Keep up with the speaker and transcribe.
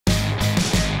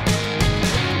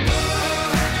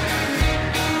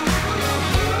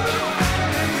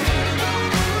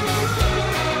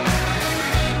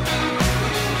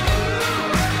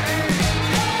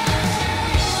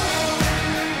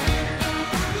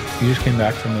You just came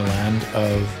back from the land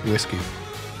of whiskey.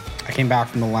 I came back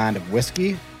from the land of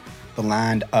whiskey, the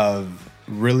land of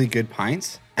really good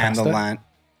pints, and the land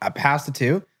pasta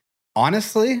too.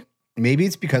 Honestly, maybe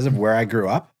it's because of where I grew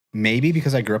up. Maybe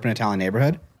because I grew up in an Italian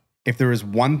neighborhood. If there was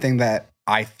one thing that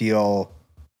I feel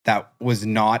that was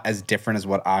not as different as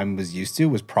what I was used to,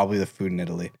 was probably the food in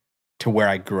Italy to where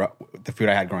I grew up, the food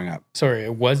I had growing up. Sorry,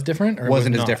 it was different or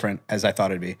wasn't it was as different as I thought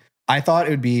it'd be. I thought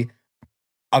it would be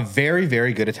a very,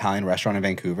 very good Italian restaurant in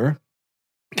Vancouver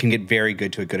can get very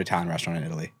good to a good Italian restaurant in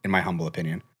Italy, in my humble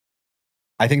opinion.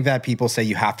 I think that people say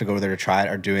you have to go there to try it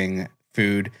are doing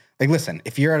food. Like, listen,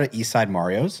 if you're at an East Side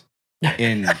Mario's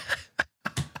in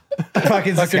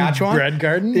fucking Saskatchewan. Bread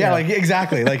garden? Yeah, like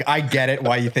exactly. Like I get it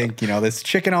why you think, this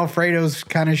chicken Alfredo's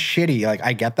kind of shitty. Like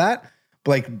I get that.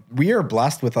 But like we are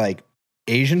blessed with like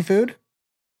Asian food,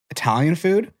 Italian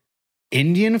food,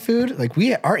 Indian food. Like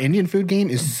our Indian food game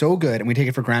is so good and we take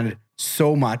it for granted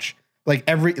so much. Like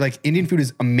Indian food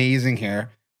is amazing here.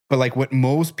 But like what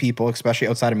most people, especially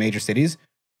outside of major cities,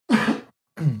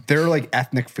 their like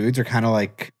ethnic foods are kind of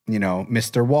like,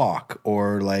 Mr. Wok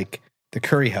or like the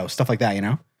curry house, stuff like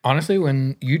that, Honestly,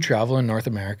 when you travel in North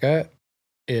America,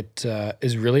 it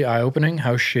is really eye-opening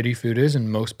how shitty food is in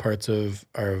most parts of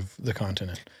the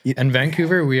continent. Yeah. And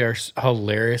Vancouver, we are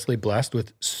hilariously blessed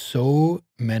with so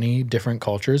many different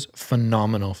cultures,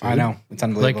 phenomenal food. I know. It's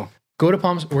unbelievable. Like,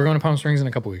 we're going to Palm Springs in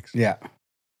a couple weeks. Yeah.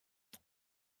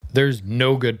 There's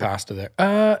no good pasta there.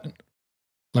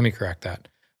 Let me correct that.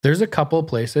 There's a couple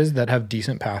places that have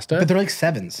decent pasta. But they're like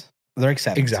sevens.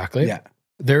 Exactly. Yeah.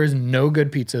 There is no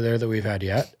good pizza there that we've had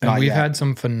yet. And we've had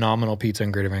some phenomenal pizza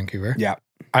in Greater Vancouver. Yeah.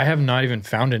 I have not even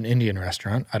found an Indian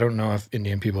restaurant. I don't know if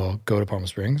Indian people go to Palm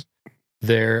Springs.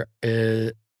 I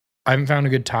haven't found a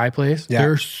good Thai place. Yeah.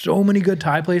 There are so many good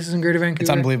Thai places in Greater Vancouver. It's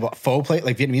unbelievable. Pho plate,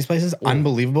 like Vietnamese places,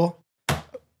 unbelievable.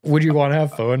 Would you want to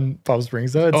have pho in Palm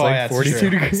Springs though? It's 42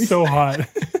 degrees. It's so hot.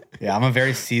 Yeah, I'm a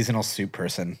very seasonal soup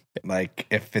person. Like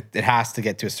if it has to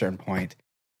get to a certain point.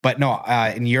 But no,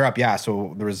 in Europe, yeah.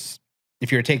 So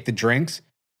if you were to take the drinks,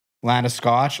 land of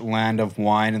scotch, land of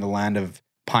wine, and the land of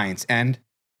pints. And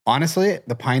honestly,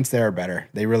 the pints there are better.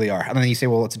 They really are. And then you say,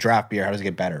 well, it's a draft beer. How does it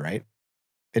get better, right?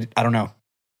 I don't know.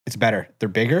 It's better. They're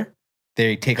bigger.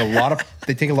 They take a lot of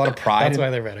pride. That's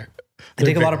why they're better. They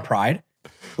take a lot of pride.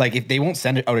 Like if they won't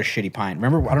send it out a shitty pint.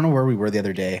 Remember, I don't know where we were the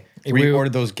other day. We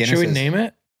ordered those Guinnesses. Should we name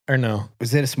it or no?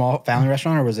 Was it a small family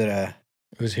restaurant or was it a?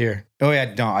 It was here. Oh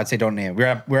yeah, no, I'd say don't name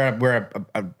it. We're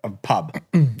a pub.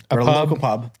 We're a local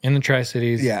pub in the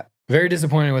Tri-Cities. Yeah. Very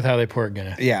disappointed with how they pour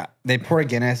Guinness. Yeah, they pour a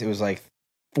Guinness. It was like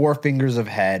 4 fingers of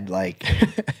head, like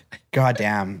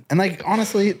goddamn. And like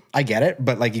honestly, I get it,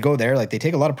 but like you go there, like they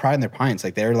take a lot of pride in their pints.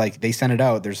 Like they send it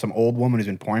out. There's some old woman who's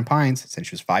been pouring pints since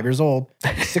she was 5 years old.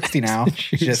 She's 60 now.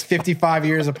 She has 55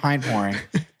 years of pint pouring.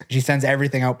 She sends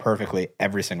everything out perfectly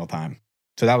every single time.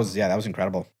 So that was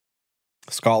incredible.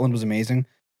 Scotland was amazing.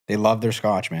 They love their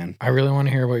scotch, man. I really want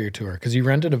to hear about your tour because you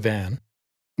rented a van.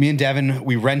 Me and Devin,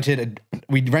 we rented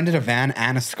a van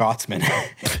and a Scotsman.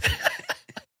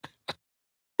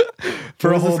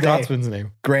 For a whole Scotsman's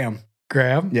name? Graham.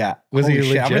 Yeah. Was he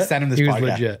legit? I'm going to send him this podcast. He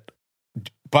was legit.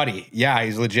 Buddy, yeah,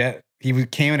 he's legit. He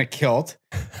came in a kilt.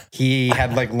 He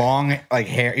had like long like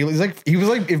hair. He was like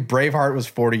if Braveheart was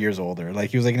 40 years older.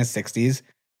 Like he was like in his 60s.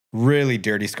 Really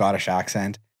dirty Scottish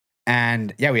accent.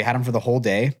 And yeah, we had him for the whole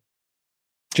day.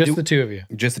 Just the two of you.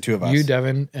 Just the two of us. You,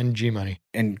 Devin, and G Money.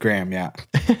 And Graham, yeah.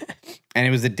 And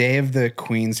it was the day of the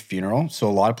Queen's funeral. So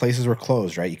a lot of places were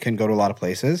closed, right? You couldn't go to a lot of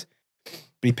places. But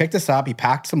he picked us up. He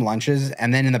packed some lunches.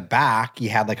 And then in the back, he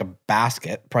had like a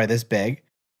basket, probably this big.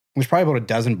 There's probably about a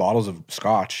dozen bottles of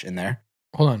scotch in there.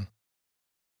 Hold on.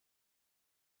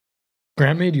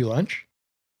 Graham made you lunch?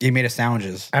 He made us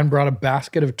sandwiches. And brought a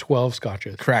basket of 12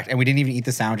 scotches. Correct. And we didn't even eat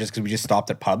the sandwiches because we just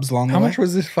stopped at pubs along the way. How much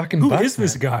was this fucking Who is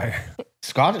this guy?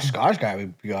 Scottish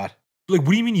guy we got. Like, what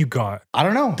do you mean you got? I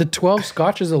don't know. The 12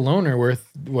 scotches alone are worth,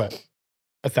 what,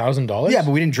 $1,000? Yeah,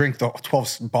 but we didn't drink the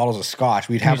 12 bottles of scotch.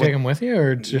 We'd Can have you take them with you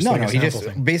or just no, like no, a he sample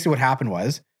just, thing? basically what happened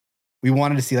was we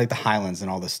wanted to see like the Highlands and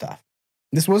all this stuff.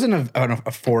 This wasn't an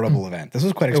affordable event. This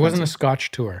was quite expensive. It wasn't a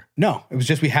Scotch tour. No, it was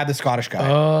just we had the Scottish guy.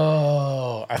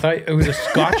 Oh, I thought it was a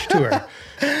Scotch tour.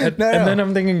 And then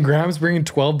I'm thinking Graham's bringing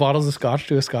 12 bottles of Scotch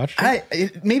to a Scotch tour.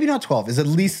 Maybe not 12. It's at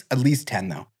least 10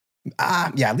 though.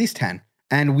 Yeah, at least 10.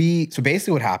 And so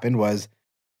basically what happened was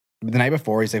the night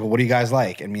before, he's like, well, what do you guys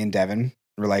like? And me and Devin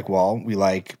were like, well, we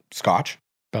like Scotch.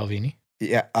 Balvenie.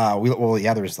 Yeah.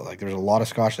 There's a lot of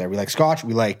Scotch there. We like Scotch.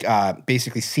 We like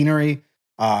basically scenery.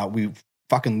 We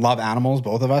fucking love animals,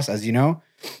 both of us, as you know.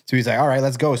 So he's like, all right,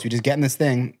 let's go. So we just get in this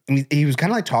thing. And he was kind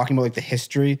of like talking about like the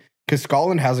history because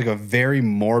Scotland has like a very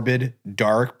morbid,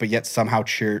 dark, but yet somehow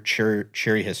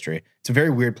cheery history. It's a very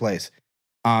weird place.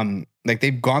 Like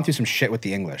they've gone through some shit with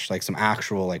the English, like some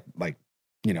actual like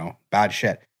bad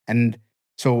shit. And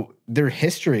so their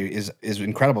history is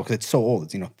incredible because it's so old.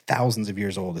 It's thousands of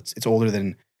years old. It's older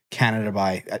than Canada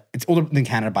by at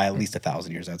least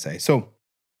 1,000 years, I'd say. So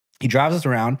he drives us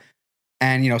around,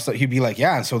 and so he'd be like,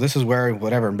 yeah, so this is where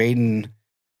whatever Maiden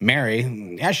Mary,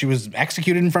 yeah, she was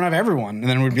executed in front of everyone. And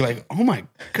then we'd be like, oh my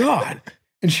God.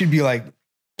 And she'd be like,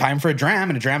 time for a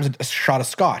dram. And a dram's a shot of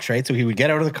scotch, right? So he would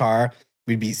get out of the car.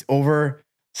 We'd be over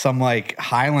some like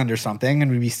Highland or something.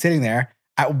 And we'd be sitting there.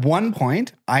 At one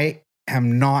point, I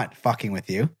am not fucking with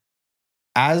you.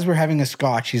 As we're having a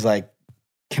scotch, he's like,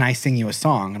 can I sing you a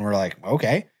song? And we're like,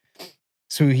 okay.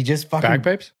 So he just fucking...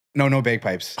 Bagpipes? No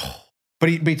bagpipes. But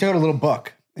he took out a little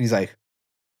book. And he's like...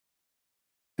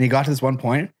 And he got to this one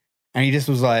point, and he just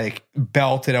was like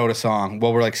belted out a song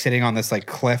while we're like sitting on this like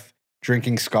cliff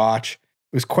drinking scotch.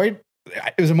 It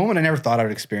was a moment I never thought I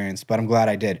would experience, but I'm glad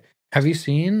I did. Have you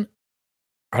seen,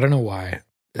 I don't know why,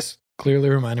 this clearly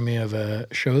reminded me of a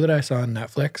show that I saw on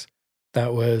Netflix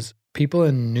that was people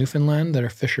in Newfoundland that are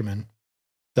fishermen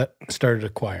that started a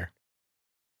choir.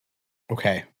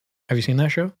 Okay. Have you seen that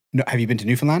show? No. Have you been to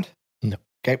Newfoundland? No.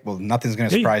 Okay. Well, nothing's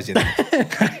going to surprise you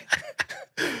then.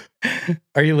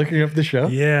 Are you looking up the show?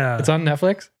 Yeah. It's on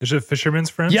Netflix? Is it Fisherman's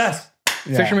Friends? Yes.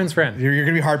 Yeah. Fisherman's Friend. You're going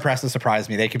to be hard pressed to surprise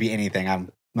me. They could be anything.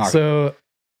 I'm not. So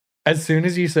as soon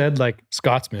as you said like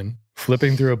Scotsman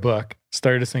flipping through a book,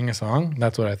 started to sing a song,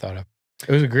 that's what I thought of.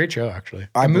 It was a great show, actually.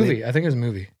 I think it was a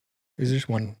movie. It was just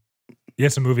one. Yeah,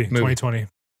 it's a movie. 2020.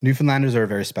 Newfoundlanders are a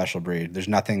very special breed. There's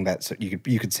nothing that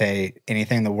you could say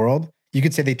anything in the world. You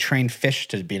could say they train fish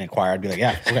to be an acquired. I'd be like,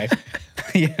 yeah, okay.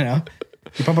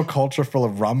 You pump a culture full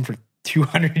of rum for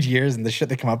 200 years and the shit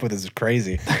they come up with is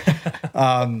crazy.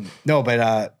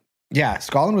 Yeah,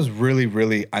 Scotland was really,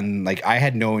 really I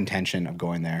had no intention of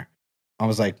going there. I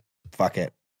was like, fuck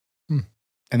it. And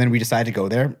then we decided to go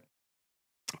there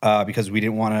because we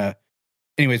didn't want to.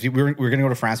 Anyways, we were going to go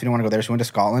to France. We didn't want to go there. So we went to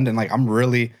Scotland, and like I'm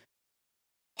really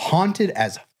haunted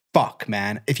as fuck,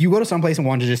 man. If you go to some place and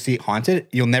want to just see haunted,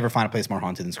 you'll never find a place more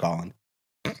haunted than Scotland.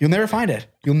 You'll never find it.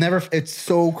 It's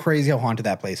so crazy how haunted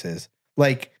that place is.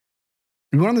 Like,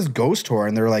 we went on this ghost tour,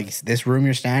 and they're like, this room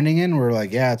you're standing in? We're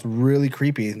like, yeah, it's really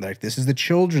creepy. Like, this is the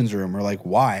children's room. We're like,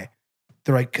 why?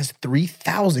 They're like, because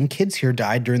 3,000 kids here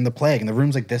died during the plague. And the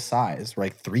room's like this size. We're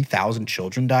like, 3,000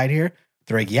 children died here?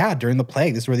 They're like, yeah, during the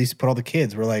plague. This is where they used to put all the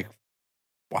kids. We're like,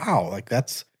 wow, like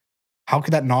how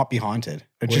could that not be haunted?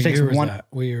 It just takes one.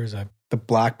 What year was that? The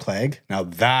Black Plague. Now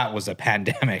that was a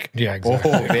pandemic. Yeah,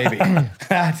 exactly. Oh, baby.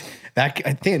 that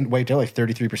I think it wiped out like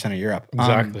 33% of Europe.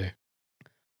 Exactly.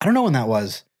 I don't know when that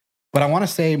was, but I want to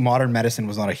say modern medicine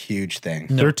was not a huge thing.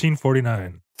 No.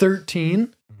 1349.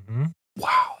 13? Mm-hmm.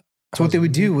 Wow. So what they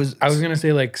would do was... I was going to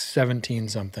say like 17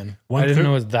 something. I didn't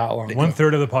know it was that long.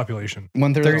 1/3 of the population.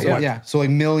 1/3, yeah. So like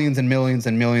millions and millions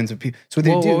and millions of people. So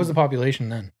what what was the population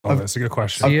then? Oh, that's a good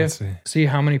question. See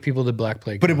how many people did Black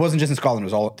Plague? But it wasn't just in Scotland. It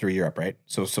was all through Europe, right?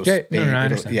 So Spain, I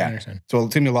understand. Yeah. I understand. So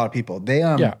it's going to be a lot of people. They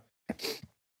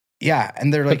Yeah,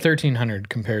 and they're but like 1,300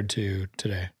 compared to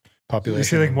today. Population. You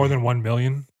say like more than 1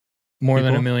 million? More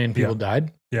than 1 million people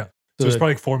died? Yeah. So it's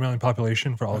probably like 4 million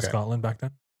population for all of Scotland back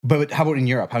then. But how about in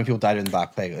Europe? How many people died in the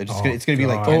Black Plague? It's going to be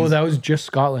like... Oh, that was just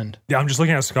Scotland. Yeah, I'm just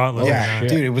looking at Scotland. Yeah,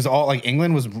 dude, it was all like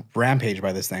England was rampaged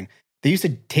by this thing. They used to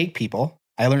take people.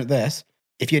 I learned this.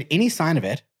 If you had any sign of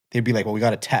it, they'd be like, well, we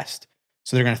got a test.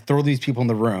 So they're going to throw these people in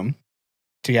the room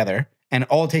together. And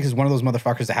all it takes is one of those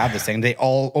motherfuckers to have this thing. They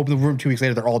all open the room 2 weeks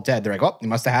later. They're all dead. They're like, oh, they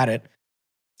must have had it.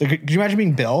 So could you imagine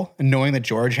being Bill and knowing that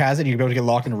George has it? You'd be able to get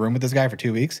locked in a room with this guy for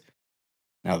 2 weeks.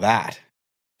 Now that's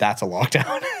a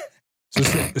lockdown. So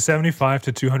 75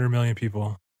 to 200 million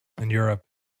people in Europe.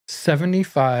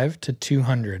 75 to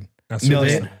 200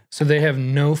 million. So they have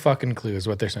no fucking clue is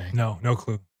what they're saying. No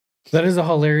clue. That is a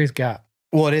hilarious gap.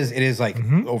 Well, it is like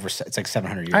it's like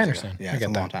 700 years I understand. ago. Yeah, it's a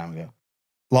long time ago.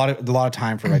 A lot of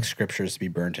time for like scriptures to be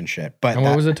burnt and shit. But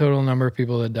what was the total number of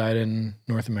people that died in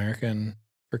North America and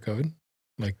for COVID?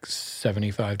 Like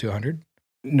 75 to 100?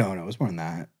 No, it was more than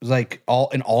that. It was like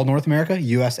in all North America,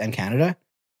 US and Canada,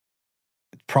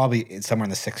 probably somewhere in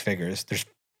the six figures. There's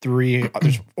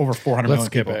over 400 Let's million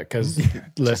skip people. it because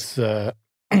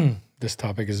this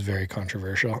topic is very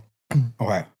controversial.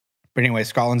 Okay. But anyway,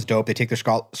 Scotland's dope. They take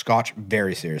their Scotch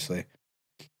very seriously.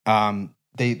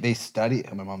 They study.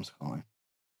 Oh, my mom's calling.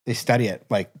 They study it.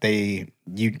 Like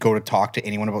you go to talk to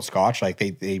anyone about Scotch. Like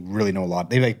they really know a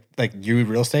lot. They like you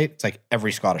real estate. It's like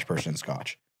every Scottish person in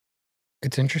Scotch.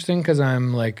 It's interesting because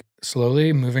I'm like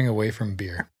slowly moving away from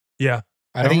beer. Yeah.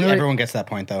 I think everyone gets that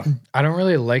point though. I don't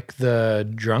really like the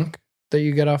drunk that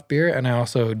you get off beer, and I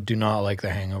also do not like the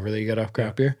hangover that you get off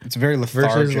craft beer. It's very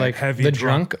lethargic. Versus like heavy the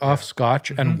drunk off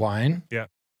scotch and Mhm. wine Yeah.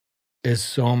 is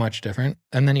so much different.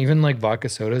 And then even like vodka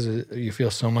sodas, you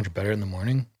feel so much better in the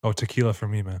morning. Oh, tequila for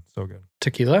me, man. So good.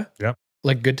 Tequila? Yep.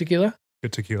 Like good tequila?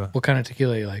 Good tequila. What kind of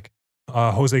tequila you like?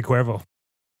 Jose Cuervo.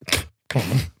 Come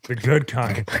on. The good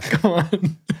kind. Come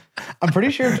on. I'm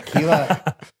pretty sure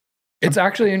tequila. It's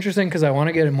actually interesting because I want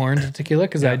to get more into tequila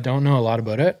because I don't know a lot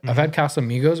about it. I've had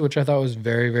Casamigos, which I thought was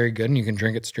very, very good, and you can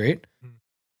drink it straight.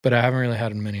 But I haven't really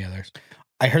had many others.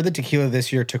 I heard that tequila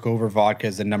this year took over vodka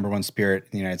as the #1 spirit in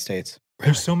the United States.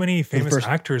 There's so many famous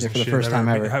actors and for the shit first that time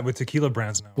are ever. with tequila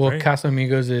brands now. Well, right?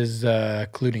 Casamigos is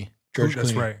Clooney. George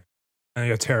That's Clooney. right. And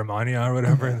you got Terramania or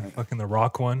whatever, fucking the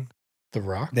Rock one. The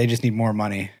Rock? They just need more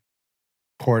money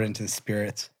poured into the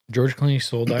spirits. George Clooney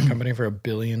sold that company for $1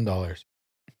 billion.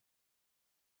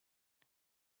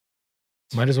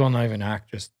 Might as well not even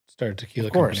act, just start a tequila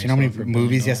Of course. company. You know how sell it many for $1 movies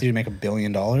billion. he has to do to make $1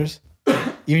 billion?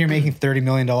 Even you're making $30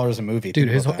 million a movie. Dude,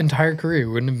 Think his about that. entire career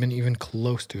wouldn't have been even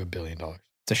close to $1 billion.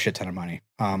 It's a shit ton of money.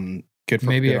 Good for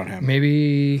Maybe good on him.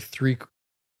 maybe 33%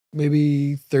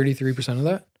 of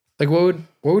that. Like what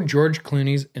would George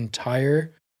Clooney's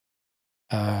entire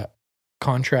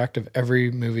contract of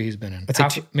every movie he's been in? I'd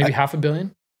say Maybe $500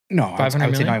 million? No, 500 I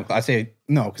would say million? no. I'd say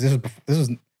no because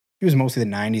he was mostly the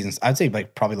 90s, and I'd say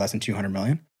like probably less than 200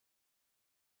 million.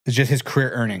 It's just his career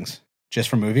earnings just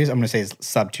for movies. I'm going to say is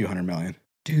sub 200 million.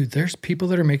 Dude, there's people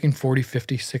that are making 40,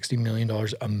 50, 60 million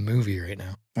dollars a movie right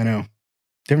now. I know.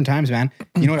 Different times, man.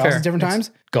 You know what else Fair. is different It's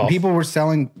times? golf. When people were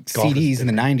selling Golf is CDs in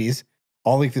the 90s,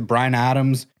 all like the Bryan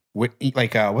Adams,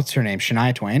 what's her name?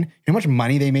 Shania Twain. You know how much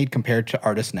money they made compared to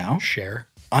artists now? Share.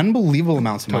 Unbelievable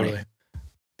amounts of money. Totally.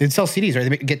 They'd sell CDs, right?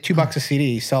 They get $2 a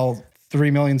CD, you sell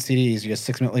 3 million CDs, you get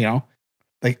 6 million, you know?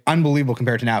 Like unbelievable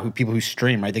compared to now, people who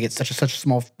stream, right? They get such a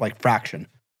small like fraction.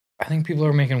 I think people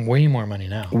are making way more money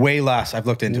now. Way less. I've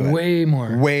looked into it. Way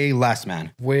more. Way less,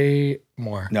 man. Way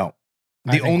more. No.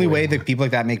 I The think only way way more. that people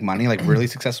like that make money, like really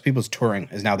successful people, is touring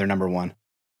is now their #1.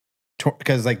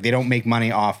 Because like they don't make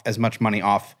money off as much money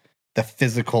off the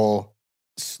physical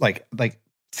like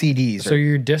CDs. So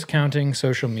you're discounting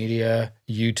social media,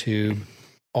 YouTube,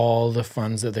 all the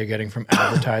funds that they're getting from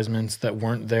advertisements that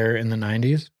weren't there in the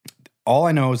 90s. All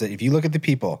I know is that if you look at the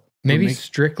people, who Maybe make-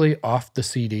 strictly off the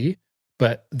CD,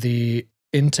 but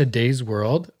in today's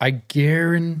world, I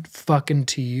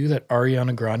guarantee you that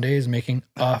Ariana Grande is making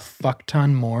a fuck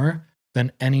ton more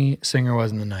than any singer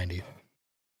was in the 90s.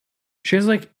 She has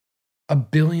like 1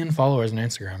 billion followers on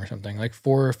Instagram or something, like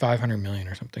 400 or 500 million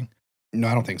or something. no,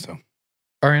 I don't think so.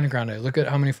 Ariana Grande, look at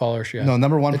how many followers she has. No,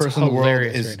 #1 It's person in the world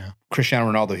hilarious is right now.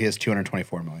 Cristiano Ronaldo. He has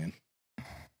 224 million.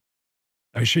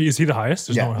 Are you sure? Is he the highest?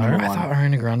 There's Yeah, no one number higher. I one. thought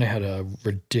Ariana Grande had a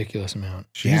ridiculous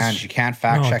amount. Deange, you can't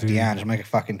fact No, check dude. Deange. I'm like a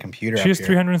fucking computer. She up has here.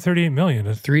 338 million.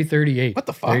 338. What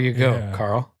the fuck? There you go, Yeah.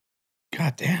 Carl.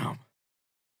 God damn.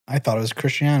 I thought it was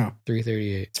Cristiano.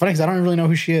 338. It's funny because I don't really know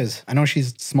who she is. I know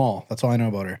she's small. That's all I know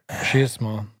about her. She is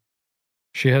small.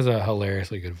 She has a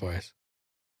hilariously good voice.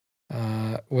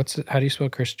 How do you spell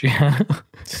Cristiano?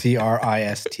 Crist.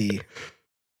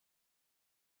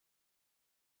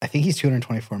 I think he's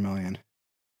 224 million.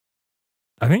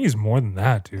 I think he's more than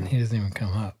that, dude. He doesn't even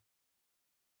come up.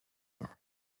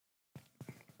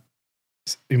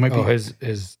 He might be. Oh, his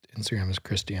Instagram is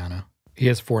Cristiano. He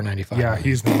has 495. Yeah,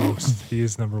 he's the most. He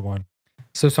is #1.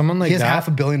 So someone like he has that.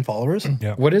 500 million followers.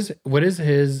 Yeah. What is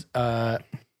his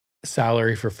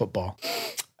salary for football?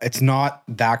 It's not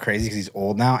that crazy because he's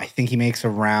old now. I think he makes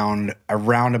around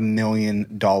 $1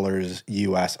 million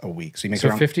US a week. So he makes So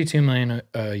around 52 million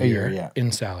a year yeah.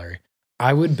 in salary.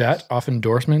 I would bet off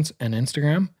endorsements and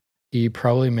Instagram, he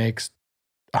probably makes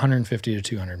 150 to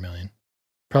 200 million.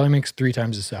 Probably makes 3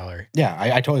 times his salary. Yeah,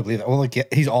 I totally believe that. Well, like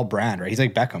he's all brand, right? He's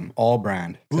like Beckham, all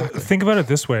brand. Well, think about it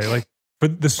this way: like for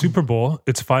the Super Bowl,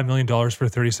 it's $5 million for a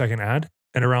 30-second ad,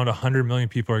 and around 100 million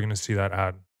people are going to see that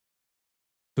ad.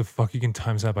 The fuck, you can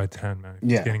times that by 10, man.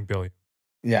 It's Yeah. getting billion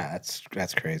Yeah,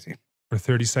 that's crazy. for a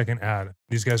 30-second ad.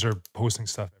 These guys are posting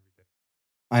stuff every day.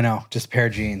 I know, just a pair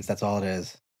of jeans. That's all it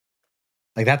is.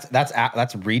 Like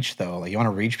that's reach though. Like you want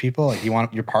to reach people. Like you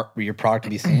want your product to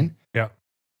be seen. Yeah.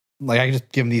 Like I could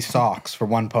just give them these socks for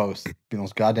one post. The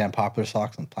most goddamn popular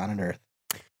socks on planet Earth.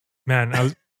 Man,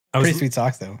 I Pretty was sweet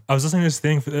socks though. I was listening to this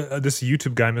thing, this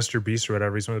YouTube guy, Mr. Beast or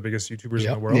whatever. He's one of the biggest YouTubers in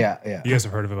Yep. the world. Yeah. You guys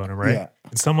have heard about him, right? Yeah.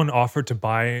 And someone offered to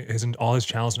buy all his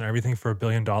channels and everything for $1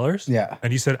 billion. Yeah.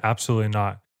 And he said, absolutely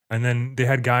not. And then they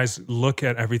had guys look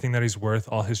at everything that he's worth,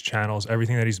 all his channels,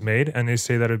 everything that he's made, and they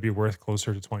say that it'd be worth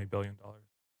closer to $20 billion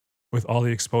with all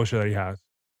the exposure that he has.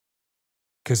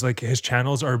 because like his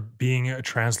channels are being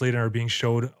translated or being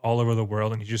showed all over the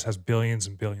world, and he just has billions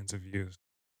and billions of views.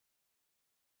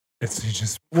 He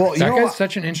just Well, you That know guy's what?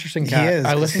 such an interesting He cat. is,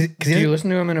 I 'cause listen. he- 'cause he Do you doesn't- listen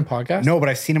to him in a podcast? No, but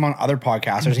I've seen him on other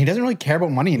podcasters. He doesn't really care about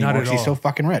money Not anymore at because he's so all.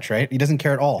 fucking rich, right? He doesn't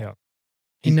care at all. Yeah.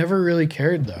 He never really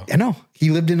cared though. I know.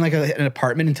 He lived in like an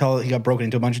apartment until he got broken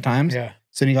into a bunch of times. Yeah.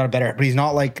 So then he got a better, but he's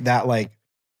not like that, like,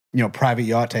 you know, private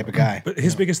yacht type of guy. But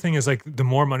his biggest thing is like the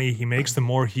more money he makes, the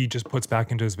more he just puts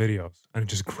back into his videos, and it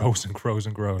just grows and grows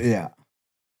and grows. Yeah.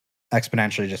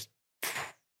 Exponentially just.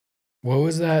 What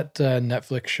was that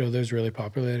Netflix show that was really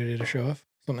popular that he did a show of?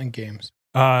 Something games.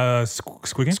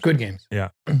 Squid Game. Squid Games. Yeah.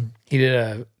 He did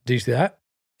a. Did you see that?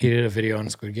 He did a video on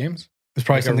Squid Games. It's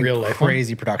probably Like a something real life one?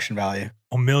 crazy production value.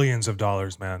 Oh, millions of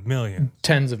dollars, man, millions.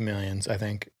 Tens of millions, I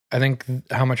think. I think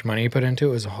how much money he put into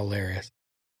it was hilarious.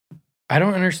 I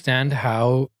don't understand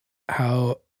how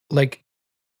like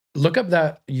look up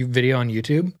that video on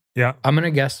YouTube. Yeah. I'm gonna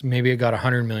guess maybe it got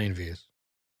 100 million views,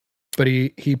 but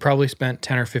he probably spent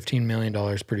 10 or 15 million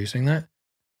dollars producing that.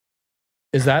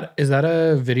 Is that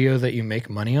a video that you make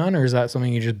money on, or is that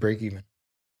something you just break even?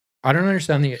 I don't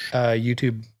understand the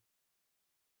YouTube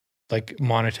like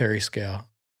monetary scale.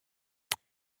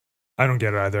 I don't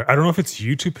get it either. I don't know if it's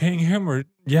YouTube paying him or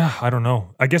I don't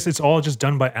know. I guess it's all just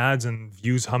done by ads and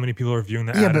views. How many people are viewing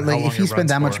the ad? Yeah, but and how like long if he it spent runs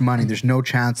that much for. money, there's no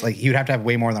chance. Like he would have to have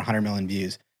way more than 100 million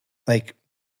views. Like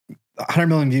 100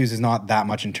 million views is not that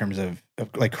much in terms of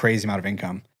like crazy amount of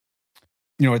income.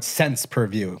 You know, it's cents per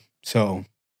view. So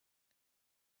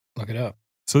Look it up.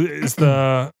 So it's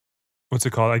the what's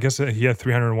it called? I guess he had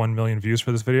 301 million views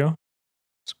for this video.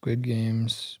 Squid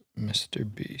Games, Mr.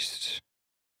 Beast.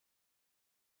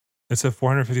 It's a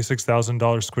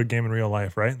 $456,000 Squid Game in real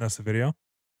life, right? That's the video.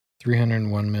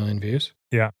 301 million views.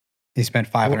 he spent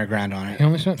 500 grand on He it.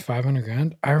 only spent 500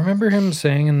 grand. I remember him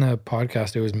saying in the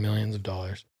podcast it was millions of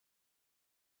dollars.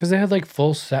 Because they had like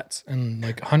full sets and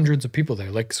like hundreds of people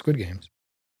there, like Squid Games.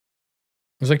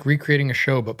 It was like recreating a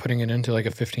show, but putting it into like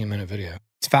a 15-minute video.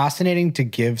 It's fascinating to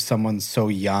give someone so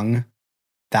young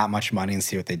that much money and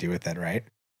see what they do with it, right?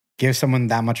 Give someone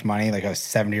that much money, like a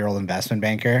 70-year-old investment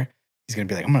banker, he's going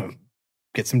to be like, I'm going to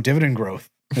get some dividend growth.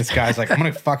 This guy's like, I'm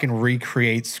going to fucking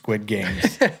recreate Squid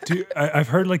Games. Dude, I've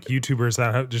heard like YouTubers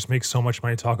that just make so much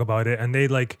money talk about it, and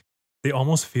they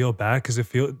almost feel bad because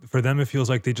for them it feels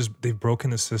like they've broken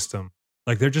the system.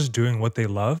 Like they're just doing what they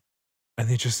love, and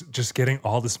they just getting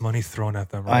all this money thrown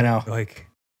at them. Right? I know. Like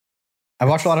I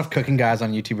watch a lot of cooking guys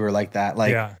on YouTube who are like that.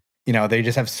 Like, yeah, you know, they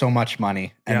just have so much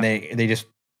money and they just,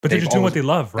 but they're they've just doing what always- they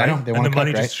love, right? I know, they and wanna the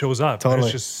money cook, right? just shows up. And Totally.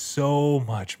 it's just so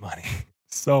much money,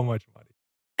 so much money.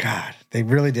 God, they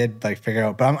really did like figure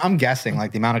out. But I'm guessing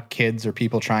like the amount of kids or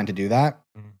people trying to do that,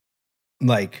 Mhm.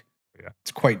 like, Yeah.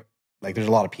 it's quite like there's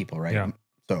a lot of people, right? Yeah.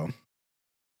 So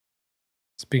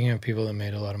Speaking of people that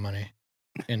made a lot of money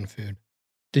in food,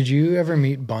 did you ever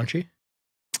meet Bonchi?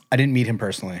 I didn't meet him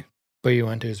personally. But you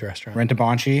went to his restaurant. Went to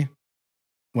Bonchi,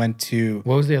 went to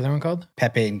What was the other one called?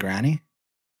 Pepe and Granny.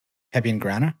 Pepe and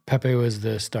Grana. Pepe was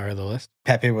the star of the list.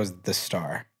 Pepe was the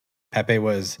star. Pepe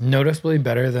was, Noticeably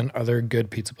better than other good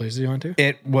pizza places you went to.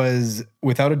 it was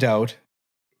without a doubt,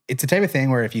 it's the type of thing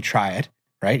where if you try it,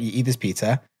 right, you eat this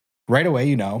pizza, right away,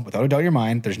 you know, without a doubt in your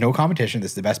mind, there's no competition.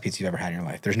 This is the best pizza you've ever had in your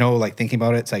life. There's no like thinking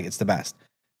about it. It's like, it's the best.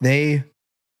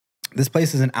 This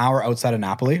place is an hour outside of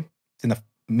Napoli. It's in the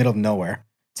middle of nowhere.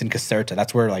 It's in Caserta.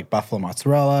 That's where like buffalo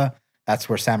mozzarella, that's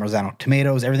where San Marzano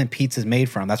tomatoes, everything pizza is made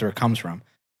from. That's where it comes from.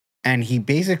 And he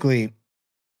basically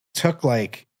took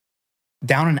like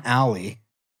down an alley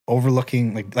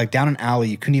overlooking, like down an alley,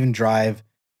 you couldn't even drive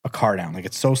a car down. Like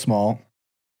it's so small.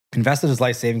 Invested his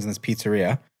life savings in this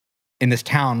pizzeria in this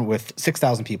town with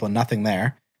 6,000 people and nothing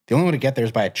there. The only way to get there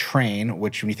is by a train,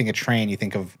 which when you think of train, you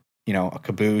think of, you know, a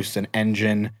caboose, an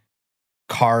engine,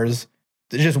 cars.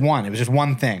 There's just one. It was just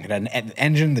one thing. It had an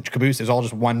engine, the caboose, it was all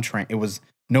just one train. It was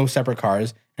no separate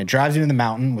cars. And it drives you in the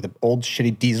mountain with an old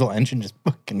shitty diesel engine just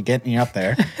fucking getting you up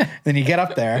there. Then you get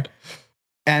up there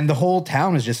and the whole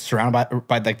town is just surrounded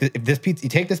by like, if this pizza, you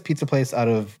take this pizza place out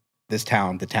of this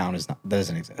town, the town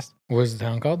doesn't exist. What was the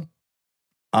town called?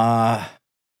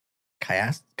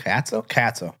 Caiazzo?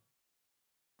 Caizzo.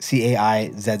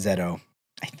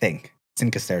 I think. It's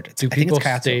in Caserta. Do I think people it's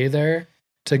Caiazzo. stay there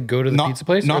to go to the Not- pizza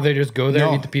place, or not- they just go there,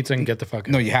 no. eat the pizza, and get the fuck out?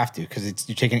 No, you have to because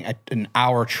you're taking an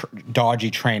hour dodgy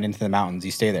train into the mountains.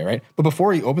 You stay there, right? But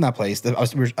before you open that place, I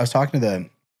was talking to the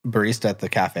barista at the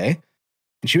cafe,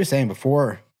 and she was saying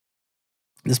before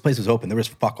this place was open, there was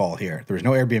fuck all here. There was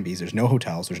no Airbnbs, there's no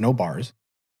hotels, there's no bars,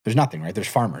 there's nothing, right? There's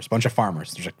farmers, a bunch of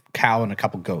farmers. There's a cow and a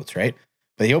couple goats, right?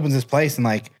 But he opens this place and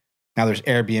like Now there's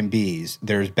Airbnbs,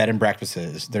 there's bed and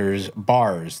breakfasts, there's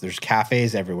bars, there's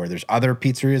cafes everywhere, there's other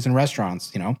pizzerias and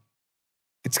restaurants, you know.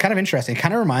 It's kind of interesting. It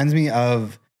kind of reminds me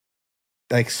of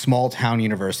like small town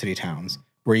university towns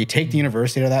where you take the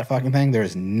university to that fucking thing,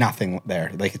 there's nothing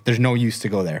there. Like there's no use to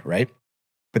go there, right?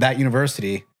 But that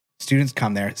university, students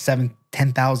come there,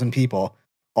 10,000 people,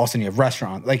 all of a sudden you have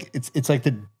restaurants. Like it's like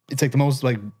the most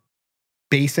like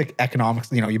basic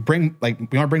economics, you know, you want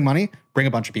to bring money, bring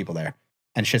a bunch of people there.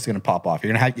 And shit's gonna pop off.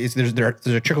 You're gonna have there's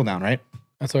a trickle down, right?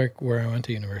 That's like where I went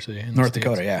to university in North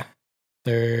Dakota, yeah.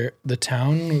 The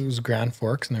town was Grand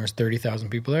Forks, and there was 30,000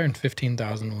 people there, and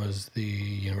 15,000 was the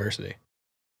university.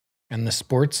 And the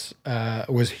sports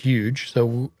was huge.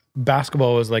 So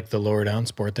basketball was like the lower down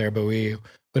sport there, but we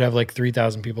would have like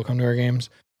 3,000 people come to our games.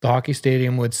 The hockey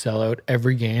stadium would sell out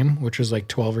every game, which was like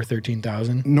 12 or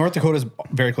 13,000. North Dakota is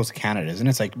very close to Canada, isn't it?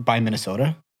 It's like by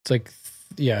Minnesota. It's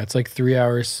like 3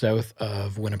 hours south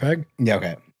of Winnipeg. Yeah,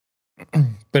 okay.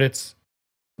 But it's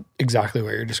exactly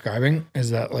what you're describing, is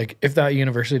that like if that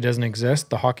university doesn't exist,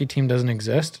 the hockey team doesn't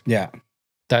exist. Yeah.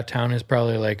 That town is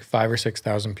probably like 5,000 or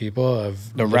 6,000 people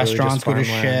of the restaurants go to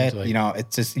farmland, shit. like, you know,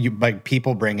 it's just like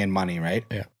people bring in money, right?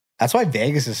 Yeah. That's why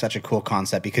Vegas is such a cool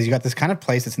concept, because you got this kind of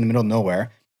place that's in the middle of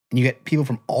nowhere, and you get people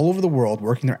from all over the world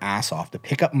working their ass off to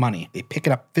pick up money. They pick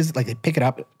it up physically, like they pick it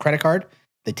up, credit card,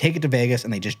 they take it to Vegas,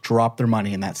 and they just drop their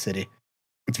money in that city.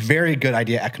 It's a very good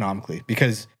idea economically,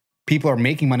 because people are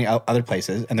making money out other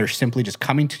places, and they're simply just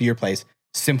coming to your place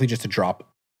simply just to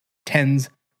drop tens,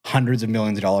 hundreds of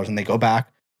millions of dollars, and they go back,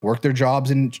 work their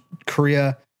jobs in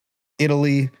Korea,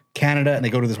 Italy, Canada, and they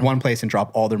go to this one place and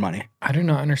drop all their money. I do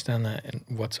not understand that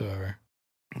whatsoever.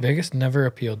 Vegas never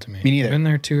appealed to me. Me neither. I've been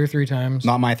there 2 or 3 times.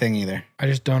 Not my thing either. I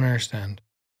just don't understand.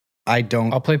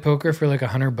 I'll play poker for like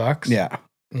 $100. Yeah.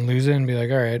 And lose it and be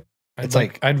like, all right.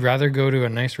 I'd rather go to a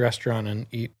nice restaurant and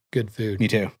eat good food. Me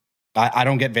too. I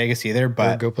don't get Vegas either,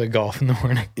 but or go play golf in the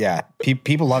morning. Yeah,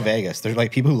 people love Vegas. There's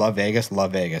like people who love Vegas.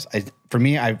 For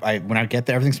me, I when I get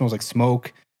there, everything smells like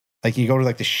smoke. Like you go to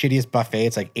like the shittiest buffet,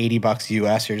 it's like $80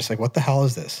 US. You're just like, what the hell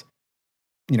is this?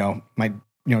 You know,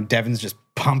 Devin's just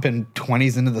pumping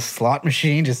 20s into the slot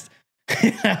machine. Just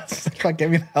fuck, get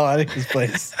me the hell out of this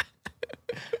place.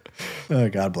 Oh,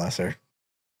 God bless her.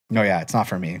 No, yeah, it's not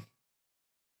for me.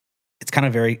 It's kind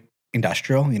of very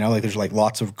industrial, you know, like there's like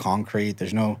lots of concrete.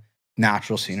 There's no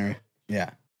natural scenery. Yeah.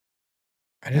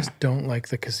 I just don't like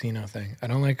the casino thing. I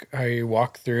don't like how you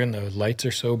walk through and the lights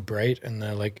are so bright and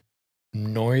the like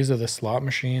noise of the slot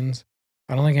machines.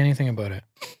 I don't like anything about it.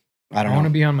 I want to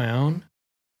be on my own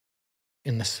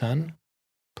in the sun,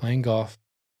 playing golf,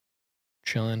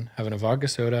 chilling, having a vodka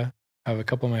soda, have a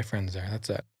couple of my friends there. That's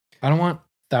it. I don't want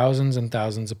thousands and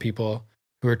thousands of people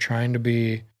who are trying to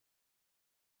be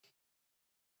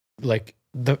like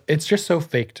it's just so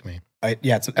fake to me.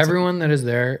 Everyone that is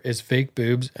there is fake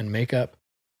boobs and makeup,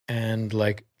 and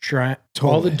like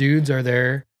all the dudes are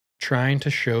there trying to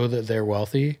show that they're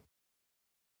wealthy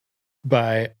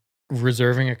by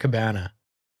reserving a cabana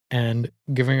and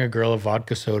giving a girl a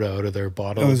vodka soda out of their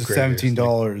bottle. It was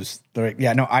 $17. Like,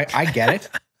 yeah, no, I get it.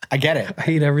 I get it. I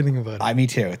hate everything about it. Me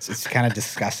too. It's kind of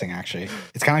disgusting, actually.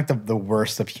 It's kind of like the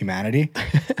worst of humanity.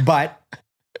 But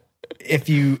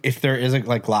if there is a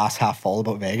like glass half full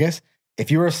about Vegas, if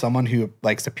you are someone who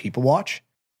likes to people watch,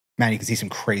 man, you can see some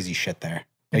crazy shit there.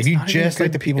 If you just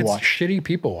like the people watch, shitty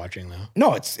people watching though.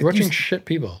 No, it's watching shit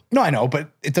people. No, I know,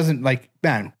 but it doesn't like,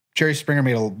 man. Jerry Springer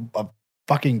made a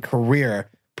fucking career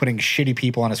putting shitty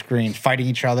people on a screen, fighting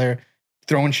each other,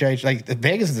 throwing shit. Like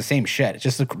Vegas is the same shit. It's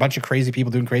just a bunch of crazy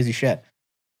people doing crazy shit.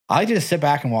 I like to just sit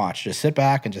back and watch. Just sit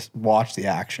back and just watch the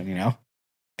action. You know,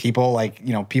 people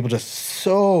people just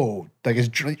so like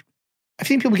I've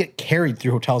seen people get carried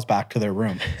through hotels back to their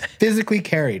room, physically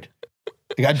carried.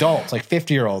 Like adults, like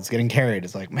 50-year-olds getting carried.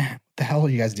 It's like, man, what the hell are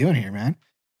you guys doing here, man?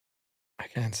 I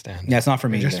can't stand it. Yeah, it's not for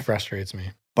me. It just frustrates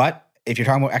me. But if you're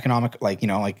talking about economic,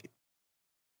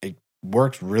 it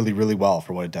works really, really well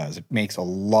for what it does. It makes a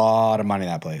lot of money,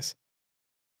 that place.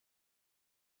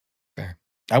 Fair.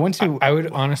 I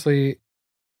would honestly,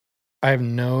 I have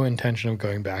no intention of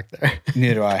going back there.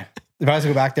 Neither do I. If I was to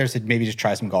go back there, I'd maybe just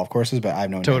try some golf courses, but I have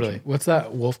no intention. Totally. What's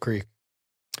that? Wolf Creek.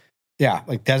 Yeah,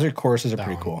 like desert courses are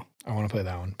pretty cool. I want to play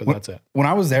that one, but that's it. When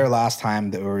I was there last time,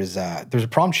 there was a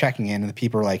problem checking in, and the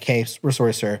people were like, "Hey, we're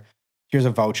sorry, sir. Here's a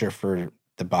voucher for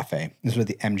the buffet." This was at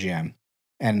the MGM,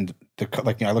 and I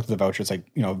looked at the voucher. It's like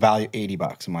value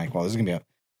 $80. I'm like, well, this is gonna be an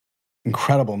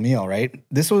incredible meal, right?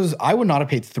 I would not have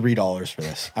paid $3 for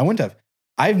this. I wouldn't have.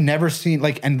 I've never seen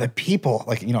and the people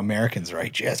Americans,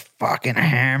 right? Just fucking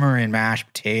hammering mashed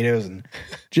potatoes and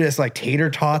just like tater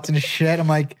tots and shit. I'm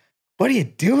like, what are you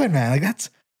doing, man? Like that's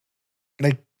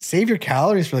like save your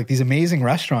calories for like these amazing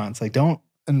restaurants. Like don't,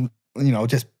 and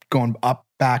just going up,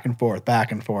 back and forth.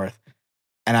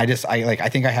 And I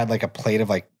think I had like a plate of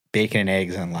like bacon and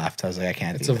eggs and left. I was like, I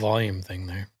can't. It's a volume thing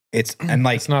there. It's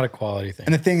not a quality thing.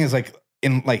 And the thing is like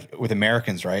with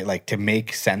Americans, right? Like to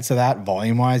make sense of that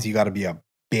volume wise, you got to be a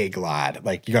big lad.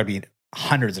 Like you got to be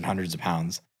hundreds and hundreds of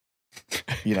pounds.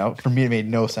 For me, it made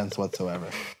no sense whatsoever.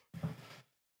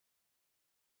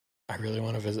 I really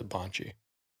want to visit Bonchi.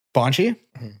 Bonchi?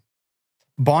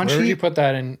 Mm-hmm. Bonchi. Where would you put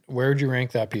that in? Where would you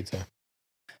rank that pizza?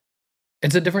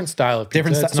 It's a different style of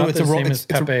pizza. It's not the same as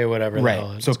Pepe or whatever.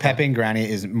 Right. So Pepe and Granny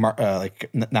is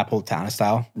like Napolitana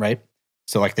style, right?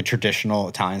 So like the traditional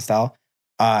Italian style.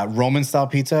 Roman style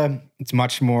pizza, it's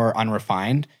much more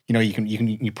unrefined. You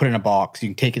put it in a box, you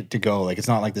can take it to go. Like it's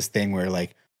not like this thing where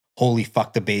like, holy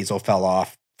fuck, the basil fell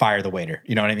off, fire the waiter.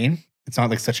 You know what I mean? It's not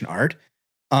like such an art.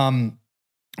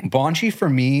 Bonchi for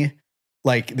me,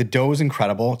 like the dough is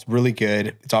incredible. It's really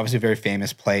good. It's obviously a very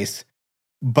famous place.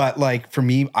 But like for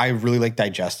me, I really like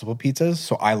digestible pizzas.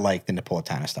 So I like the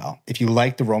Napolitana style. If you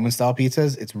like the Roman style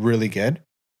pizzas, it's really good.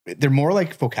 They're more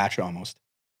like focaccia almost.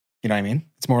 You know what I mean?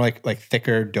 It's more like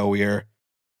thicker, doughier,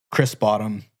 crisp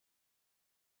bottom.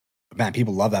 Man,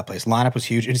 people love that place. Lineup was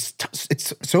huge.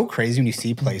 It's so crazy when you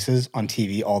see places on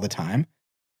TV all the time.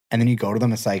 And then you go to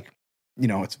them, it's like,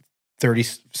 it's 30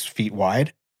 feet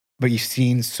wide. But you've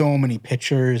seen so many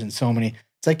pictures and so many.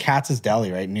 It's like Katz's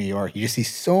Deli, right, in New York. You just see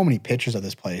so many pictures of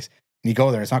this place. And you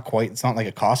go there, it's not like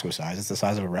a Costco size. It's the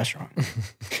size of a restaurant.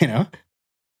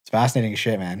 It's fascinating as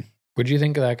shit, man. What'd you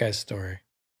think of that guy's story?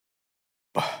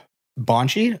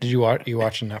 Bonchi? Did you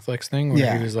watch a Netflix thing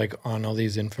where he was like on all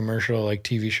these infomercial like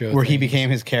TV shows where he became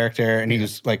his character and he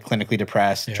was like clinically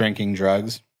depressed, drinking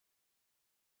drugs?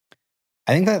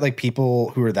 I think that like people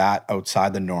who are that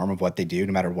outside the norm of what they do,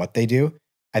 no matter what they do,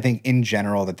 I think in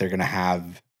general that they're going to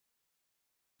have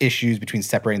issues between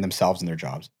separating themselves and their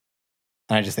jobs.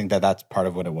 And I just think that that's part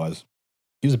of what it was.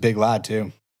 He was a big lad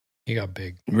too. He got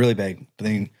big. Really big. But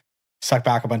then he sucked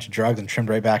back a bunch of drugs and trimmed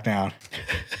right back down.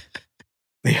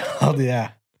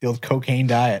 The old cocaine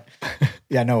diet.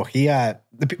 Yeah, no,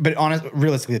 but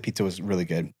realistically, the pizza was really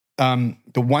good. The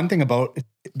one thing about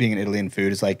being an Italian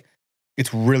food is like,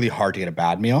 it's really hard to get a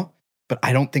bad meal, but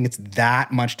I don't think it's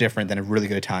that much different than a really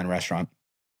good Italian restaurant.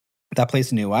 That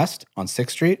place in New West on 6th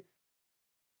Street,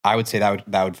 I would say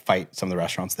that would fight some of the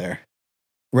restaurants there.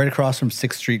 Right across from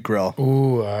 6th Street Grill.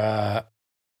 Ooh,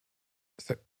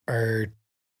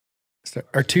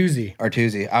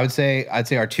 Artusi. I'd say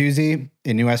Artusi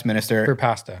in New Westminster. For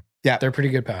pasta. Yeah. They're pretty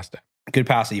good pasta. Good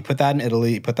pasta. You put that in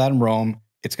Italy, you put that in Rome,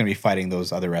 it's going to be fighting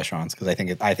those other restaurants because I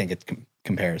think it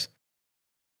compares.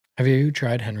 Have you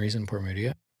tried Henry's in Port Moody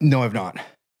yet? No, I've not.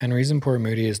 Henry's in Port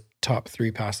Moody is top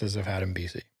 3 pastas I've had in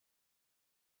BC.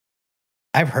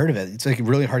 I've heard of it. It's like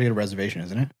really hard to get a reservation,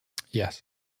 isn't it? Yes.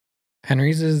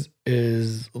 Henry's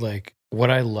is like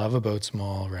what I love about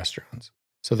small restaurants.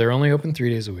 So they're only open 3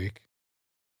 days a week.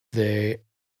 If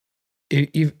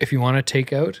you want to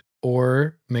take out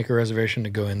or make a reservation to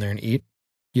go in there and eat,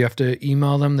 you have to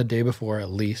email them the day before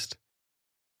at least.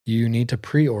 You need to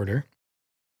pre-order.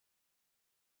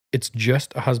 It's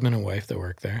just a husband and wife that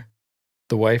work there.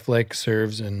 The wife like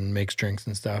serves and makes drinks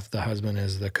and stuff. The husband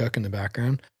is the cook in the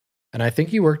background. And I think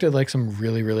he worked at like some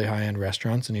really, really high-end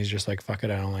restaurants and he's just like, fuck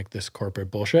it, I don't like this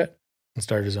corporate bullshit, and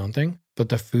started his own thing. But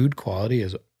the food quality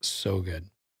is so good.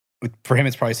 For him,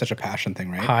 it's probably such a passion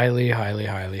thing, right? Highly, highly,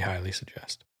 highly, highly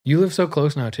suggest. You live so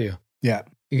close now too. Yeah.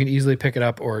 You can easily pick it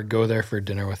up or go there for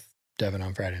dinner with Devin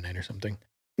on Friday night or something.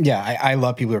 Yeah, I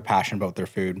love people who are passionate about their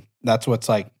food. That's what's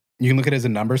like, you can look at it as a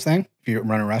numbers thing if you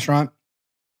run a restaurant,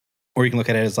 or you can look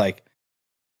at it as like,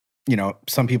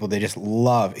 some people, they just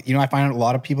love, I find a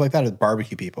lot of people like that are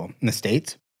barbecue people in the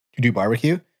States who do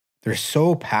barbecue. They're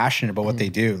so passionate about what they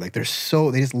do. Like they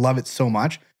just love it so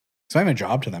much. It's not even a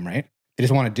job to them, right? They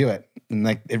just want to do it. And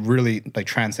like, it really like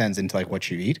transcends into like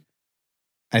what you eat.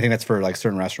 I think that's for like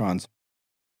certain restaurants.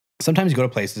 Sometimes you go to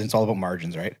places and it's all about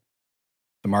margins, right?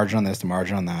 The margin on this, the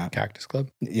margin on that. Cactus Club.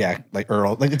 Yeah. Like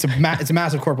Earl, like it's a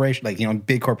massive corporation, like,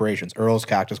 big corporations, Earl's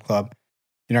Cactus Club.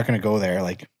 You're not going to go there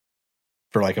like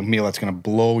for like a meal that's going to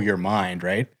blow your mind,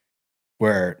 right?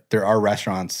 Where there are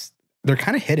restaurants, they're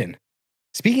kind of hidden.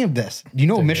 Speaking of this,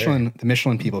 the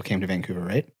Michelin people came to Vancouver,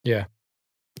 right? Yeah.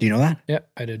 Do you know that? Yeah,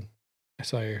 I did. I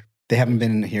saw your. They haven't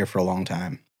been here for a long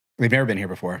time. They've never been here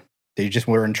before. They just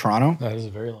were in Toronto. That is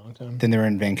a very long time. Then they were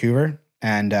in Vancouver.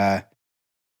 And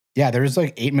there's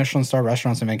like 8 Michelin star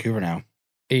restaurants in Vancouver now.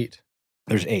 8.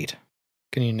 There's 8.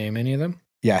 Can you name any of them?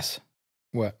 Yes.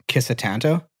 What? Kissa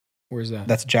Tanto. Where's that?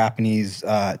 That's Japanese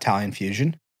Italian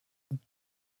fusion.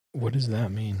 What does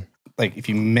that mean? like if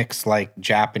you mix like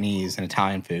Japanese and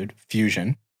Italian food,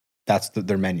 fusion, that's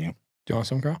their menu. Do you want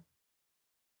some, Carl?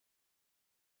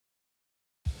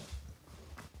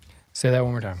 Say that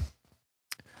one more time.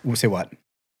 We'll say what?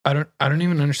 I don't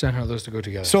even understand how those two go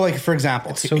together. So like for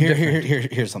example, It's so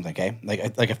here's something, okay?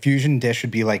 Like a fusion dish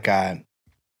would be like a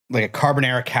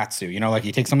carbonara katsu, you know, like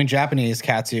you take something Japanese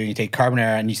katsu, you take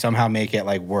carbonara and you somehow make it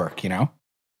like work, you know?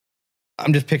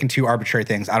 I'm just picking two arbitrary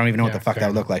things. I don't even know what the fuck that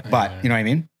would look like, but you know what I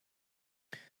mean?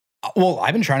 Well,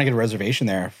 I've been trying to get a reservation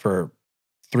there for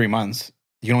 3 months.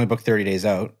 You can only book 30 days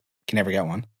out. Can never get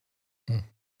one.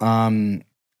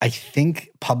 I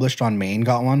think Published on Main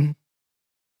got one.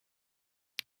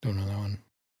 Don't know that one.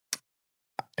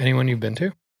 Anyone you've been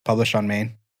to? Published on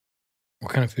Main.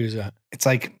 What kind of food is that? It's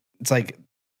like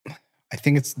I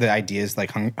think it's the idea is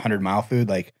like 100 mile food.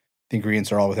 Like the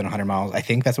ingredients are all within 100 miles. I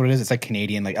think that's what it is. It's like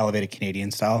Canadian, like elevated Canadian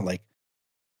style. Like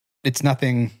it's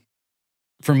nothing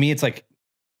for me. It's like,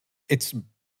 it's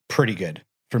pretty good.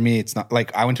 For me, it's not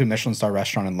like I went to a Michelin star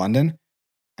restaurant in London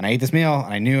and I ate this meal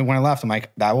and I knew when I left, I'm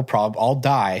like, that will I'll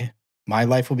die. My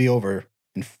life will be over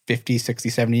in 50, 60,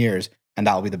 70 years. And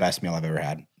that will be the best meal I've ever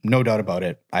had. No doubt about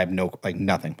it. I have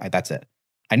nothing. That's it.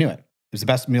 I knew it. It was the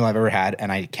best meal I've ever had.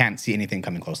 And I can't see anything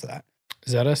coming close to that.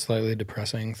 Is that a slightly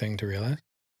depressing thing to realize?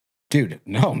 Dude,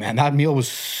 no, man. That meal was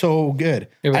so good.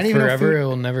 It will forever, it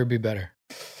will never be better.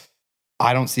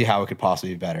 I don't see how it could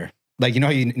possibly be better. Like, you know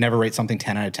how you never rate something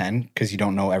 10 out of 10 because you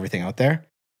don't know everything out there?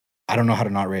 I don't know how to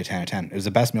not rate a 10 out of 10. It was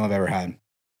the best meal I've ever had.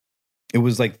 It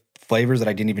was like flavors that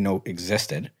I didn't even know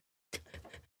existed.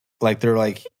 Like, they're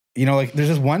like, you know, like there's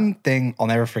this one thing I'll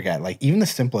never forget. Like, even the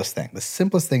simplest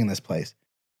thing in this place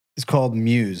is called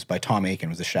Muse by Tom Aiken,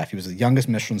 was the chef. He was the youngest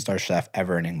Michelin star chef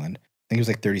ever in England. I think he was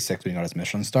like 36 when he got his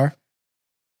Michelin star.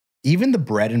 Even the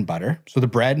bread and butter. So the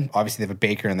bread, obviously they have a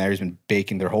baker in there. He's been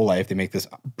baking their whole life. They make this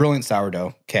brilliant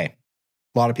sourdough. Okay.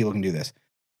 A lot of people can do this.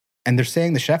 And the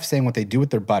chef's saying what they do with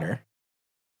their butter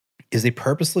is they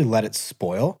purposely let it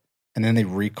spoil and then they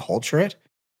reculture it.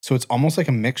 So it's almost like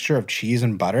a mixture of cheese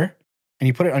and butter. And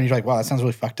you put it on, you're like, wow, that sounds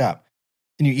really fucked up.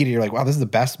 And you eat it, you're like, wow, this is the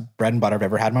best bread and butter I've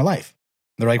ever had in my life.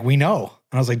 They're like, we know.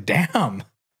 And I was like, damn.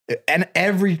 And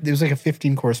it was like a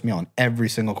 15-course meal, and every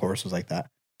single course was like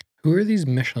that. Who are these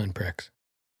Michelin pricks?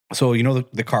 So, you know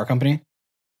the car company?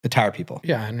 The tire people.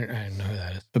 Yeah, I know who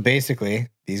that is. So basically,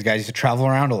 these guys used to travel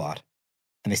around a lot.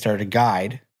 And they started a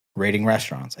guide rating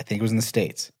restaurants. I think it was in the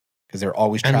States. Because they're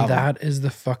always traveling. And that is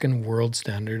the fucking world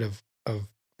standard of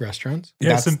restaurants?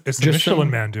 Yeah, it's the Michelin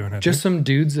man doing it. Just some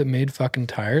dudes that made fucking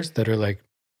tires that are like...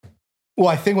 Well,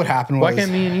 I think what happened was... Why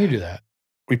can't me and you do that?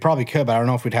 We probably could, but I don't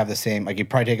know if we'd have the same... Like, it'd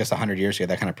probably take us 100 years to get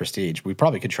that kind of prestige. We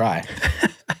probably could try.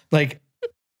 Like,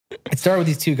 it started with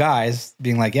these two guys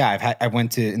being like, yeah, I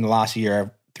went to, in the last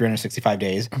year, 365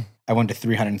 days, I went to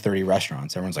 330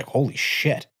 restaurants. Everyone's like, holy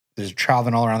shit. There's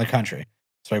traveling all around the country.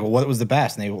 So like, well, what was the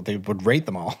best? And they would rate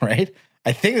them all, right?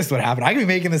 I think this is what happened. I could be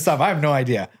making this up. I have no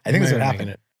idea. I think this is what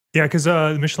happened. Yeah, because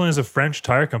Michelin is a French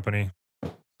tire company.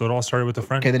 So it all started with the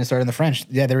French. Okay, then it started in the French.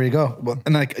 Yeah, there you go. Well,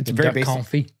 and like it's very basic.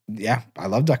 Confit. Yeah, I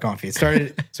love duck confit. It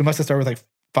started, so it must have started with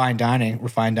like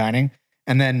refined dining.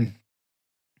 And then,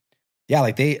 yeah,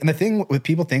 like and the thing with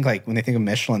people think like when they think of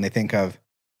Michelin, they think of,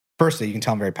 firstly, you can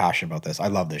tell I'm very passionate about this. I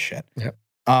love this shit. Yep.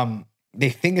 They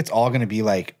think it's all going to be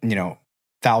like, you know,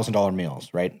 $1,000 meals,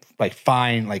 right? Like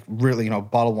fine, like really, you know,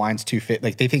 bottled wine's $250.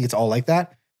 Like they think it's all like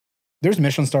that. There's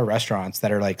Michelin star restaurants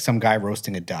that are like some guy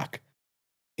roasting a duck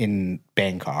in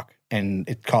Bangkok and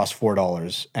it costs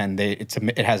 $4 and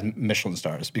it has Michelin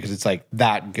stars because it's like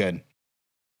that good.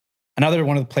 Another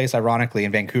one of the place, ironically,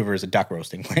 in Vancouver is a duck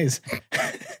roasting place.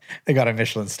 They got a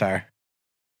Michelin star.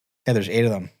 Yeah, there's 8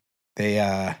 of them. They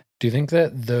do you think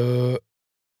that the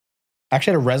I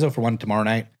actually had a rezo for one tomorrow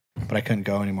night, but I couldn't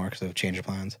go anymore because of change of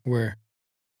plans. Where?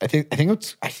 I think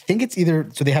it's either,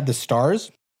 so they have the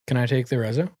stars. Can I take the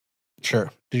rezo?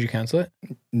 Sure. Did you cancel it?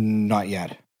 Not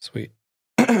yet. Sweet.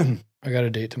 I got a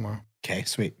date tomorrow. Okay,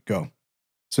 sweet. Go.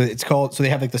 So it's called, so they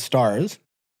have like the stars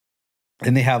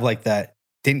and they have like that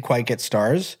didn't quite get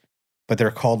stars, but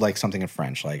they're called like something in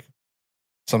French, like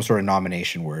some sort of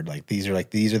nomination word. Like these are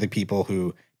the people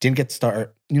who didn't get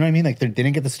star. You know what I mean? Like they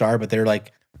didn't get the star, but they're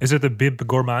like. Is it the Bib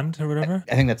Gourmand or whatever?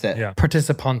 I think that's it. Yeah.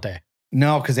 Participante.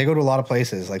 No, because they go to a lot of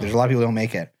places. Like there's a lot of people who don't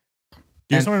make it. Do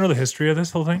you guys want to know the history of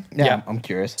this whole thing? Yeah, I'm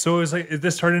curious. So it was like,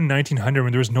 this started in 1900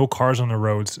 when there was no cars on the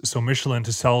roads. So Michelin,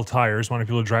 to sell tires, wanted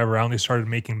people to drive around. They started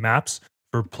making maps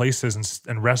for places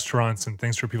and restaurants and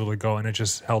things for people to go. And it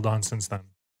just held on since then.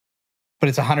 But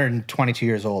it's 122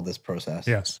 years old, this process.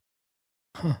 Yes.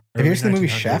 Huh. Have you ever seen the movie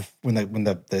Chef? When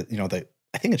the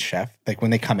I think it's Chef. Like when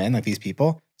they come in, like these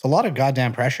people, it's a lot of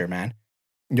goddamn pressure, man.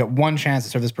 You get one chance to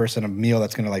serve this person a meal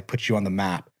that's going to like put you on the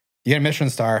map. You get a Michelin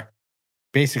star,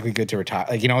 basically good to retire.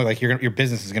 Like, you know, like your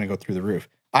business is going to go through the roof.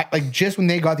 Like just when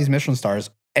they got these Michelin stars,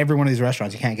 every one of these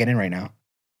restaurants, you can't get in right now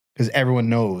because everyone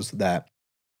knows that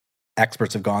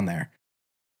experts have gone there.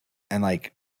 And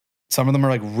like some of them are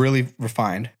like really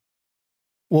refined.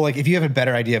 Well, like if you have a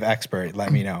better idea of expert,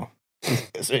 let me know.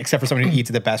 Except for somebody who eats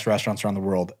at the best restaurants around the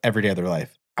world every day of their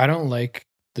life. I don't like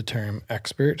the term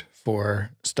expert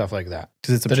for stuff like that.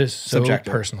 Because That is so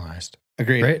subjective. personalized.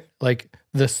 Agreed. Right? Like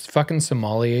this fucking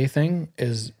sommelier thing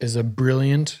is a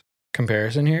brilliant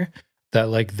comparison here, that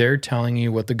like they're telling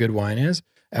you what the good wine is.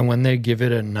 And when they give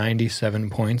it a 97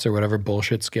 points or whatever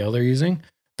bullshit scale they're using,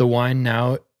 the wine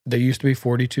now that used to be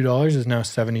 $42 is now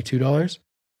 $72.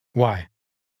 Why?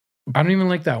 I don't even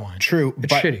like that wine. True.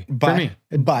 It's shitty for me.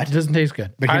 It But doesn't taste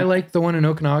good. but I here- like the one in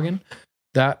Okanagan.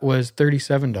 That was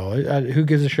 $37. Who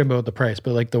gives a shit about the price?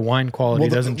 But like the wine quality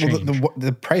doesn't change.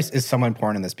 The price is somewhat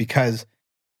important in this because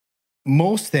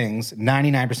most things,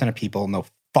 99% of people know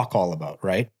fuck all about,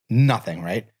 right? Nothing,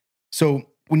 right? So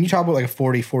when you talk about like a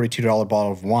 $40, $42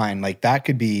 bottle of wine, like that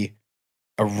could be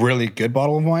a really good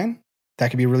bottle of wine. That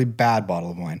could be a really bad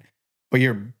bottle of wine. But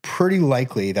you're pretty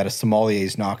likely that a sommelier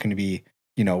is not going to be,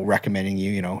 you know, recommending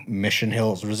you, you know, Mission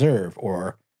Hills Reserve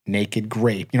or Naked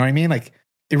Grape. You know what I mean? Like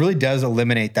it really does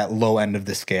eliminate that low end of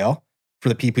the scale for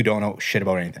the people who don't know shit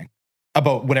about anything,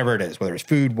 about whatever it is, whether it's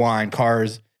food, wine,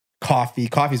 cars, coffee.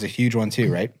 Coffee's a huge one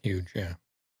too, right? Huge, yeah.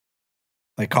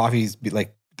 Like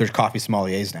there's coffee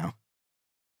sommeliers now.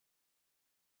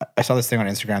 I saw this thing on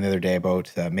Instagram the other day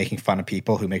about making fun of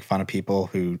people who make fun of people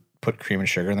who put cream and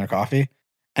sugar in their coffee.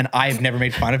 And I've never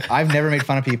made fun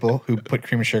of people who put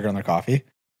cream and sugar in their coffee.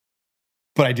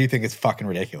 But I do think it's fucking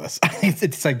ridiculous.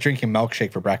 It's like drinking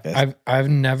milkshake for breakfast. I've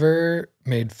never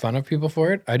made fun of people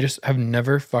for it. I just have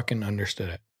never fucking understood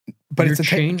it. But you're it's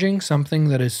changing something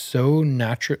that is so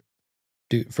natural.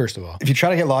 Dude, first of all, if you try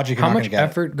to get logic, you're how not much gonna get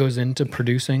effort goes into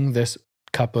producing this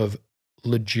cup of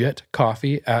legit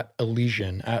coffee at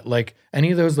Elysian, at like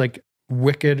any of those like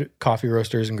wicked coffee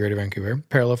roasters in Greater Vancouver,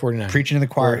 Parallel 49. Preaching to the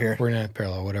choir or here. 49th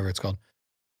Parallel, whatever it's called.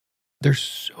 There's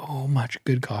so much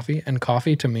good coffee, and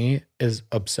coffee to me is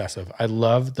obsessive. I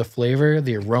love the flavor,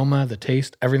 the aroma, the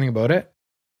taste, everything about it.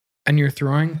 And you're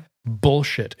throwing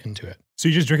bullshit into it. So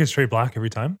you just drink it straight black every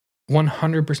time?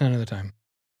 100% of the time.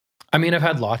 I mean, I've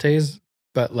had lattes,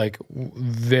 but like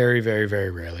very, very, very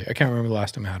rarely. I can't remember the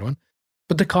last time I had one.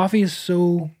 But the coffee is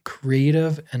so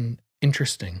creative and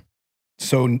interesting.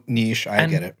 So niche, I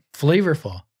and get it.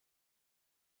 Flavorful.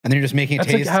 And then you're just making it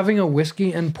That's taste. like having a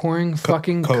whiskey and pouring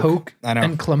fucking Coke I know.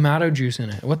 and Clamato juice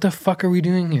in it. What the fuck are we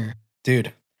doing here?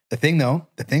 Dude, the thing though,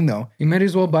 You might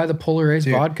as well buy the Polar Ice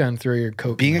Dude, vodka and throw your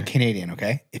Coke being in a it. Canadian,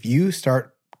 okay? If you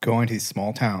start going to these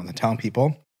small towns and telling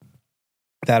people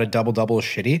that a double is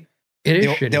shitty, It is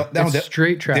they'll- shitty. they'll- It's they'll-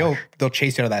 straight trash. they'll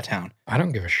chase you out of that town. I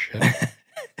don't give a shit.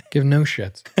 Give no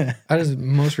shits. That is the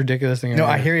most ridiculous thing. No, I've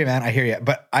I ever hear you, man. I hear you.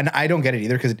 But I don't get it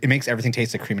either because it makes everything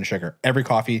taste like cream and sugar. Every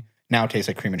coffee now tastes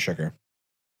like cream and sugar.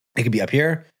 It could be up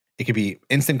here. It could be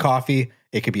instant coffee.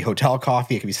 It could be hotel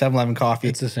coffee. It could be 7-Eleven coffee.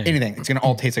 It's the same. Anything. It's going to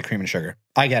all taste like cream and sugar.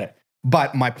 I get it.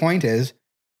 But my point is,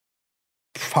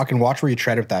 fucking watch where you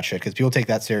tread with that shit because people take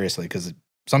that seriously because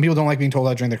some people don't like being told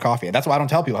how to drink their coffee. That's why I don't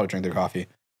tell people how to drink their coffee.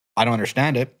 I don't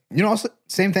understand it. You know, also,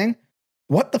 same thing.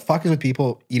 What the fuck is with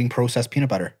people eating processed peanut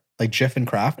butter? Like Jif and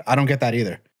Kraft? I don't get that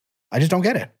either. I just don't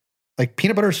get it. Like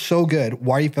peanut butter is so good.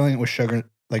 Why are you filling it with sugar?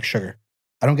 Like sugar.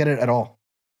 I don't get it at all.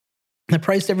 The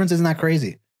price difference isn't that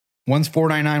crazy. One's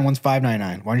 $4.99, one's $5.99.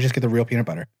 Why don't you just get the real peanut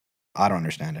butter? I don't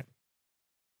understand it.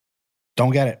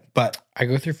 Don't get it. But I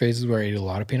go through phases where I eat a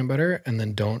lot of peanut butter and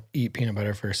then don't eat peanut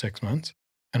butter for 6 months.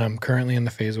 And I'm currently in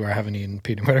the phase where I haven't eaten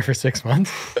peanut butter for 6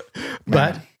 months.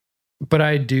 but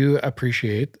I do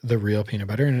appreciate the real peanut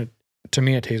butter, and to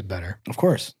me, it tastes better. of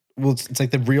course, well, it's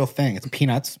like the real thing. It's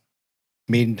peanuts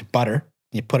made into butter. And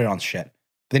you put it on shit.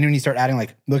 But then when you start adding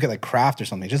look at like Kraft or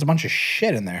something, just a bunch of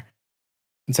shit in there.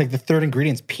 It's like the third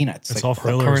ingredient's peanuts. It's like, all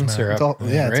fillers, corn man. syrup. it's all,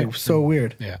 yeah, right? it's like so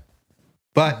weird. Yeah.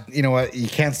 But you know what? You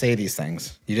can't say these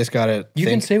things. You just gotta. You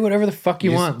can say whatever the fuck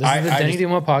you You just- want. This is the I Denny just-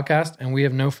 Demo podcast, and we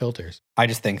have no filters. I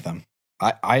just think them.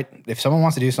 If someone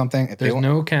wants to do something, if There's they,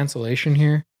 no cancellation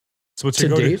here. So what's To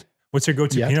your date?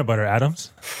 go-to Yet. peanut butter,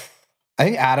 Adams? I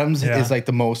think Adams Yeah. is like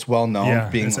the most well known, Yeah,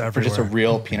 being it's for just a everywhere.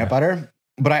 real peanut butter.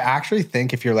 But I actually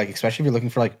think if you're like, especially if you're looking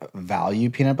for like value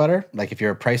peanut butter, like if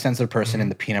you're a price sensitive person Mm-hmm. in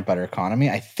the peanut butter economy,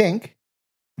 I think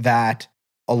that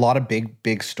a lot of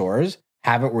big stores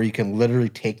have it where you can literally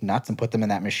take nuts and put them in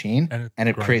that machine and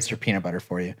it grinds. creates your peanut butter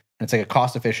for you. And it's like a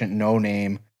cost efficient, no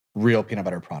name, real peanut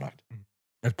butter product.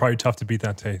 It's probably tough to beat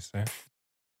that taste. Eh?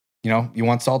 You know, you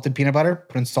want salted peanut butter?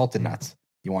 Put in salted nuts.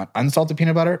 You want unsalted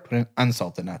peanut butter? Put in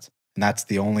unsalted nuts. And that's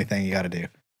the only thing you got to do.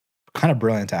 Kind of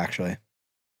brilliant, actually.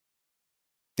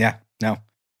 Yeah, no.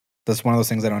 That's one of those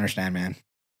things I don't understand, man.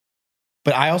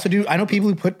 But I also do. I know people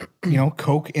who put, you know,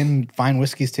 Coke in fine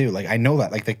whiskeys too. Like, I know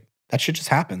that. Like, that shit just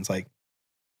happens. Like,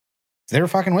 it's their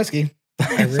fucking whiskey.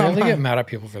 I rarely get mad at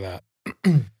people for that.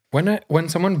 When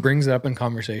someone brings it up in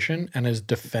conversation and is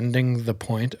defending the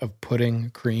point of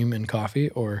putting cream in coffee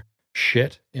or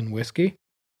shit in whiskey,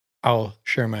 I'll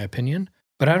share my opinion.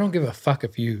 But I don't give a fuck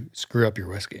if you screw up your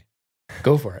whiskey.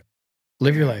 Go for it.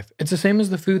 Live your life. It's the same as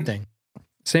the food thing.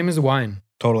 Same as the wine.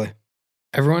 Totally.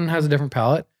 Everyone has a different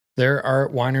palate. There are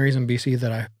wineries in BC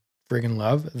that I friggin'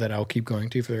 love that I'll keep going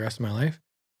to for the rest of my life,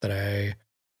 that I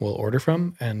will order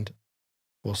from and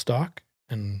will stock,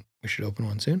 and we should open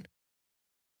one soon.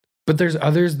 But there's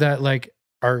others that like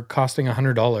are costing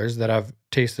 $100 that I've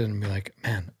tasted and be like,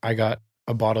 man, I got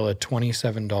a bottle of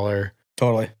 $27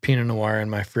 Totally. Pinot Noir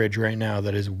in my fridge right now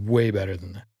that is way better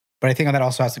than that. But I think that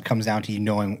also comes down to you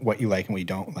knowing what you like and what you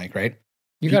don't like, right?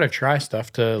 You got to try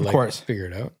stuff to Of like course. figure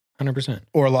it out. 100%.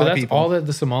 Or a lot But of that's people. all that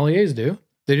the sommeliers do.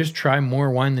 They just try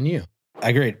more wine than you. I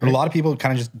agree. But a lot of people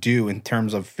kind of just do in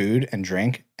terms of food and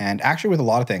drink. And actually with a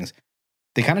lot of things,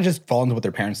 they kind of just fall into what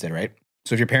their parents did, right?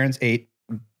 So if your parents ate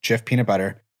Jif peanut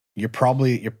butter,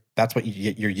 that's what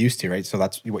you're used to, right? So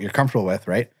that's what you're comfortable with,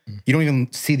 right? You don't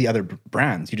even see the other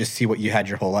brands. You just see what you had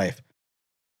your whole life.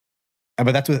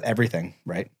 But that's with everything,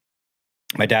 right?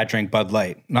 My dad drank Bud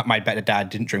Light. Not my dad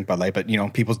didn't drink Bud Light, but you know,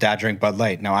 people's dad drank Bud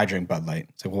Light. Now I drink Bud Light.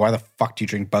 It's like, well, why the fuck do you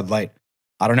drink Bud Light?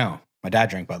 I don't know. My dad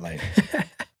drank Bud Light.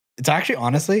 It's actually,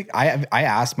 honestly, I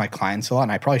ask my clients a lot,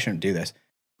 and I probably shouldn't do this,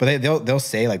 but they'll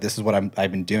say like, this is what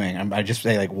I've been doing. I just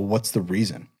say like, well, what's the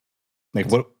reason? Like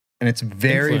what? And it's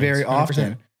very, very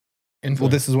often. Well,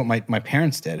 this is what my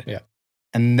parents did. Yeah.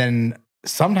 And then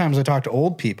sometimes I talk to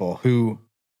old people who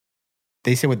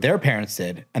they say what their parents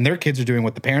did, and their kids are doing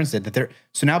what the parents did.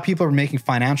 So now people are making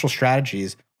financial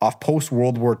strategies off post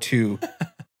World War II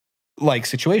like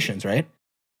situations, right?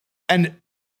 And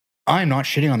I'm not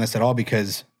shitting on this at all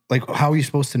because like, how are you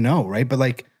supposed to know, right? But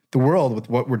like the world with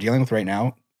what we're dealing with right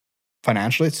now,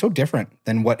 financially, it's so different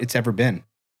than what it's ever been,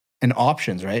 and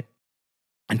options, right?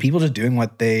 And people just doing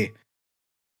what and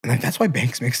like that's why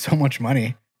banks make so much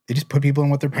money. They just put people in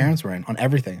what their parents were in on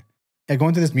everything. Yeah, go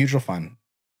into this mutual fund,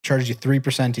 charges you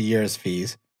 3% a year as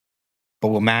fees, but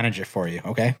we'll manage it for you.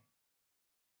 Okay,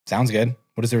 sounds good.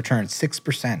 What is the return?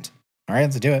 6%. All right,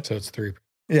 let's do it. So it's 3.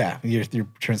 Yeah, your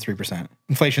return's 3%.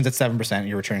 Inflation's at 7%.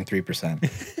 You're returning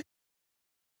 3%.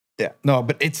 Yeah, no,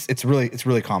 but it's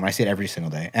really common. I see it every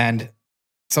single day, and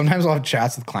sometimes I'll have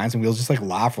chats with clients and we'll just like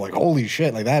laugh. We're like, holy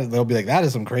shit, like that. They'll be like, that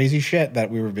is some crazy shit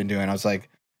that we've been doing. I was like,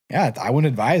 yeah, I wouldn't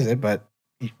advise it, but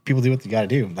people do what they got to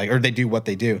do, like, or they do what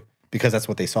they do because that's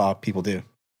what they saw people do.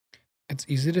 It's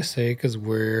easy to say because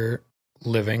we're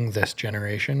living this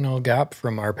generational gap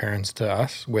from our parents to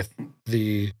us with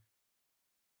the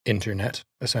internet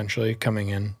essentially coming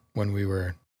in when we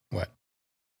were,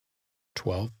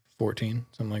 12, 14,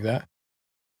 something like that.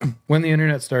 When the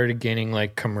internet started gaining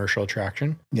like commercial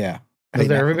traction. Yeah. Has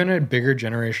there ever been a bigger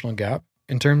generational gap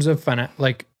in terms of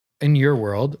like in your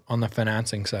world on the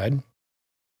financing side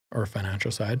or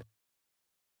financial side?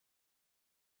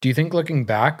 Do you think looking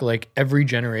back, like every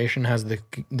generation has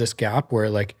this gap where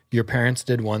like your parents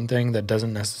did one thing that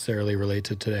doesn't necessarily relate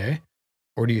to today?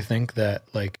 Or do you think that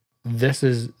like this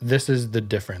is the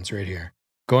difference right here?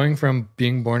 Going from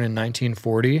being born in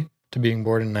 1940 to being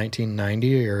born in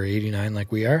 1990 or 89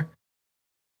 like we are,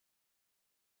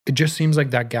 it just seems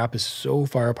like that gap is so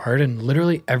far apart, and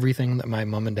literally everything that my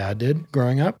mom and dad did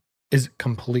growing up is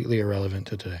completely irrelevant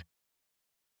to today.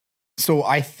 So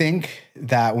I think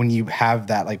that when you have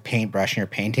that like paintbrush and you're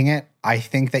painting it, I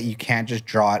think that you can't just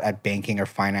draw it at banking or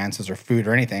finances or food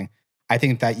or anything. I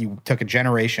think that you took a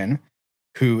generation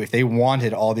who, if they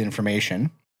wanted all the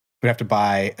information, would have to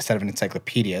buy a set of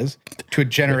encyclopedias, to a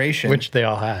generation. Which they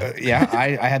all had. Yeah,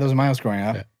 I had those in my house growing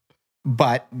up. Yeah.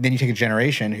 But then you take a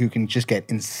generation who can just get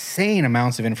insane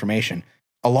amounts of information.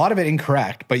 A lot of it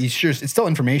incorrect, but it's still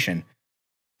information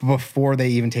before they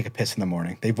even take a piss in the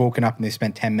morning. They've woken up and they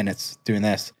spent 10 minutes doing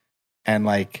this. And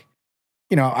like,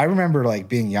 you know, I remember like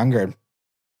being younger,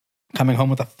 coming home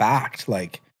with a fact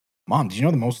like, Mom, did you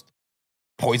know the most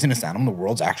poisonous animal in the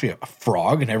world's actually a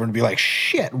frog? And everyone would be like,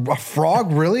 shit, a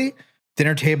frog, really?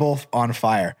 Dinner table on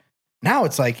fire. Now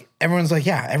it's like, everyone's like,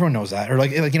 yeah, everyone knows that. Or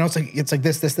like, you know, it's like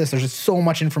this. There's just so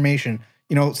much information.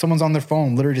 You know, someone's on their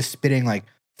phone literally just spitting like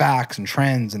facts and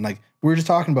trends. And like, we were just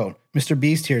talking about Mr.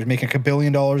 Beast here is making $1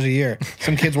 billion a year.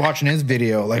 Some kid's watching his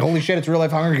video. Like, holy shit, it's real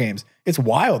life Hunger Games. It's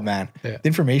wild, man. Yeah. The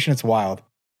information, it's wild.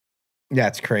 Yeah,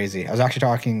 it's crazy. I was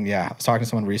talking to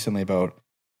someone recently about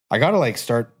I got to like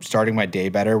starting my day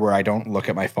better where I don't look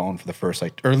at my phone for the first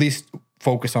like, or at least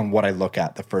focus on what I look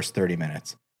at the first 30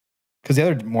 minutes. Because the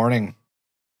other morning,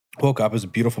 woke up, it was a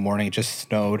beautiful morning. It just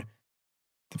snowed.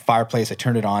 The fireplace, I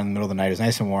turned it on in the middle of the night. It was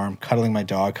nice and warm, cuddling my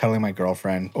dog, cuddling my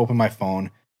girlfriend, opened my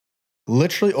phone,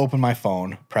 literally opened my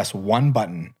phone, press one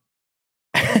button.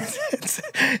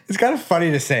 It's kind of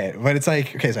funny to say it, but it's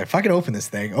like, okay, so I fucking open this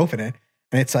thing, open it,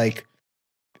 and it's like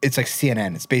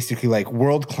CNN. It's basically like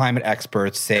world climate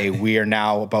experts say we are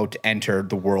now about to enter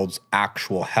the world's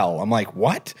actual hell. I'm like,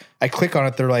 what? I click on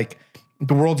it. They're like,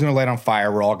 the world's going to light on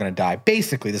fire. We're all going to die.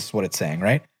 Basically, this is what it's saying,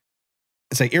 right?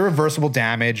 It's like irreversible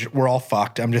damage. We're all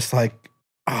fucked. I'm just like,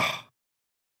 ah.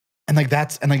 And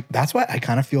that's why I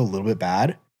kind of feel a little bit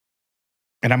bad.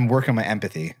 And I'm working on my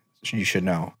empathy. You should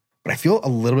know. But I feel a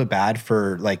little bit bad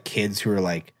for like kids who are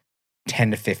like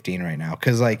 10 to 15 right now.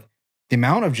 Cause like the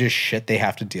amount of just shit they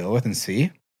have to deal with and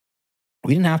see,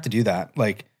 we didn't have to do that.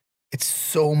 Like it's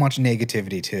so much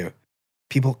negativity too.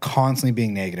 People constantly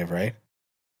being negative, right?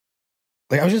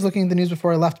 Like I was just looking at the news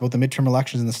before I left about the midterm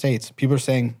elections in the States. People are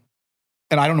saying,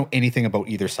 and I don't know anything about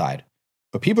either side,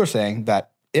 but people are saying that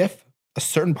if a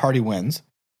certain party wins,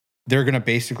 they're going to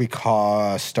basically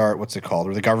start, what's it called?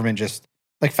 Where the government just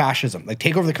like fascism, like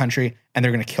take over the country and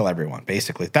they're going to kill everyone.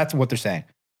 Basically, that's what they're saying.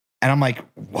 And I'm like,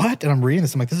 what? And I'm reading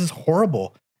this. I'm like, this is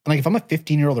horrible. And like, if I'm a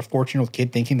 15-year-old or 14-year-old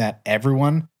kid thinking that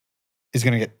everyone is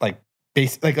going to get like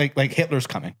like Hitler's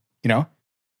coming, you know?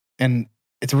 And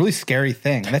it's a really scary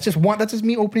thing. And that's just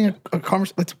me opening a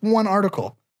conversation. That's one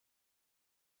article.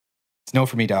 It's no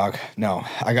for me, dog. No,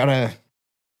 another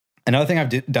thing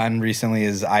I've done recently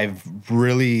is I've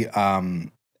really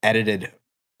edited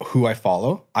who I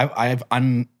follow.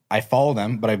 I follow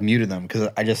them, but I've muted them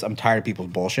because I'm tired of people's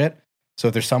bullshit. So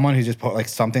if there's someone who's just put like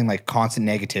something like constant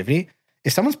negativity,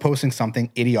 if someone's posting something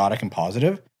idiotic and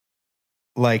positive,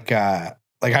 like I've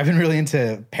been really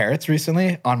into parrots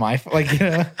recently on my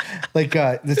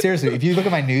seriously, if you look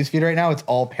at my news feed right now, it's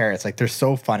all parrots. Like they're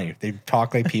so funny. They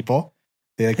talk like people.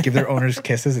 They like give their owners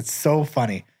kisses. It's so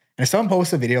funny. And if someone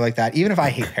posts a video like that, even if I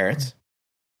hate parrots,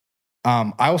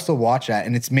 I will still watch that,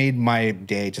 and it's made my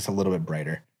day just a little bit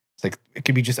brighter. It's like it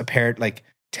could be just a parrot like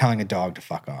telling a dog to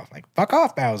fuck off, like fuck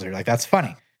off, Bowser. Like that's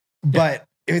funny. But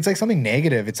if it's like something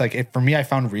negative, it's like for me, I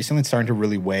found recently it's starting to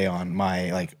really weigh on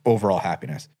my like overall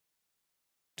happiness.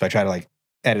 So I try to like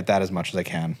edit that as much as I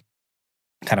can.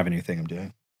 Kind of a new thing I'm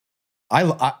doing.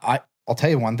 I'll tell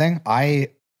you one thing. I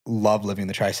love living in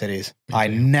the Tri-Cities. I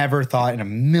never thought in a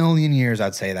million years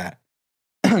I'd say that.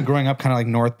 Growing up kind of like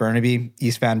North Burnaby,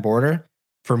 East Van border,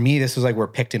 for me, this was like where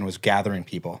Picton was gathering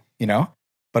people, you know?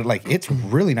 But like, it's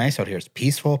really nice out here. It's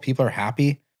peaceful. People are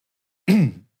happy.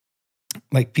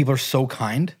 Like people are so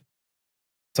kind.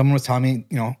 Someone was telling me,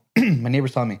 you know, my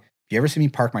neighbor's telling me, if you ever see me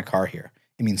park my car here,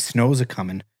 it means snow's a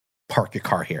coming, park your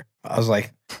car here. I was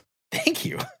like, thank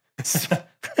you.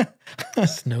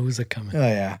 Snow's a coming. Oh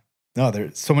yeah. No,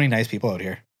 there's so many nice people out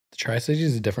here. The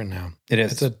Tri-Cities is different now. It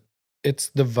is. It's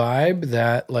the vibe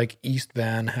that like East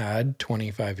Van had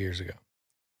 25 years ago.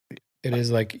 It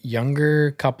is like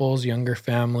younger couples, younger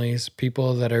families,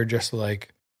 people that are just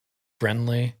like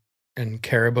friendly and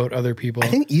care about other people. I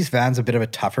think East Van's a bit of a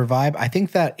tougher vibe. I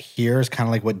think that here is kind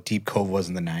of like what Deep Cove was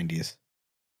in the 90s.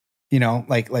 You know,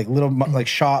 like little like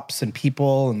shops and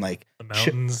people and like the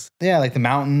mountains. Like the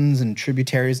mountains and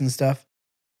tributaries and stuff.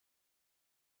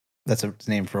 That's a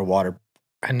name for a water.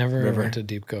 I never went to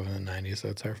Deep Cove in the 90s, so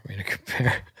it's hard for me to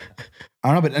compare. I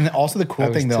don't know, but and also the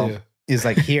cool thing though is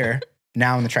like here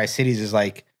now in the Tri-Cities is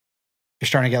like you're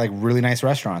starting to get like really nice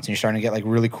restaurants and you're starting to get like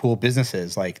really cool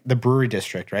businesses, like the brewery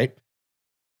district, right?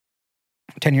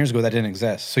 10 years ago that didn't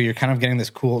exist. So you're kind of getting this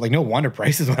cool, like no wonder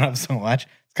prices went up so much.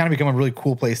 It's kind of become a really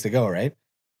cool place to go, right?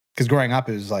 Because growing up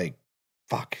it was like,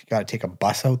 fuck, you gotta take a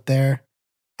bus out there.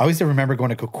 I always remember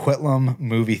going to Coquitlam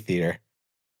movie theater.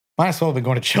 Might as well have been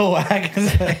going to Chilliwack.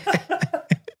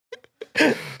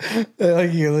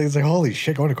 It's like, holy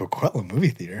shit, going to Coquitlam movie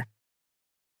theater.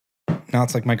 Now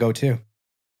it's like my go-to.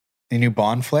 The new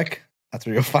Bond flick, that's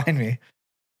where you'll find me.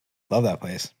 Love that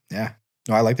place. Yeah.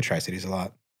 No, I like the Tri-Cities a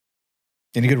lot.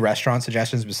 Any good restaurant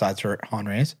suggestions besides for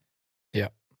Henry's? Yeah.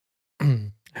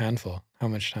 Handful. How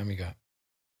much time you got?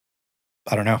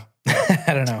 I don't know.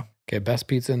 I don't know. Okay, best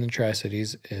pizza in the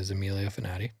Tri-Cities is Emilio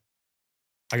Finati.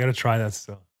 I got to try that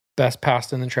still. Best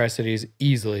pasta in the Tri-Cities,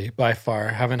 easily, by far.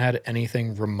 Haven't had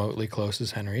anything remotely close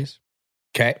as Henry's.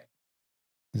 Okay.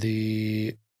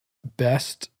 The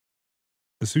best...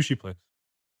 The sushi place.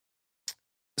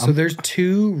 So there's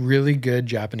two really good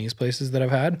Japanese places that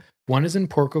I've had. One is in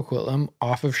Port Coquitlam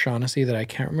off of Shaughnessy that I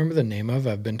can't remember the name of.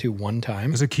 I've been to one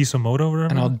time. Is it Kisamoto or whatever?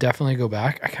 And I'll definitely go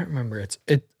back. I can't remember.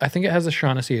 I think it has a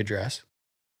Shaughnessy address.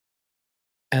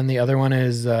 And the other one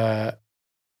is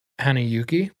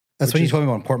Hanayuki. That's what you told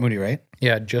me about Port Moody, right?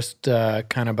 Yeah, just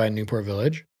kind of by Newport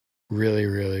Village. Really,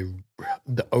 really,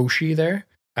 the Oshi there.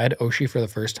 I had Oshi for the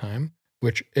first time,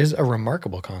 which is a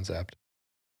remarkable concept.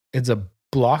 It's a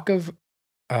block of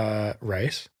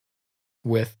rice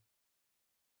with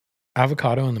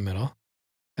avocado in the middle.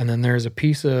 And then there's a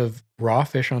piece of raw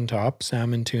fish on top,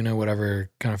 salmon, tuna, whatever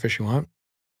kind of fish you want,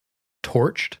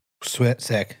 torched. Sweet,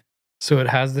 sick. So it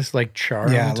has this like char on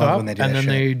the top, and then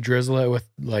they drizzle it with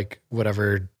like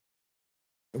whatever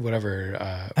when you're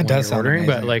ordering.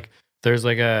 But like there's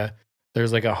like a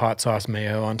hot sauce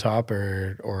mayo on top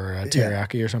or a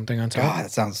teriyaki or something on top. God,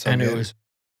 that sounds so and good. It was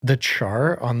the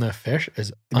char on the fish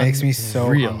is makes me so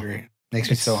hungry. Makes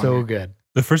me so hungry. So good.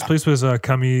 The first place was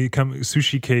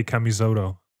Sushi K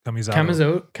Kamizato.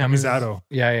 Kamizato.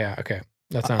 Yeah. Okay,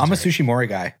 that sounds. I'm a Sushi Mori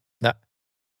guy. That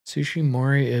Sushi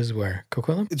Mori is where?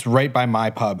 Coquitlam? It's right by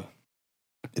my pub.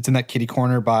 It's in that kitty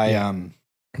corner by.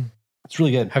 It's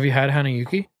really good. Have you had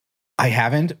Hanayuki? I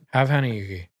haven't. Have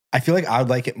Hanayuki. I feel like I would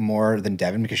like it more than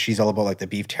Devin because she's all about like the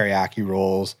beef teriyaki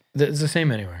rolls. It's the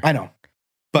same anywhere. I know.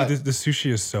 But the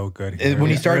sushi is so good. When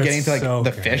you start getting to like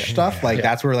the fish stuff, like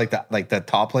that's where like the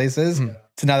top place is.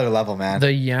 It's another level, man.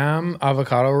 The yam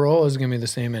avocado roll is gonna be the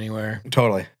same anywhere.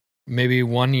 Totally. Maybe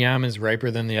one yam is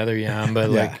riper than the other yam, but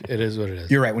like it is what it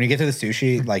is. You're right. When you get to the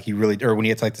sushi, like you really, or when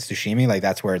you get to like the sashimi, like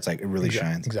that's where it's like it really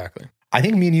shines. Exactly. I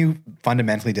think me and you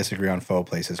fundamentally disagree on pho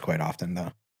places quite often,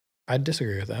 though. I'd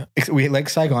disagree with that. We like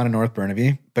Saigon and North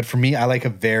Burnaby, but for me, I like a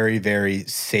very, very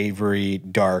savory,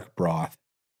 dark broth.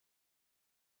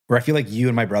 Where I feel like you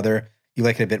and my brother, you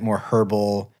like it a bit more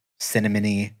herbal,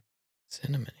 cinnamony.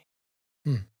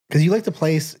 Because you like the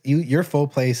place, your pho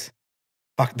place.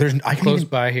 Fuck, I can close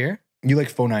by here. You like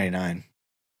Pho 99.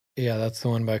 Yeah, that's the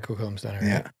one by Coquitlam Center.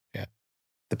 Yeah, right? Yeah.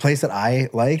 The place that I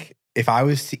like, if I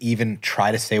was to even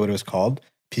try to say what it was called,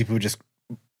 people would just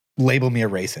label me a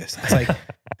racist. It's like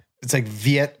it's like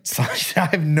Viet. I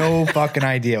have no fucking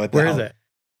idea what. Where is it?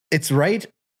 It's right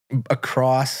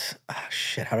across. Oh,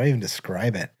 shit, how do I even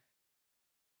describe it?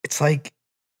 It's like,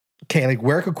 okay, like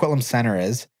where Coquitlam Center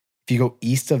is. If you go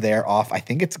east of there, off, I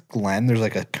think it's Glen. There's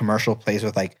like a commercial place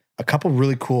with like a couple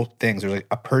really cool things. There's like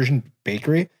a Persian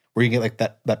bakery where you get like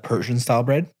that Persian style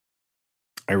bread,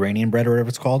 Iranian bread or whatever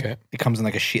it's called. Okay. It comes in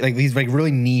like a sheet, like these like really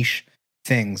niche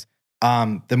things.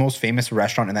 The most famous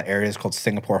restaurant in that area is called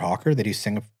Singapore Hawker. They do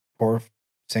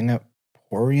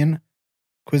Singaporean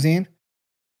cuisine.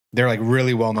 They're like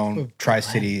really well known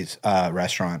Tri-Cities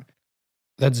restaurant.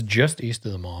 That's just east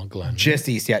of the mall, Glen. Just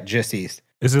east, yeah, just east.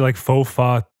 Is it like Faux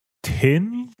Fa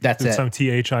Tin? That's it. Some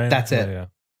THIN. That's it. Yeah.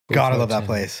 God, I love that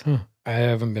place. Huh. I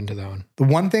haven't been to that one. The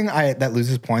one thing that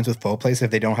loses points with pho place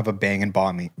if they don't have a bang and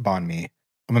banh mi.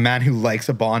 I'm a man who likes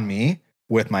a banh mi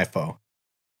with my pho,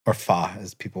 or pho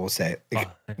as people will say.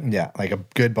 Yeah, like a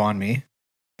good banh mi.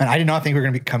 And I did not think we were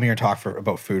going to come here and talk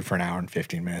about food for an hour and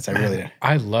 15 minutes. I really did.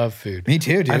 I love food. Me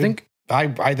too, dude. I think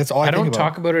that's all I think don't about.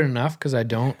 talk about it enough because I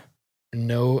don't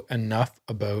know enough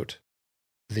about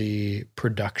the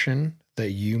production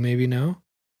that you maybe know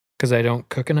because I don't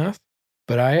cook enough.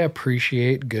 But I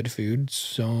appreciate good food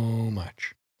so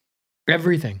much.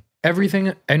 Everything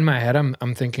in my head,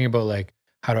 I'm thinking about like,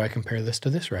 how do I compare this to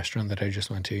this restaurant that I just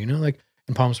went to? You know, like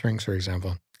in Palm Springs, for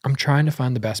example. I'm trying to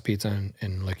find the best pizza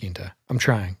in La Quinta. I'm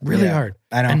trying really hard.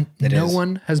 I know. And no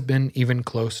one has been even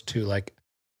close to like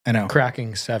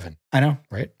cracking 7. I know.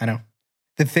 Right? I know.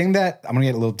 The thing that I'm going to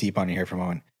get a little deep on you here for a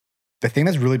moment. The thing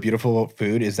that's really beautiful about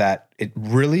food is that it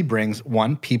really brings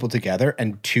 1, people together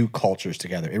and 2, cultures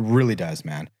together. It really does,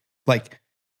 man. Like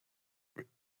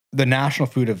the national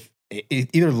food of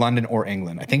either London or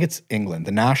England. I think it's England.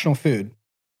 The national food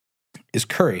is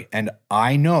curry. And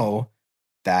I know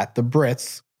that the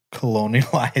Brits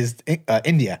colonialized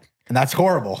India. And that's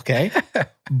horrible, okay?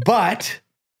 But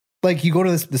like you go to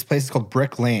this place, it's called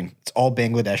Brick Lane. It's all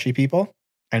Bangladeshi people.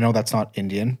 I know that's not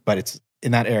Indian, but it's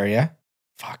in that area.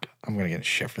 Fuck, I'm going to get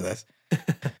shit for this.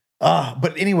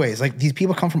 But anyways, like these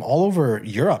people come from all over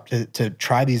Europe to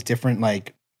try these different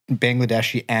like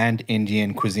Bangladeshi and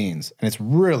Indian cuisines. And it's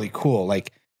really cool.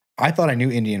 Like I thought I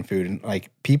knew Indian food and like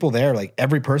people there, like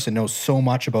every person knows so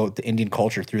much about the Indian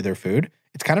culture through their food.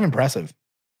 It's kind of impressive.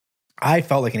 I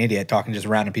felt like an idiot talking to just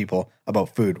random people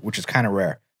about food, which is kind of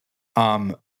rare.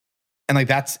 And like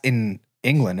that's in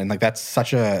England and like that's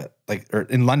such a or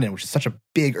in London, which is such a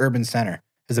big urban center.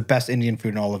 Is the best Indian food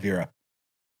in all of Europe.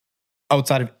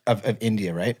 outside of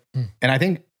India, right? And I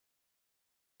think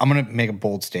I'm going to make a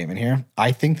bold statement here.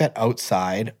 I think that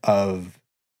outside of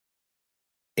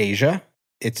Asia,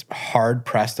 it's hard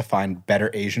pressed to find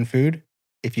better Asian food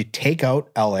if you take out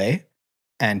LA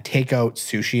and take out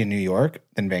sushi in New York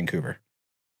than Vancouver.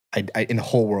 I in the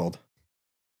whole world.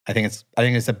 I think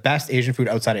it's the best Asian food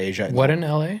outside of Asia. What in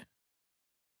LA?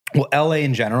 Well, LA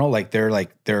in general,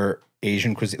 their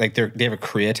Asian cuisine, they have a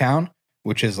Koreatown,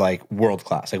 which is like world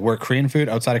class. Like we're Korean food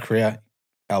outside of Korea,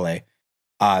 LA.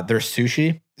 Their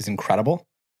sushi is incredible.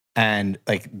 And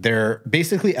like they're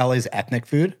basically LA's ethnic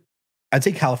food. I'd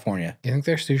say California. You think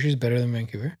their sushi is better than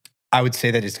Vancouver? I would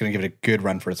say that it's going to give it a good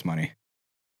run for its money.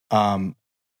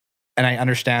 And I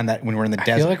understand that when we're in the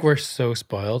desert. I feel like we're so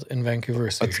spoiled in Vancouver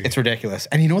with sushi. It's ridiculous.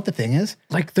 And you know what the thing is?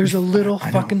 Like there's a little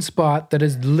fucking spot that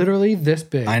is literally this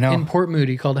big in Port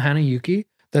Moody called Hanayuki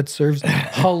that serves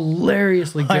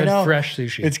hilariously good fresh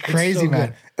sushi. It's crazy, man.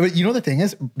 Good. But you know the thing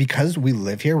is, because we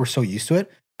live here, we're so used to it.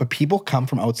 But people come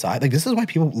from outside. Like this is why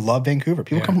people love Vancouver.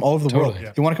 People come from all over the world.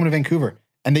 Yeah. They want to come to Vancouver.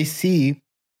 And they see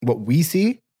what we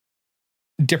see,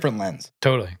 different lens.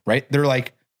 Totally. Right? They're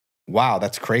like, wow,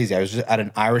 that's crazy. I was just at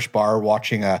an Irish bar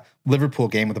watching a Liverpool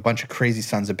game with a bunch of crazy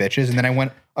sons of bitches. And then I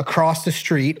went across the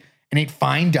street and ate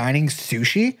fine dining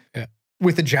sushi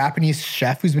with a Japanese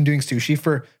chef who's been doing sushi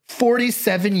for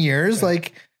 47 years.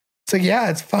 Like, it's like,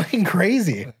 yeah, it's fucking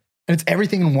crazy. And it's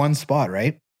everything in one spot,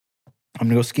 right? I'm going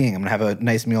to go skiing. I'm going to have a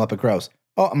nice meal up at Grouse.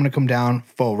 Oh, I'm going to come down,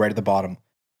 Pho right at the bottom.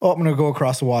 Oh, I'm going to go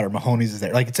across the water. Mahoney's is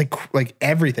there. Like, it's like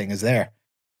everything is there.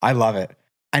 I love it.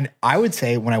 And I would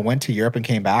say when I went to Europe and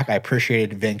came back, I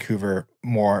appreciated Vancouver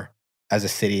more as a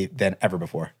city than ever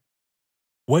before.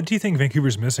 What do you think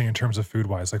Vancouver's missing in terms of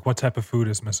food-wise? Like, what type of food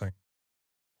is missing?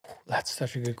 That's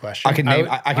such a good question. I can name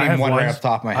one right off the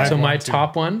top of my head. So my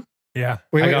top one? Yeah.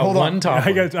 Wait, hold on.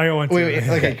 I got one too. Wait,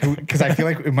 okay, because I feel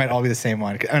like it might all be the same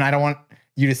one. And I don't want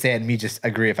you to say it and me just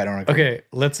agree if I don't agree. Okay,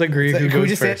 let's agree who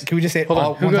goes first. Can we just say it Hold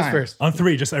all on, who one goes time? first? On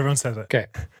 3, just everyone says it. Okay.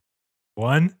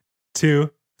 1,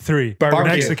 2, 3. Barbecue.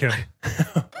 Mexican.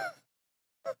 So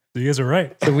you guys are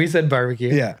right. So we said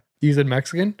barbecue. Yeah. You said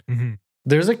Mexican? Mm-hmm.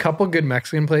 There's a couple good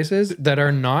Mexican places that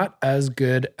are not as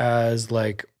good as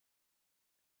like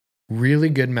really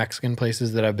good Mexican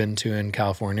places that I've been to in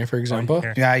California, for example.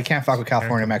 Yeah, you can't fuck with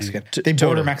California Mexican. They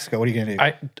border Mexico. What are you going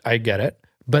to do? I get it.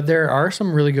 But there are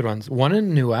some really good ones. One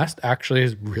in New West actually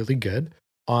is really good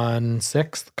on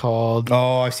 6th called...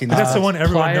 Oh, I've seen that. That's the one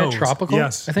everyone Playa knows. Tropical,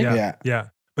 Yes. I think. Yeah.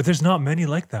 But there's not many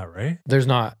like that, right? There's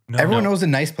not. No. Everyone knows a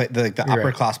nice place, the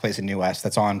upper class place in New West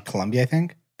that's on Columbia, I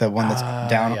think. The one that's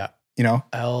down, you know?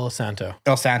 El Santo.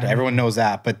 El Santo. Everyone knows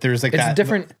that. But there's like It's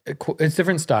different. It's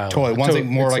different style. Totally. One's like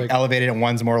more like elevated and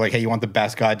one's more like, hey, you want the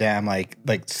best goddamn like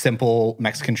simple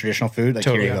Mexican traditional food? Like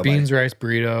totally. Here you go, Beans, rice,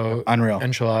 burrito. Unreal.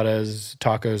 Enchiladas,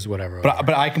 tacos, whatever. But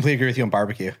I completely agree with you on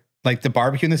barbecue. Like the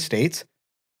barbecue in the States,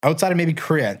 outside of maybe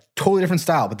Korea, totally different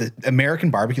style. But the American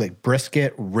barbecue, like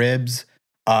brisket, ribs,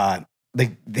 like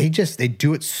they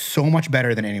do it so much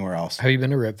better than anywhere else. Have you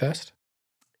been to Ribfest?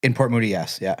 In Port Moody,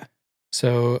 yes. Yeah.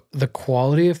 So the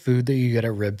quality of food that you get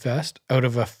at Ribfest out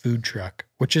of a food truck,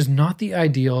 which is not the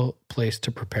ideal place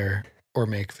to prepare or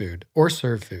make food or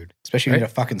serve food. Especially when you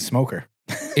need a fucking smoker.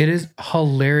 It is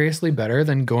hilariously better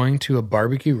than going to a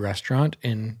barbecue restaurant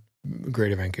in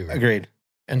Greater Vancouver. Agreed.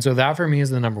 And so that for me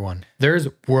is the number one. There's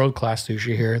world-class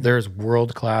sushi here. There's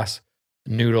world-class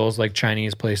noodles like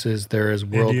Chinese places. There is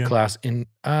world-class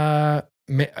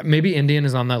maybe Indian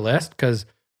is on that list because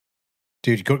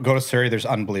dude, go to Surrey. There's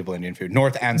unbelievable Indian food.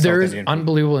 North and South Indian food. There is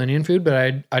unbelievable Indian food,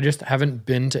 but I just haven't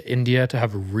been to India to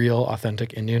have real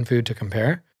authentic Indian food to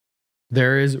compare.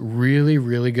 There is really,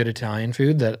 really good Italian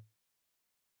food that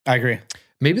I agree.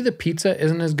 Maybe the pizza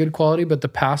isn't as good quality, but the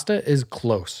pasta is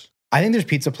close. I think there's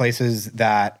pizza places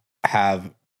that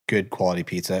have good quality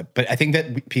pizza, but I think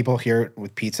that people here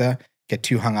with pizza get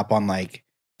too hung up on like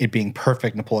it being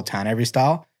perfect Napolitana every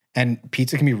style, and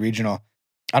pizza can be regional.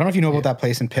 I don't know if you know about that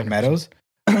place in Pitt 100%. Meadows.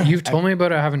 You've told me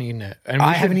about it. I haven't eaten it. And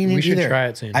I haven't eaten it either. We should try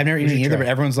it soon. I've never eaten it either, but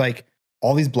everyone's like,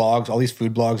 all these blogs, all these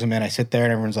food blogs, and then I sit there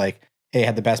and everyone's like, hey, I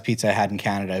had the best pizza I had in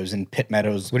Canada. I was in Pitt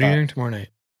Meadows. What are you doing tomorrow night?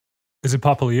 Is it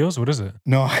Papalio's? What is it?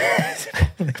 No.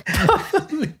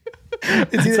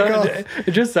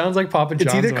 It just sounds like Papa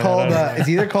John's. It's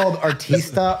either called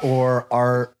Artista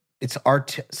or it's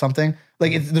art something.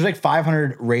 Like there's like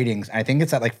 500 ratings. I think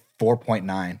it's at like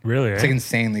 4.9. Really? It's like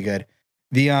insanely good.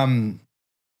 The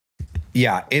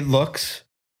yeah, it looks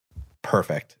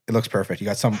perfect. It looks perfect. You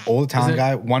got some old Italian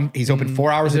guy. He's open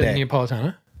 4 hours a day.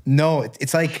 Neapolitana? No,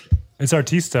 it's like it's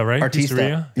Artista, right?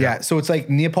 Artista. Yeah. So it's like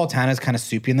Neapolitana is kind of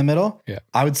soupy in the middle. Yeah.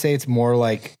 I would say it's more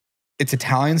like it's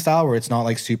Italian style where it's not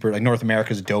like super, like North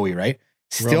America's doughy, right?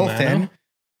 Still Romano? thin.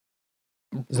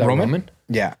 Is that Roman?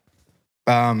 Yeah.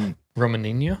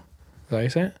 Romanino? Is that how you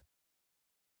say it?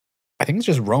 I think it's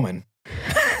just Roman.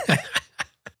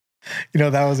 You know,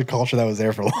 that was a culture that was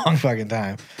there for a long fucking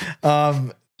time.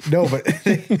 No, but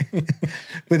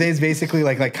but it's basically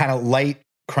like kind of light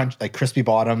crunch, like crispy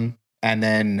bottom, and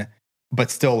then but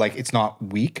still like it's not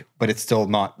weak, but it's still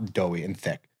not doughy and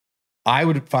thick. I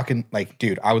would fucking like,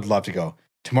 dude, I would love to go.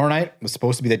 Tomorrow night was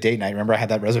supposed to be the date night. Remember I had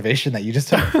that reservation that you just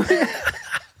took?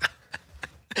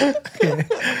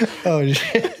 Oh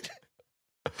shit.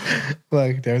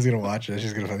 Like, Darren's gonna watch it.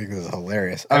 She's gonna think this is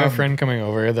hilarious. I have a friend coming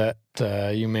over that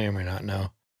you may or may not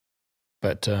know,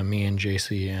 but me and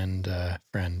JC and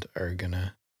friend are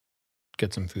gonna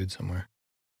get some food somewhere.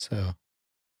 So,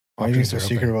 why are you being so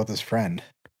secret about this friend?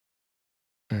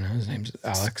 I don't know. His name's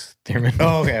Alex Thierman.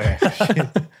 Oh, okay.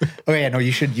 Okay, yeah, no,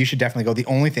 you should definitely go. The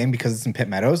only thing, because it's in Pitt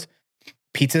Meadows,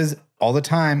 pizzas all the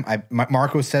time.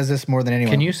 Marco says this more than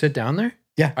anyone. Can you sit down there?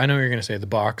 Yeah. I know what you're gonna say. The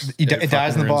box. It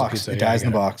dies in the box. It dies in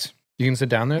the box. You can sit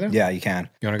down there though? Yeah, you can.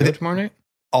 You want to go tomorrow night?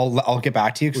 I'll get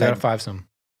back to you. We got a 5-some.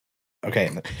 Okay.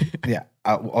 Yeah.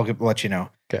 I'll let you know.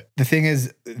 Okay. The thing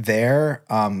is there,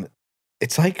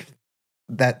 it's like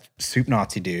that soup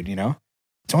Nazi dude, you know?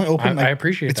 It's only open. I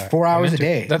appreciate that. It's 4 hours a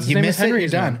day. That's the same as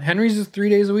Henry's. Done. Henry's is 3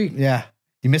 days a week. Yeah.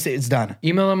 You miss it, it's done.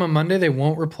 Email them on Monday. They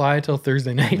won't reply till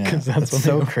Thursday night because that's what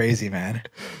so crazy, man.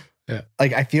 Yeah.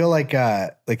 Like I feel like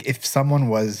if someone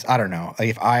was, I don't know, like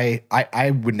if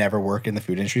I would never work in the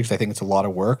food industry because I think it's a lot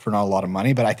of work for not a lot of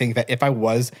money. But I think that if I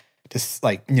was to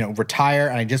like, you know, retire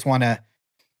and I just want to,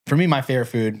 for me, my favorite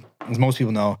food, as most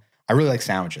people know, I really like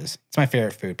sandwiches. It's my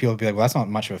favorite food. People would be like, well, that's not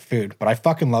much of a food, but I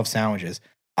fucking love sandwiches.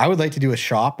 I would like to do a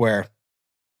shop where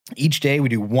each day we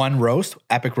do one roast,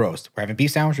 epic roast. We're having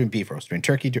beef sandwich, doing beef roast, doing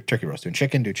turkey roast, doing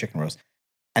chicken, do chicken roast.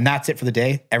 And that's it for the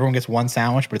day. Everyone gets one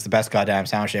sandwich, but it's the best goddamn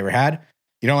sandwich they ever had.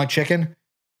 You don't like chicken?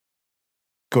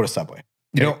 Go to Subway.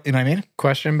 You know what I mean?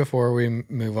 Question before we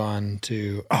move on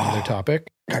to another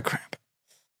topic. Got cramp.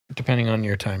 Depending on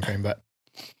your time frame, but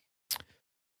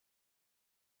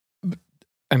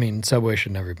I mean, Subway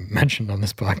should never be mentioned on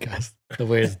this podcast.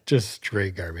 Subway is just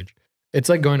straight garbage. It's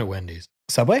like going to Wendy's.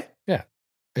 Subway? Yeah.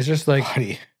 It's just like,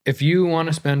 Buddy. If you want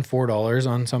to spend $4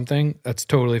 on something, that's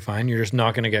totally fine. You're just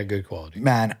not going to get good quality.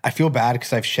 Man, I feel bad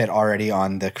because I've shit already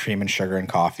on the cream and sugar and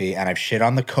coffee, and I've shit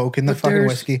on the Coke and the fucking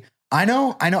whiskey. I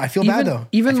know. I feel bad though.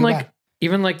 Even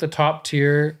like the top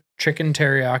tier chicken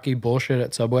teriyaki bullshit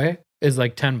at Subway is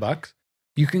like $10.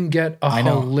 You can get a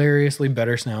hilariously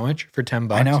better sandwich for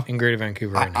 $10 in Greater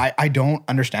Vancouver. I don't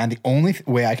understand. The only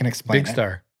way I can explain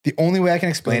the only way I can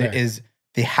explain it is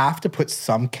they have to put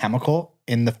some chemical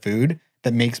in the food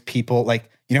that makes people like,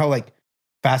 you know, like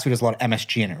fast food has a lot of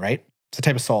MSG in it, right? It's a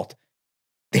type of salt.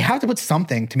 They have to put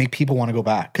something to make people want to go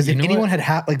back. Because if anyone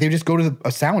had like, they just go to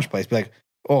a sandwich place, be like,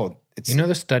 oh, it's. You know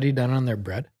the study done on their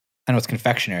bread? I know it's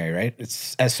confectionery, right?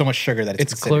 It has so much sugar that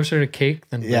it's closer to cake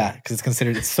than bread. Yeah, because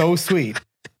it's so sweet.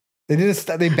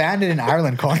 They banned it in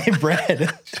Ireland, calling it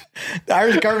bread. The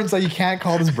Irish government's like, you can't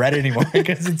call this bread anymore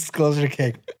because it's closer to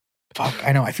cake. Fuck,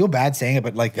 I know. I feel bad saying it,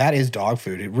 but like that is dog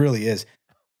food. It really is.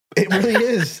 It really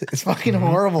is. It's fucking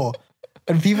horrible.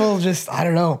 And people just, I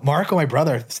don't know. Marco, my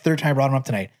brother, it's the third time I brought him up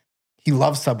tonight. He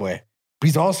loves Subway. But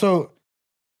he's also,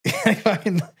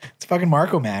 it's fucking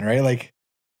Marco, man, right? Like,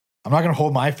 I'm not going to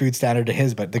hold my food standard to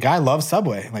his, but the guy loves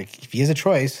Subway. Like, if he has a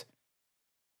choice.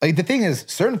 Like, the thing is,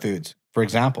 certain foods, for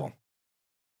example,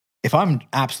 if I'm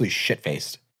absolutely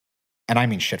shit-faced, and I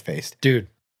mean shit-faced. Dude.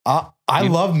 I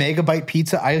love Megabyte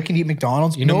pizza. I can eat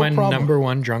McDonald's. You know my number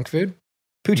one drunk food?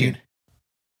 Poutine.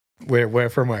 Where?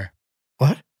 From where?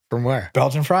 What? From where?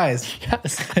 Belgian fries.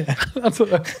 Yes. That's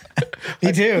what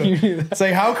Me too. It's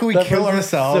like, how can we kill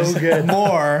ourselves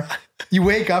more? You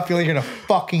wake up feeling you're going to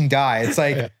fucking die. It's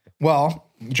like, well,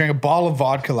 you drank a bottle of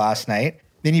vodka last night.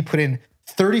 Then you put in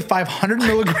 3,500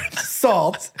 milligrams of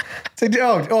salt. It's like,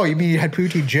 oh, you mean you had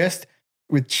poutine just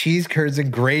with cheese curds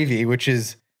and gravy, which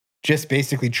is just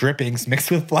basically drippings mixed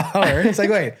with flour. It's like,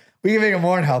 wait, we can make it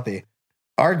more unhealthy.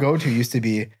 Our go-to used to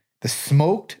be the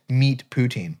smoked meat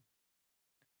poutine.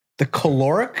 The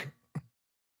caloric,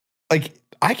 like,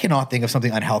 I cannot think of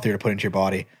something unhealthier to put into your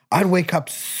body. I'd wake up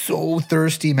so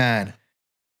thirsty, man.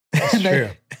 It's true.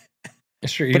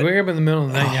 It's true. You wake up in the middle of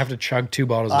the night and you have to chug 2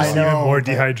 bottles of water. I know. Even more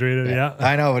dehydrated, yeah.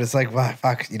 I know, but it's like, well,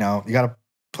 fuck, you know, you got to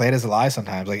play it as a lie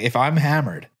sometimes. Like, if I'm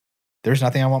hammered, there's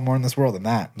nothing I want more in this world than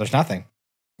that. There's nothing.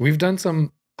 We've done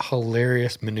some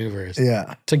hilarious maneuvers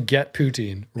to get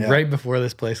poutine right before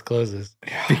this place closes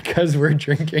because we're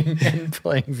drinking and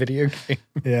playing video games.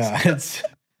 Yeah,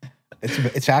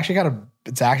 It's actually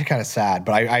kind of sad,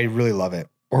 but I really love it.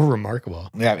 Or remarkable.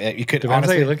 Yeah, you could Depends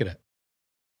honestly how you look at it.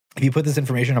 if you put this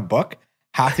information in a book,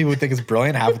 half people would think it's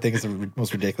brilliant, half would think it's the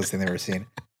most ridiculous thing they've ever seen.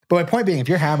 But my point being, if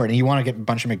you're hammered and you want to get a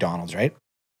bunch of McDonald's, right?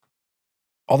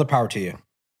 All the power to you.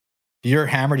 If you're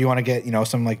hammered, you want to get,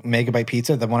 some like megabyte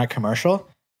pizza, the one at Commercial,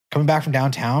 coming back from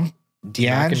downtown,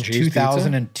 Deanne's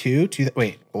 2002,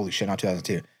 holy shit, not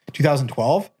 2002,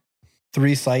 2012,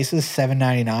 3 slices,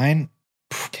 $7.99,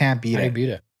 can't beat How do it. you beat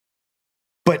it?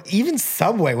 But even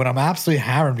Subway, when I'm absolutely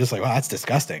hammered, I'm just like, wow, that's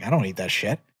disgusting. I don't eat that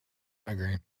shit. I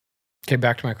agree. Okay,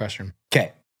 back to my question.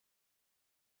 Okay.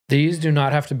 These do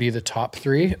not have to be the top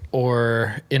 3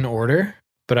 or in order,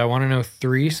 but I want to know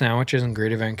 3 sandwiches in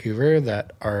Greater Vancouver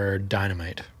that are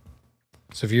dynamite.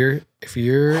 So if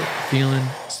you're feeling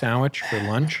sandwich for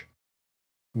lunch,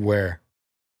 where?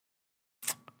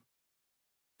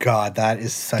 God, that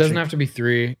is such. Doesn't have to be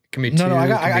 3. It can be 2. No,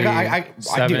 I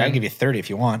I give you 30 if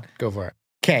you want. Go for it.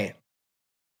 Okay.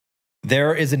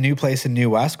 There is a new place in New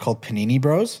West called Panini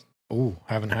Bros. Ooh,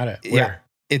 haven't had it. Yeah. Where?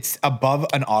 It's above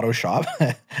an auto shop.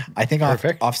 I think off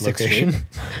 6th location.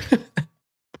 Street.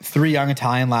 3 young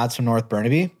Italian lads from North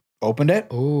Burnaby opened it.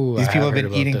 Ooh, These people have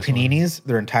been eating paninis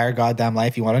their entire goddamn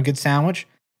life. You want a good sandwich?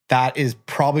 That is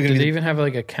probably going to be. Do they even have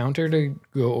like a counter to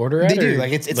go order at? They do.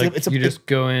 Like it's you just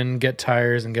go in, get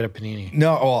tires, and get a panini.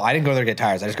 No, well, I didn't go there to get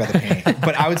tires. I just got the panini.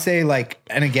 But I would say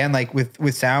and again,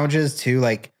 with sandwiches too,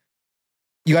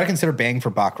 you got to consider bang for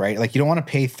buck, right? Like you don't want to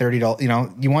pay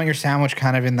 $30. You want your sandwich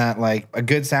kind of in that a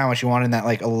good sandwich. You want in that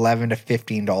 $11 to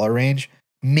 $15 range.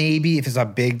 Maybe if it's a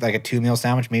big a 2-meal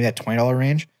sandwich, maybe that $20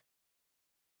 range.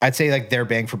 I'd say their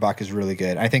bang for buck is really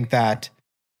good. I think that.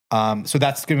 So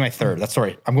that's gonna be my third.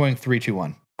 I'm going 3, 2,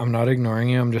 1. I'm not ignoring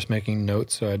you. I'm just making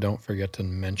notes so I don't forget to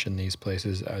mention these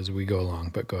places as we go along.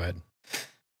 But go ahead.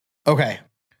 Okay,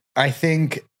 I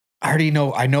think I already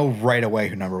know. I know right away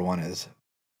who number 1 is.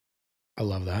 I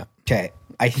love that. Okay.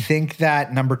 I think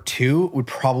that number 2 would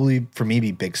probably, for me,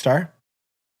 be Big Star.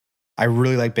 I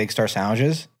really like Big Star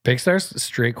sandwiches. Big Star's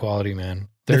straight quality, man.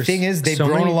 The thing is, they've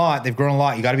grown a lot. They've grown a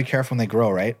lot. You got to be careful when they grow,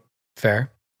 right?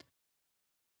 Fair.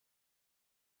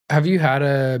 Have you had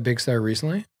a Big Star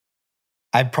recently?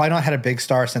 I've probably not had a Big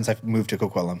Star since I've moved to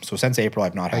Coquitlam. So since April,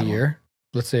 I've not had a year. One.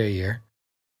 Let's say a year.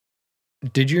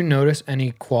 Did you notice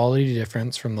any quality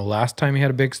difference from the last time you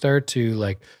had a Big Star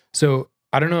to so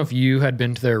I don't know if you had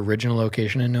been to their original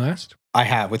location in New West. I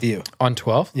have with you. On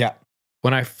 12th? Yeah.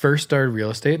 When I first started real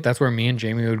estate, that's where me and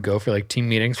Jamie would go for team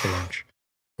meetings for lunch.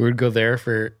 We would go there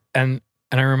and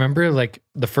I remember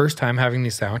the first time having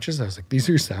these sandwiches, I was like, these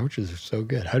sandwiches are so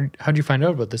good. How'd you find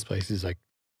out about this place? He's like,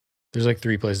 there's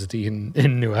 3 places to eat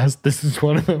in New West. This is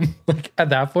one of them. At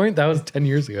that point, that was 10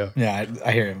 years ago. Yeah,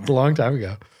 I hear him. It's a long time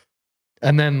ago.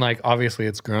 And then obviously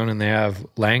it's grown and they have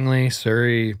Langley,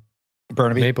 Surrey,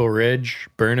 Burnaby, Maple Ridge,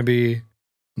 Burnaby,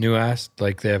 New West.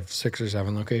 They have 6 or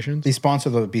 7 locations. They sponsor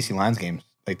the BC Lions games.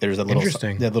 There's a little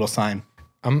interesting. That little sign.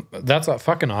 That's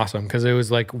fucking awesome because it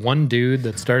was one dude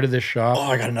that started this shop. Oh,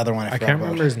 I got another one. I can't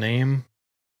remember his name.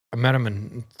 I met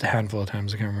him a handful of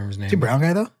times. I can't remember his name. Is he a brown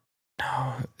guy though?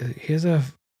 No, he's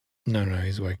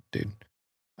he's a white dude.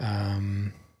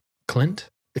 Clint.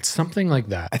 It's something like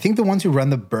that. I think the ones who run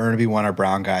the Burnaby one are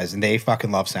brown guys, and they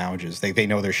fucking love sandwiches. They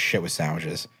know their shit with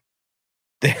sandwiches.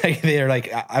 They're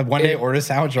I one day ordered a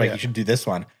sandwich. You should do this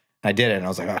one. And I did it, and I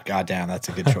was like, oh goddamn, that's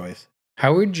a good choice.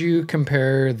 How would you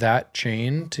compare that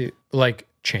chain to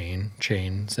chain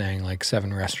saying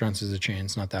 7 restaurants is a chain?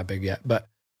 It's not that big yet, but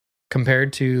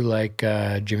compared to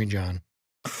Jimmy John.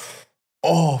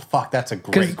 Oh fuck, that's a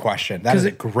great question. That is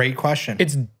a great question.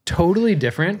 It's totally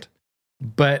different.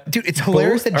 But dude, it's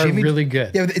hilarious that Jimmy really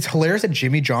good. Yeah, it's hilarious that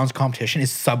Jimmy John's competition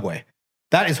is Subway.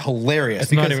 That is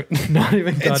hilarious. It's not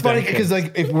even. It's funny because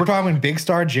if we're talking Big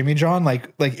Star, Jimmy John,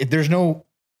 there's no.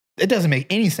 It doesn't make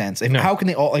any sense. How can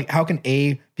they all how can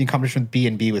A be in competition with B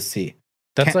and B with C?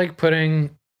 That's like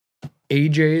putting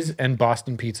AJ's and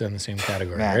Boston Pizza in the same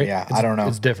category, right? Yeah, I don't know.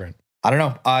 It's different. I don't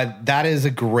know. That is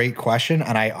a great question,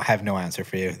 and I have no answer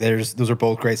for you. Those are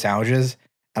both great sandwiches.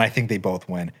 And I think they both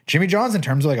win. Jimmy John's in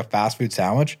terms of a fast food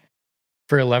sandwich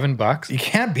for $11, you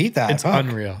can't beat that. It's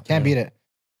unreal. Can't beat it.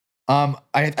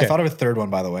 I thought of a third one,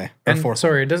 by the way. Or fourth.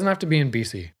 Sorry, it doesn't have to be in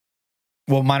BC.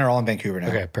 Well, mine are all in Vancouver now.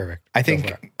 Okay, perfect. I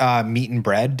think Meat and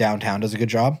Bread downtown does a good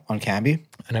job on Canby.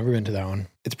 I've never been to that one.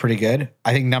 It's pretty good.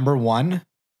 I think number 1,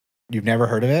 you've never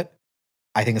heard of it.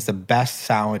 I think it's the best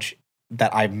sandwich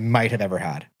that I might have ever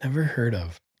had. Never heard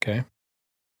of. Okay.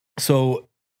 So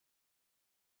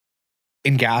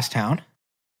in Gastown,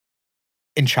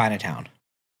 in Chinatown,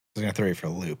 I was going to throw you for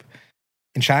a loop.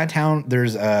 In Chinatown,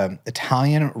 there's an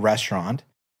Italian restaurant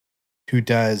who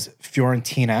does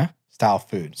Fiorentina style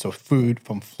food. So food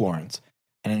from Florence.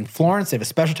 And in Florence, they have a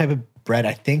special type of bread.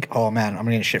 I think, oh man, I'm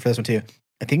going to get shit for this one too.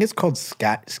 I think it's called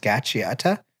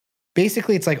scacciata.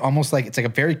 Basically, it's like almost like, it's like a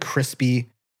very crispy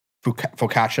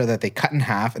focaccia that they cut in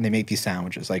half and they make these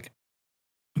sandwiches. Like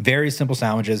very simple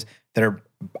sandwiches that are,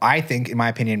 I think, in my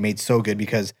opinion, made so good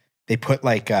because they put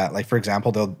like for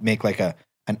example, they'll make like an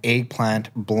eggplant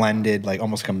blended, like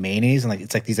almost like a mayonnaise. And like,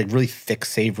 it's like these like really thick,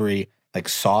 savory like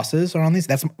sauces are on these.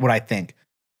 That's what I think.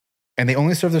 And they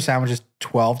only serve their sandwiches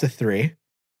 12 to 3.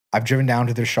 I've driven down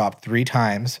to their shop 3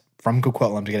 times from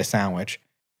Coquitlam to get a sandwich.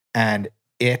 And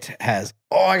it has,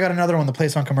 oh, I got another one, the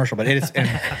place on Commercial, but it is,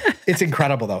 it's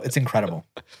incredible though. It's incredible.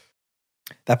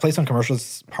 That place on Commercial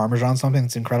is Parmesan something.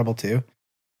 It's incredible too.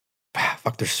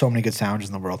 Fuck, there's so many good sandwiches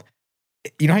in the world.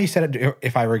 You know how you said it,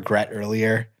 if I regret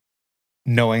earlier,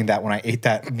 knowing that when I ate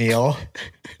that meal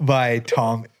by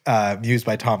Tom, used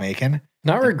by Tom Aiken?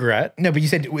 Not regret. No, but you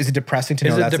said, is it depressing to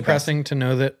know that's Is it depressing to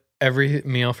know that every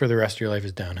meal for the rest of your life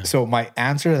is downhill? So my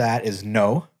answer to that is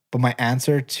no, but my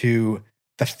answer to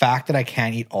the fact that I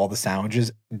can't eat all the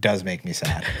sandwiches does make me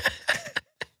sad.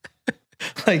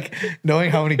 Like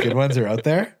knowing how many good ones are out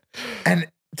there. And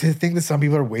to think that some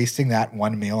people are wasting that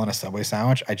one meal on a Subway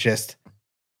sandwich,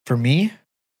 for me,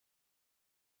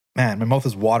 man, my mouth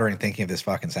is watering thinking of this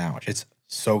fucking sandwich. It's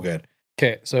so good.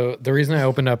 Okay, so the reason I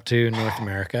opened up to North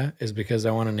America is because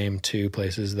I want to name 2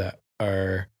 places that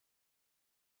are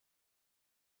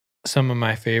some of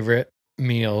my favorite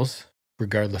meals,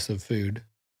 regardless of food,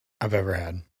 I've ever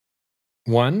had.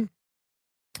 One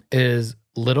is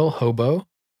Little Hobo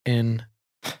in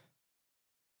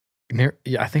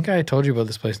I think I told you about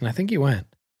this place, and I think you went.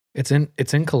 It's in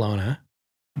Kelowna.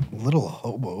 Little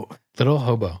Hobo. Little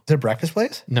Hobo. Is it a breakfast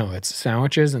place? No, it's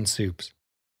sandwiches and soups.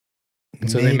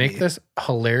 And so they make this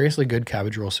hilariously good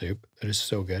cabbage roll soup that is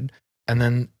so good. And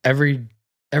then every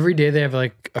day they have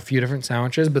like a few different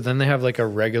sandwiches, but then they have like a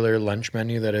regular lunch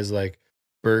menu that is like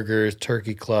burgers,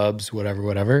 turkey clubs,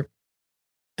 whatever.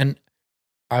 And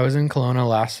I was in Kelowna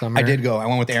last summer. I did go. I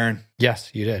went with Aaron. Yes,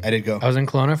 you did. I did go. I was in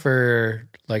Kelowna for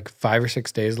like 5 or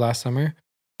 6 days last summer,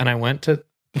 and I went to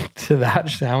that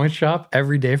sandwich shop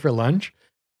every day for lunch.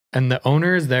 And the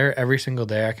owner is there every single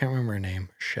day. I can't remember her name.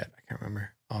 Shit, I can't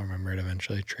remember. I'll remember it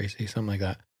eventually. Tracy, something like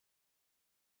that.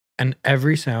 And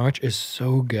every sandwich is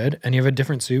so good. And you have a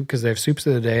different soup because they have soups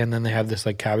of the day, and then they have this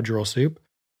like cabbage roll soup.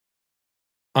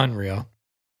 Unreal.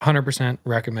 100%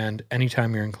 recommend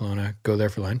anytime you're in Kelowna, go there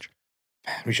for lunch.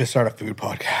 Man, we should start a food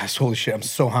podcast. Holy shit, I'm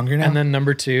so hungry now. And then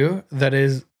number 2, that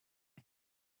is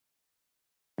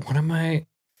one of my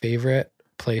favorite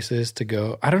places to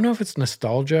go. I don't know if it's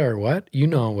nostalgia or what. You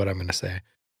know what I'm going to say.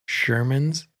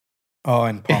 Sherman's. Oh,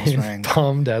 and Palm Springs.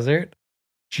 Palm Desert.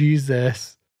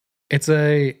 Jesus. It's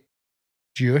a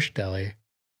Jewish deli.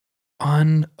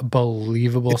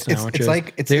 Unbelievable sandwiches.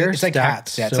 It's like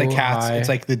Cats. Yeah, it's like Cats. High. It's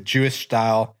like the Jewish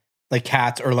style, like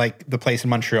Cats, or like the place in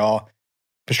Montreal.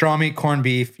 Pastrami, corned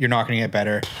beef, you're not going to get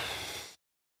better.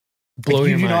 Blow if your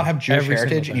you do mind. not have Jewish Every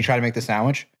heritage single and you try to make the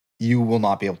sandwich, you will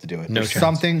not be able to do it. No There's chance.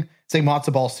 something, it's like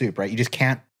matzo ball soup, right? You just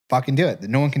can't fucking do it.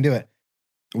 No one can do it.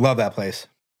 Love that place.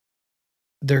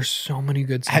 There's so many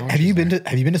good sandwiches. Have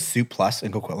you been to Soup Plus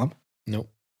in Coquitlam? Nope.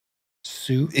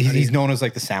 Soup? He's known as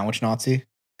like the sandwich Nazi.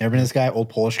 Ever been this guy? Old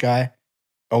Polish guy.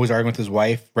 Always arguing with his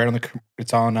wife. Right on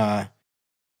it's on,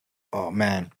 oh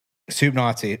man. Soup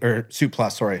Nazi, or Soup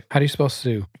Plus, sorry. How do you spell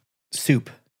Sue? Soup.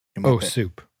 Oh,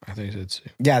 soup. I think you said soup.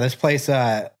 Yeah, this place,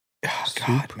 God,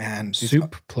 Soup? man.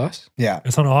 Soup Plus? Yeah.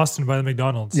 It's on Austin by the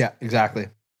McDonald's. Yeah, exactly.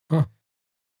 Huh.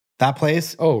 That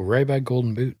place, Oh, right by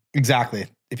Golden Boot. exactly.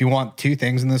 If you want 2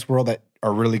 things in this world that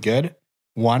are really good,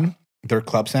 1, their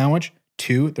club sandwich.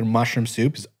 2, their mushroom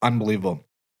soup is unbelievable.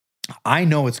 I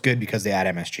know it's good because they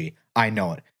add MSG. I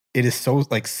know it. It is so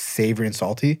like savory and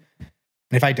salty.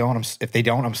 And if they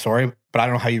don't, I'm sorry, but I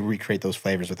don't know how you recreate those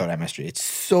flavors without MSG. It's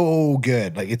so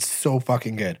good. Like it's so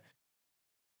fucking good.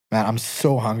 Man, I'm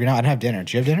so hungry now. I didn't have dinner.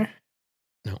 Did you have dinner?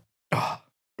 No. Oh,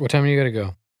 What time are you going to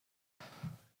go?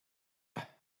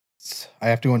 I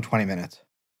have to go in 20 minutes.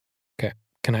 Okay.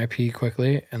 Can I pee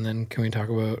quickly? And then can we talk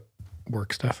about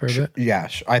work stuff for a bit? Yeah,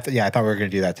 I thought we were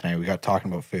going to do that tonight. We got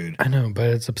talking about food. I know,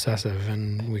 but it's obsessive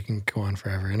and we can go on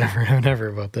forever and ever and ever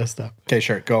about this stuff. Okay,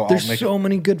 sure. Go. There's so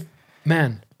many good,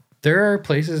 man, there are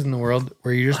places in the world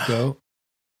where you just go,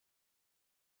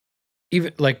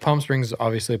 even like Palm Springs is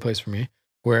obviously a place for me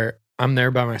where I'm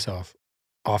there by myself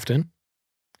often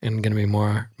and going to be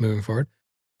more moving forward.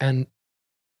 And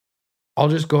I'll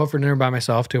just go out for dinner by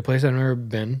myself to a place I've never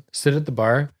been, sit at the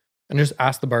bar and just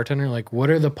ask the bartender, like,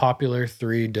 what are the popular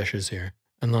 3 dishes here?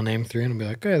 And they'll name 3 and I'll be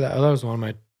like, okay, that was one of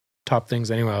my top things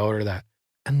anyway. I'll order that.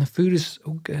 and the food is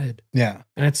so good. Yeah.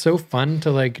 And it's so fun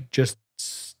to like just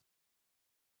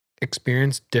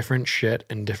experience different shit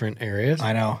in different areas.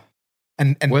 I know.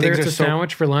 And whether things it's are a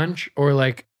sandwich for lunch or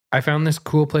like I found this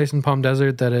cool place in Palm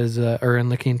Desert that is, or in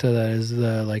La Quinta that is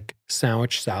the like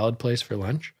sandwich salad place for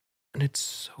lunch. And it's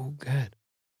so good.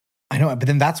 I know, but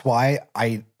then that's why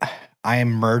I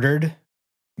am murdered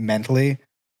mentally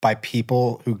by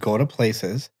people who go to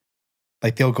places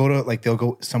like they'll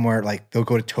go somewhere, like they'll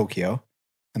go to Tokyo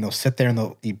and they'll sit there and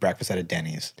they'll eat breakfast at a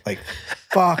Denny's. Like,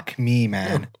 fuck me,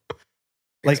 man.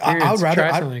 Like I'd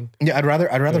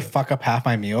rather fuck up half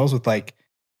my meals with like,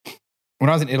 when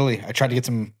I was in Italy, I tried to get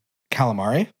some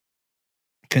calamari.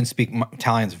 Couldn't speak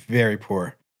Italian's very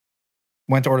poor.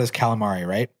 Went to order this calamari,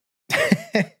 right?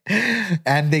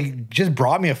 And they just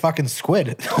brought me a fucking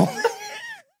squid. Was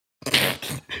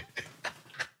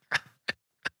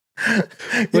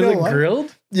it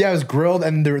grilled? Yeah, it was grilled,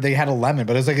 and they had a lemon,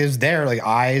 but it was there, like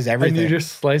eyes, everything. And you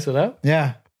just slice it up?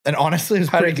 Yeah. And honestly, it was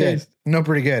pretty good. Taste? No,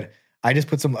 pretty good. I just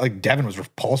put some, like, Devin was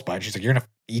repulsed by it. She's like, "You're going to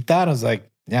eat that?" I was like,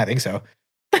 "Yeah, I think so."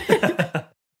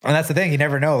 And that's the thing. You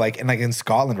never know. Like in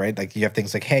Scotland, right? Like you have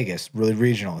things like haggis, really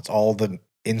regional. It's all the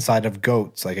inside of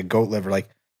goats, like a goat liver. Like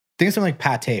think of something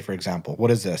like pate, for example.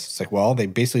 What is this? It's like, well, they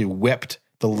basically whipped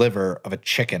the liver of a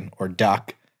chicken or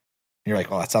duck. And you're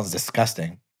like, "Oh, that sounds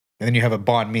disgusting." And then you have a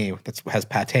banh mi that has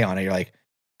pate on it. You're like,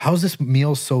 "How is this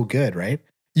meal so good?" Right?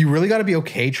 You really got to be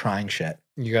okay trying shit.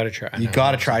 You got to try. You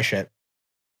got to try shit.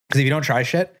 Because if you don't try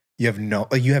shit, you have no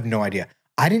idea.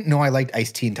 I didn't know I liked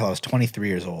iced tea until I was 23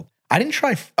 years old. I didn't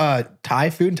try Thai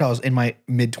food until I was in my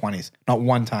mid-20s. Not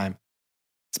one time.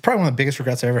 It's probably one of the biggest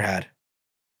regrets I ever had.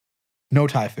 No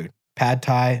Thai food. Pad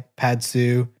Thai, Pad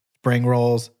Su, spring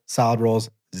rolls, salad rolls,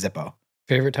 Zippo.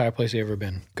 Favorite Thai place you ever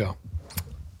been? Go.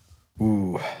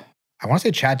 Ooh. I want to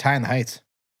say Chad Thai in the Heights.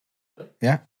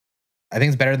 Yeah. I think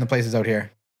it's better than the places out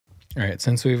here. All right.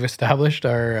 Since we've established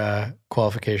our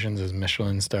qualifications as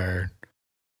Michelin star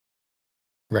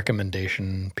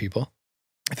recommendation people.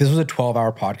 If this was a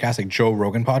 12-hour podcast, like Joe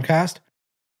Rogan podcast,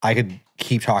 I could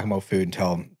keep talking about food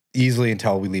until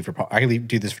we leave for. I could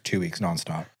do this for 2 weeks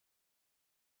nonstop.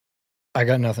 I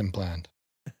got nothing planned.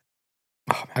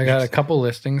 Oh, man, I got a couple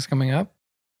listings coming up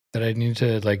that I need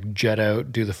to like jet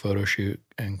out, do the photo shoot,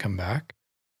 and come back.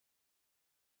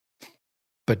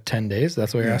 But 10 days,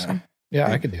 that's what you're asking? Yeah,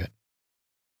 I could do it.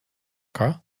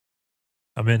 Carl?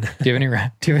 I'm in. Do you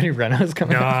have any renos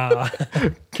coming up?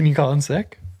 Can you call in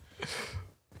sick?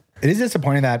 It is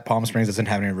disappointing that Palm Springs doesn't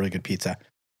have any really good pizza.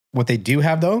 What they do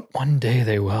have, though. One day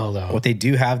they will, though. What they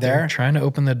do have there. They're trying to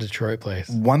open the Detroit place.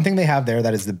 One thing they have there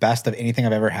that is the best of anything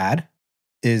I've ever had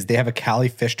is they have a Cali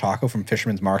fish taco from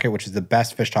Fisherman's Market, which is the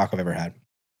best fish taco I've ever had.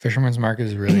 Fisherman's Market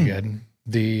is really good.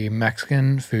 The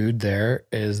Mexican food there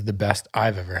is the best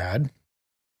I've ever had.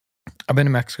 I've been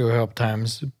to Mexico a couple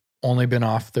times. Only been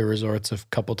off the resorts a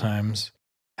couple times.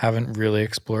 Haven't really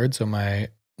explored. So my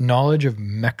knowledge of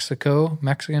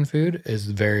Mexican food is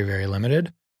very, very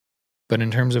limited. But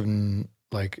in terms of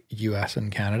like US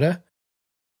and Canada,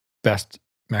 best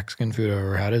Mexican food I've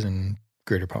ever had is in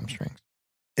Greater Palm Springs.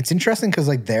 It's interesting because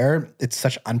like there, it's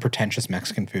such unpretentious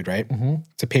Mexican food, right? Mm-hmm.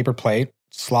 It's a paper plate,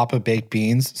 slop of baked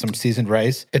beans, some seasoned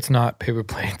rice. It's not paper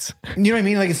plates. You know what I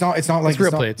mean? Like it's not like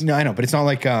real plates. No, I know, but it's not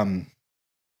like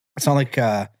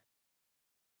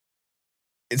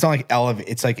it's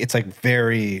like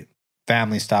very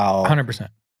family style. 100%.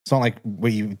 It's not like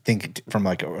what you think from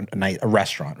like a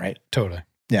restaurant, right? Totally.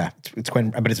 Yeah, it's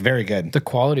quite, but it's very good. The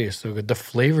quality is so good. The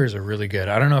flavors are really good.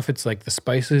 I don't know if it's like the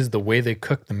spices, the way they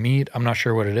cook the meat. I'm not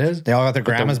sure what it is. They all got their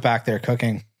grandmas back there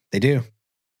cooking. They do.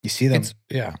 You see them.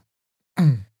 Yeah.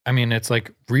 I mean, it's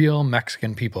like real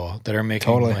Mexican people that are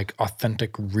making like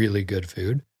authentic, really good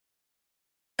food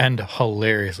and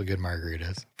hilariously good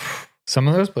margaritas. Some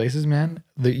of those places, man,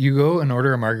 that you go and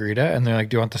order a margarita and they're like,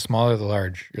 "Do you want the small or the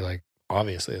large?" You're like,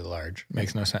 "Obviously the large."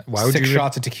 Makes no sense. Why would Six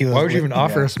shots of tequila? Why would you even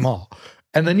offer a small?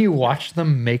 And then you watch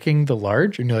them making the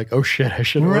large and you're like, "Oh shit, I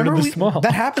should have ordered the small."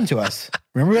 That happened to us.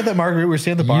 Remember we had that margarita we were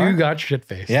seeing at the bar? You got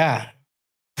shit-faced. Yeah.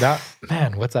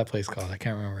 Man, what's that place called? I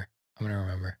can't remember. I'm going to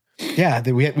remember. Yeah,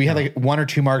 we had like one or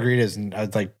two margaritas and I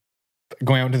was like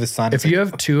going out into the sun. If you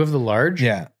have two of the large,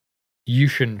 yeah, you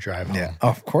shouldn't drive home. Yeah,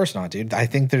 of course not, dude. I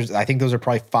think those are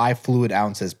probably 5 fluid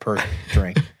ounces per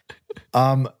drink.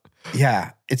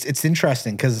 Yeah, it's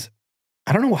interesting because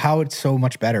I don't know how it's so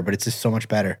much better, but it's just so much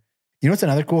better. You know what's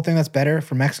another cool thing that's better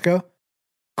from Mexico?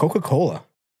 Coca-Cola.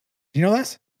 Do you know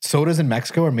this? Sodas in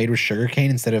Mexico are made with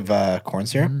sugarcane instead of corn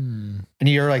syrup. And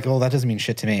you're like, "Oh, that doesn't mean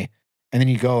shit to me." And then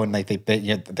you go and like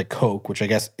you have the Coke, which I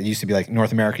guess it used to be like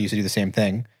North America used to do the same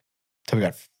thing until we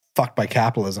got fucked by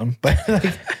capitalism. But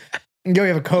like, You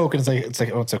have a Coke, and it's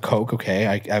like, oh, it's a Coke. Okay,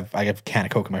 I have a can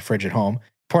of Coke in my fridge at home.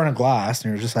 Pour in a glass,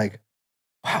 and you're just like,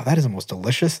 wow, that is the most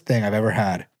delicious thing I've ever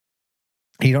had.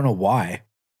 And you don't know why,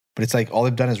 but it's like all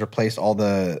they've done is replace all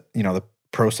the the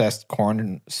processed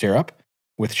corn syrup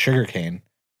with sugarcane,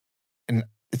 and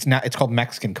it's called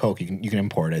Mexican Coke. You can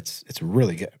import it. It's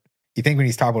really good. You think when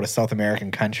you talk about a South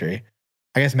American country,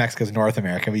 I guess Mexico's North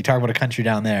America, but you talk about a country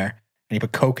down there and you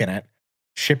put Coke in it,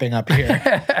 shipping up here,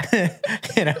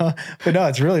 but no,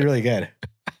 it's really, really good.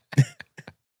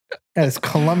 Yeah, it's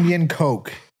Colombian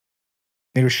Coke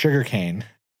made with sugarcane.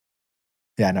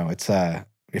 Yeah, no, it's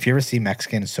if you ever see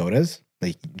Mexican sodas,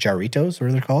 like jarritos,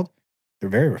 what they're called, they're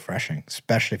very refreshing,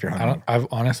 especially if you're hungry. I've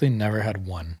honestly never had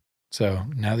one. So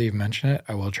now that you've mentioned it,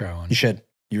 I will try one. You should.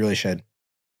 You really should.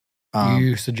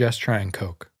 You suggest trying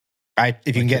Coke? If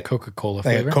you can get Coca-Cola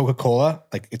flavor? Coca-Cola,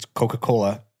 like it's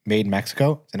Coca-Cola made in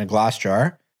Mexico. It's in a glass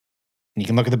jar. And you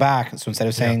can look at the back. So instead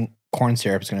of saying corn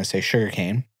syrup, it's going to say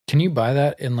sugarcane. Can you buy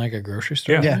that in like a grocery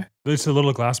store? Yeah. It's a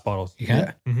little glass bottles. You can?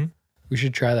 Yeah. Mm-hmm. We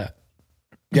should try that.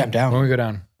 Yeah, I'm down. When we go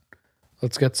down,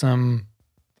 let's get some.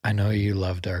 I know you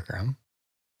love dark rum.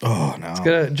 Oh, no. Let's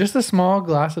get just a small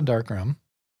glass of dark rum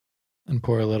and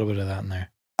pour a little bit of that in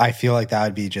there. I feel like that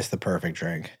would be just the perfect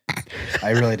drink.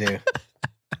 I really do.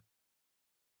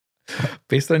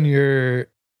 Based on your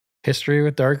history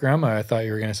with dark rum, I thought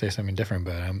you were going to say something different,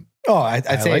 but I'd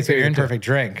say like it's that you're a into perfect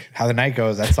drink. How the night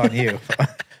goes, that's on you.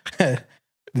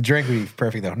 The drink would be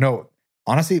perfect, though. No,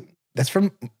 honestly, that's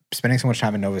from spending so much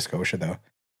time in Nova Scotia, though.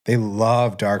 They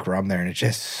love dark rum there, and it's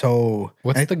just so.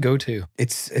 What's the go-to?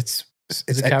 It's Is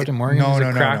it Captain Morgan? No, is no,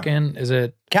 it no, Kraken? no. Is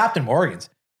it Captain Morgan's?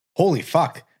 Holy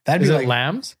fuck! That'd is be it like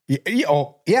Lambs?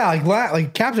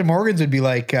 like Captain Morgan's would be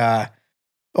like,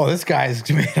 this guy's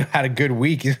had a good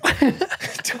week.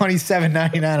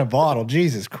 $27.99 a bottle.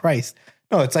 Jesus Christ!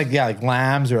 No, it's like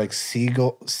Lambs or like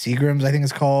Seagrams, I think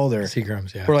it's called, or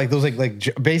Seagrams, yeah. or like those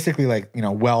basically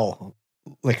well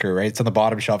liquor, right? It's on the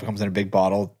bottom shelf. It comes in a big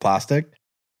bottle, plastic.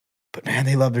 But man,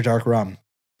 they love their dark rum,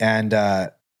 and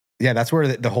that's where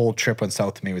the whole trip went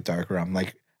south to me with dark rum.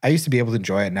 Like I used to be able to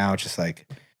enjoy it. Now it's just like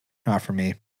not for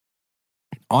me.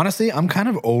 Honestly, I'm kind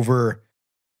of over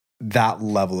that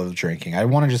level of drinking. I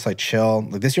want to just like chill.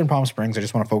 Like this year in Palm Springs, I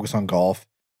just want to focus on golf.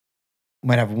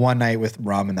 Might have one night with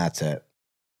rum and that's it.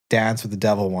 Dance with the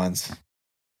devil once,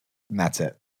 and that's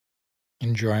it.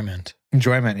 Enjoyment,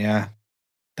 yeah.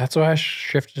 That's why I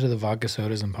shifted to the vodka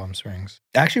sodas in Palm Springs.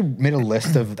 I actually made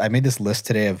I made this list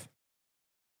today of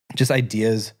just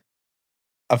ideas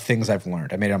of things I've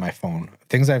learned. I made it on my phone.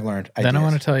 Things I've learned. Then I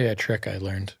want to tell you a trick I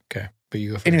learned. Okay, but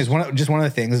you go first. Anyways, one of the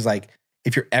things is like,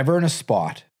 if you're ever in a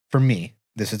spot, for me,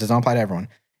 does not apply to everyone.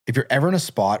 If you're ever in a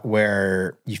spot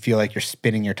where you feel like you're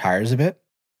spinning your tires a bit,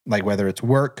 like whether it's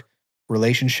work,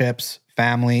 relationships,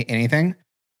 family, anything,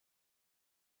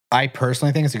 I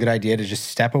personally think it's a good idea to just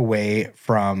step away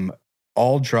from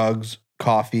all drugs,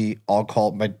 coffee,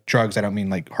 alcohol. By drugs, I don't mean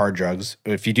like hard drugs.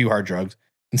 If you do hard drugs,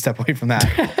 then step away from that.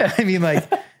 I mean like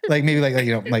maybe like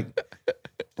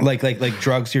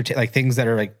drugs, like things that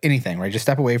are like anything, right? Just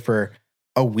step away for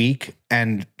a week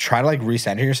and try to like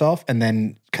recenter yourself, and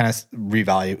then kind of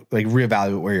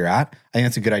reevaluate where you're at. I think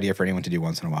that's a good idea for anyone to do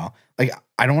once in a while. Like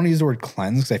I don't want to use the word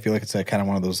cleanse because I feel like it's a kind of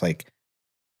one of those like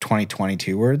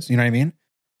 2022 words. You know what I mean?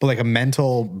 But like a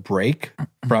mental break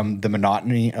from the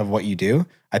monotony of what you do,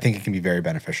 I think it can be very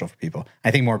beneficial for people. I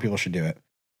think more people should do it.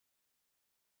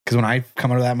 Because when I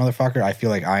come out of that motherfucker, I feel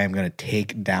like I am going to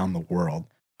take down the world.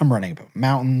 I'm running up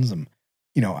mountains.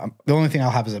 The only thing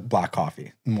I'll have is a black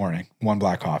coffee in the morning. One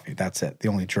black coffee. That's it. The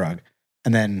only drug.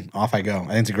 And then off I go. I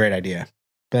think it's a great idea.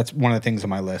 But that's one of the things on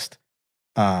my list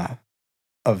of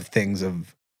things I'm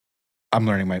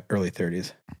learning in my early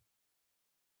 30s.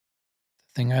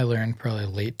 Thing I learned probably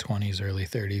late 20s, early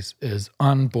 30s is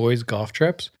on boys' golf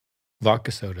trips, vodka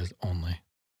sodas only.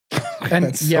 And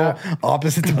that's so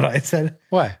opposite to what I said.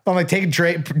 Why? I'm like, take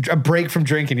a break from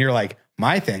drinking. You're like,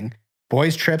 my thing,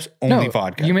 boys' trips, only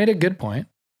vodka. You made a good point.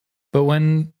 But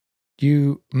when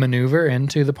you maneuver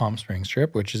into the Palm Springs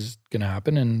trip, which is going to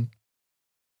happen in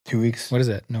 2 weeks. What is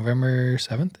it? November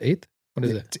 7th, 8th? What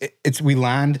is it? We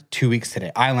land 2 weeks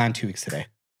today. I land 2 weeks today.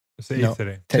 It's the 8th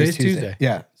today. Today's Tuesday.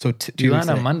 Yeah. So you land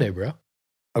on Monday, bro.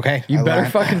 Okay. You better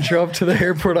fucking show up to the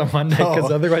airport on Monday because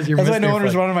otherwise you're missing. That's why no one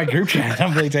was running my group chat.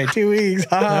 I'm like, 2 weeks.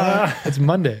 It's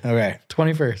Monday. Okay.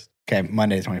 21st. Okay.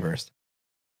 Monday, 21st.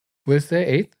 What's the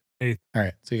 8th? 8th. All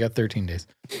right. So you got 13 days.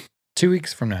 2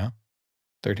 weeks from now,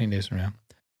 13 days from now.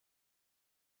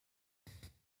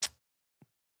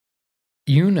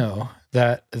 You know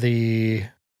that the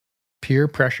peer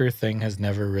pressure thing has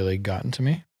never really gotten to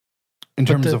me. In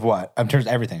terms of what? In terms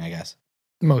of everything, I guess.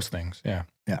 Most things, yeah.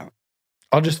 Yeah.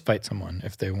 I'll just fight someone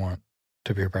if they want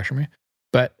to peer pressure me.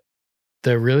 But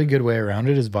the really good way around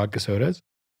it is vodka sodas.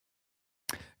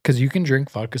 Because you can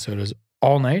drink vodka sodas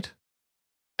all night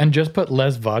and just put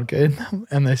less vodka in them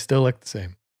and they still look the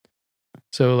same.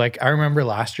 So like I remember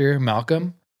last year,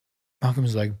 Malcolm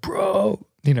was like, bro,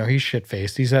 you know, he's shit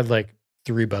faced. He's had like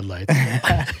 3 Bud Lights.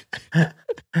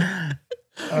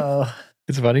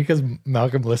 It's funny because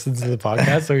Malcolm listens to the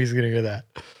podcast, so he's gonna hear that.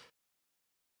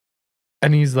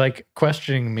 And he's like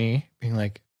questioning me, being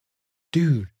like,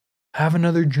 dude, have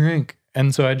another drink.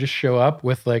 And so I just show up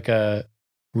with like a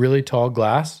really tall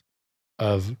glass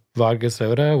of vodka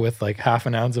soda with like half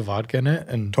an ounce of vodka in it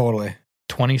and Totally.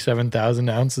 27,000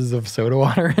 ounces of soda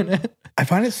water in it. I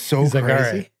find it so He's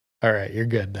crazy. like, all right, you're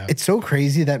good now. It's so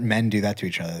crazy that men do that to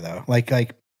each other, though. Like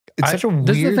it's such a weird thing.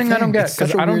 This is the thing I don't get, It's such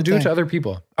because a I don't weird do it thing. to other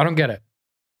people. I don't get it.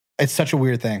 It's such a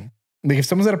weird thing. Like if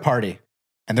someone's at a party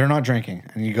and they're not drinking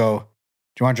and you go, do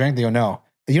you want a drink? They go, no.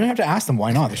 You don't have to ask them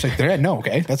why not. They're just like, they're no,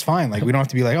 okay, that's fine. Like we don't have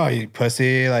to be like, oh, you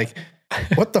pussy. Like,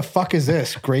 what the fuck is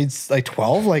this? Grades like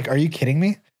 12? Like, are you kidding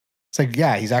me? It's like,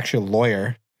 yeah, he's actually a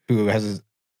lawyer who has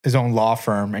his own law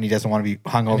firm and he doesn't want to be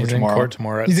hung over He's tomorrow. in court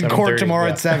tomorrow. He's in court 7:30, tomorrow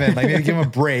yeah. at 7. Like maybe give him a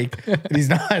break. But he's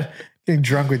not getting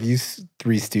drunk with you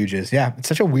 3 stooges. Yeah, it's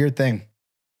such a weird thing.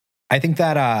 I think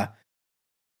that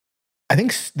I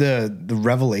think the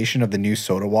revelation of the new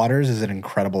soda waters is an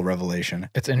incredible revelation.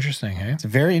 It's interesting, hey? It's a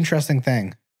very interesting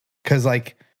thing because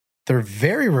like they're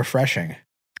very refreshing.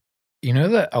 You know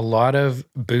that a lot of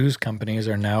booze companies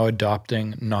are now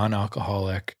adopting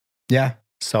non-alcoholic Yeah,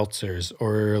 seltzers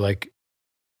or like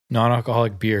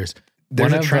non-alcoholic beers.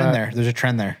 there's One a of, trend there. There's a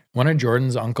trend there. One of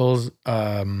Jordan's uncles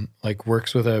like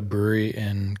works with a brewery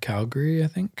in Calgary, I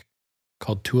think,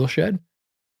 called Tool Shed.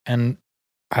 And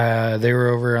they were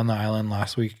over on the island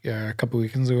last week, a couple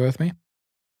weekends ago with me. I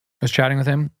was chatting with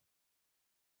him.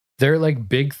 Their like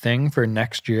big thing for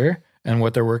next year and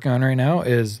what they're working on right now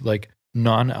is like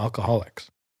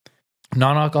non-alcoholics.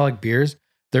 Non-alcoholic beers,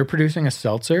 they're producing a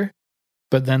seltzer,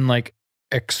 but then like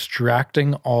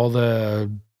extracting all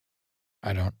the,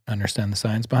 I don't understand the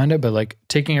science behind it, but like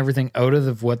taking everything out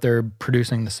of what they're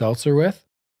producing the seltzer with,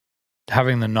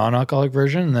 having the non-alcoholic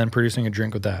version, and then producing a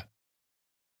drink with that.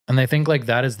 And they think like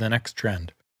that is the next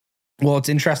trend. Well, it's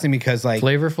interesting because like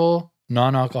Flavorful,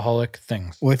 non-alcoholic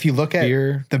things. well, if you look at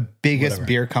Beer, the biggest whatever.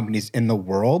 beer companies in the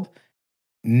world,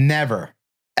 never,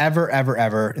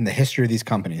 ever in the history of these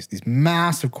companies, these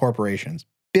massive corporations,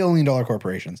 billion-dollar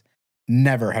corporations,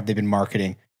 never have they been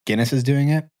marketing. Guinness is doing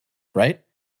it, right?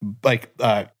 Like,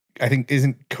 I think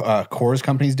isn't Coors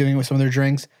companies doing it with some of their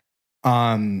drinks.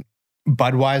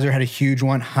 Budweiser had a huge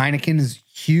one. Heineken is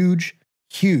huge.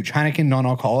 Heineken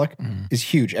non-alcoholic is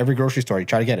huge. Every grocery store, you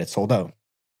try to get it, it's sold out.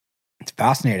 It's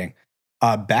fascinating.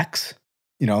 Beck's,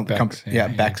 you know, Beck's,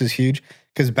 Beck's is huge.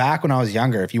 Because back when I was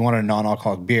younger, if you wanted a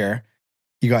non-alcoholic beer,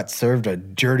 you got served a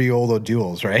dirty old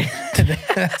O'Doul's, right?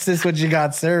 That's just what you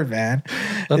got served, man.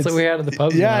 That's what we had at the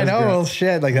pub. Yeah, I know. Well,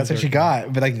 shit, like that's what you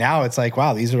got. But like now it's like,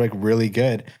 wow, these are like really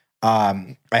good.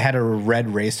 I had a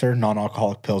Red Racer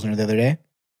non-alcoholic Pilsner the other day.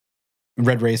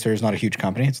 Red Racer is not a huge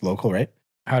company. It's local, right?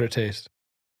 How'd it taste?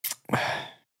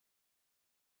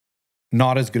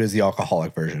 Not as good as the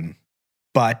alcoholic version.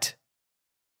 But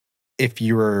if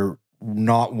you were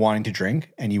not wanting to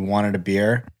drink and you wanted a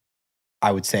beer,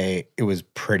 I would say it was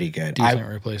pretty good. Decent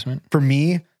replacement. For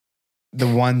me, the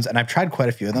ones, and I've tried quite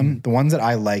a few of them, the ones that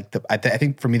I like, I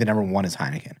think for me, the number one is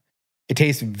Heineken. It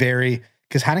tastes very,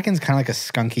 because Heineken's kind of like a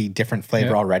skunky, different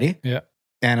flavor already. Yeah.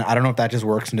 And I don't know if that just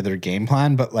works into their game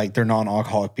plan, but like their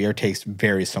non-alcoholic beer tastes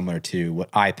very similar to what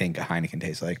I think a Heineken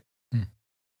tastes like.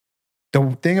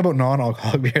 The thing about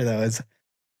non-alcoholic beer though is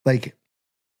like,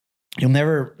 you'll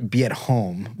never be at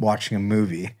home watching a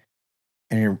movie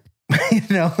and you're, you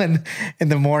know, and in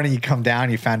the morning you come down,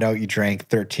 you found out you drank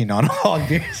 13 non-alcoholic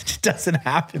beers. It just doesn't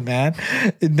happen, man.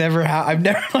 It never I've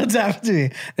never once happened to me.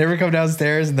 Never come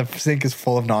downstairs and the sink is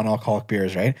full of non-alcoholic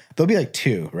beers, right? There'll be like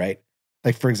 2, right?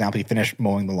 Like for example, you finish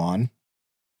mowing the lawn.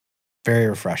 Very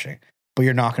refreshing. But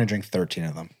you're not going to drink 13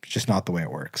 of them. It's just not the way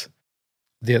it works.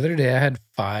 The other day I had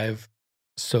 5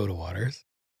 soda waters,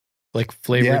 like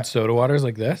flavored soda waters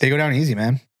like this. They go down easy,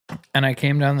 man. And I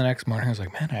came down the next morning. I was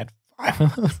like, man, I had 5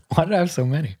 of those. Why did I have so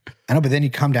many? I know, but then you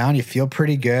come down, you feel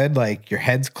pretty good. Like your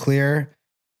head's clear.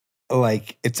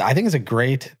 Like I think it's a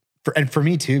great, and for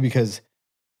me too, because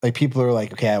like people are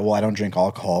like, okay, well, I don't drink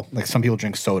alcohol. Like some people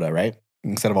drink soda, right?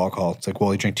 Instead of alcohol. It's like,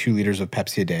 well, you drink 2 liters of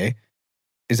Pepsi a day.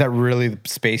 Is that really the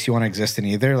space you want to exist in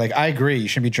either? Like, I agree. You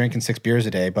shouldn't be drinking 6 beers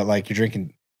a day, but like you're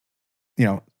drinking, 6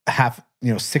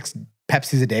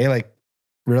 Pepsis a day. Like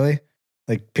really,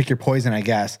 like pick your poison, I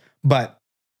guess. But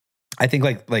I think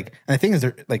like, and the thing is,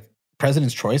 they're like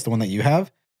President's Choice, the one that you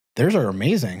have, theirs are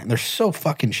amazing. And they're so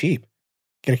fucking cheap.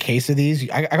 Get a case of these.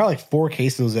 I got like 4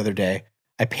 cases the other day.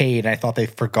 I paid, and I thought they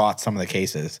forgot some of the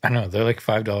cases. I know. They're like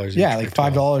 $5 each. Yeah, like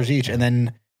 $5 each. And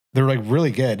then they're like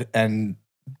really good. And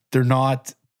they're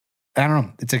not, I don't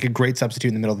know. It's like a great substitute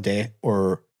in the middle of the day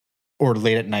or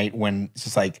late at night when it's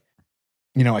just like,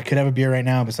 you know, I could have a beer right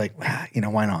now, but it's like, you know,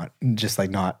 why not? Just like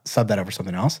not sub that over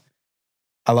something else.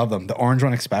 I love them. The orange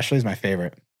one especially is my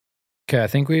favorite. Okay, I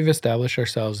think we've established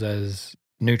ourselves as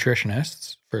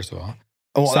nutritionists, first of all.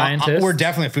 Oh, scientists. We're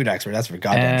definitely a food expert. That's for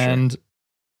goddamn sure. And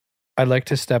I'd like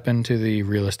to step into the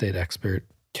real estate expert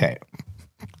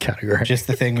category. Just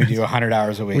the thing we do 100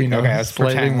 hours a week. We know okay, let's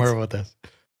slightly pretend. more about this.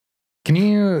 Can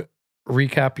you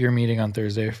recap your meeting on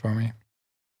Thursday for me?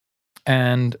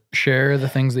 And share the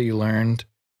things that you learned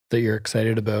that you're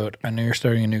excited about. I know you're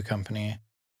starting a new company.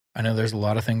 I know there's a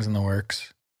lot of things in the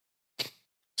works.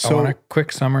 So I want a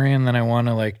quick summary, and then I want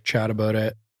to like chat about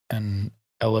it and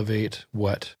elevate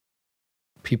what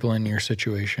people in your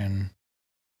situation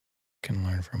can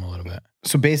learn from a little bit.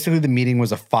 So basically the meeting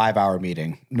was a 5-hour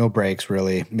meeting. No breaks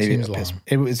really. Maybe Seems long.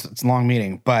 It's a long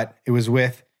meeting, but it was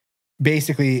with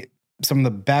basically some of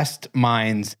the best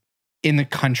minds in the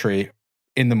country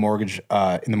in the mortgage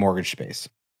space.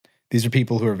 These are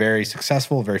people who are very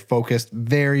successful, very focused,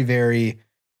 very, very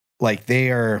like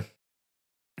they're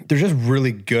just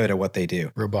really good at what they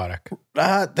do. Robotic.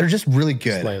 They're just really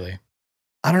good. Slightly.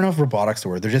 I don't know if robotic's the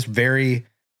word. They're just very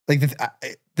like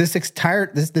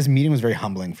this meeting was very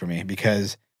humbling for me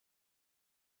because,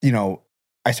 you know,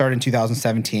 I started in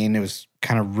 2017. It was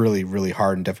kind of really, really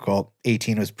hard and difficult.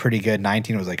 18 was pretty good.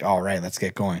 19 was like, all right, let's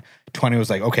get going. 20 was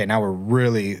like, okay, now we're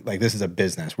really like, this is a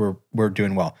business. We're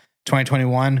doing well.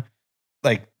 2021,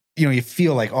 like, you know, you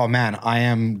feel like, oh man, I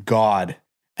am God.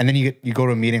 And then you go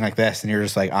to a meeting like this and you're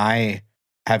just like, I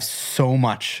have so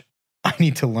much I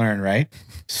need to learn, right?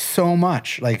 So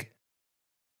much. Like,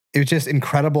 it was just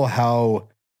incredible how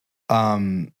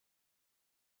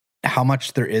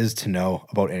much there is to know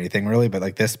about anything really, but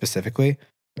like this specifically,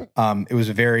 it was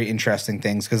very interesting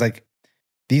things because like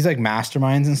these like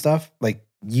masterminds and stuff, like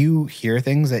you hear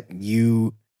things that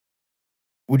you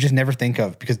would just never think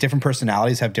of because different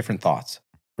personalities have different thoughts,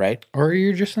 right? Or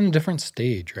you're just in a different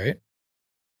stage, right?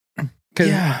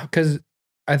 Because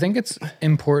I think it's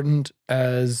important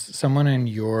as someone in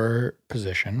your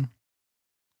position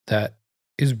that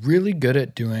is really good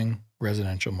at doing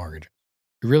residential mortgages.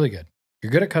 You're really good.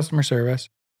 You're good at customer service.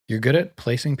 You're good at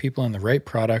placing people in the right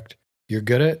product. You're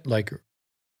good at like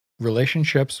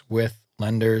relationships with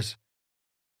lenders.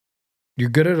 You're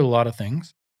good at a lot of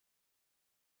things.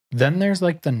 Then there's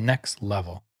like the next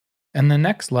level. And the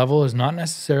next level is not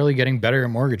necessarily getting better at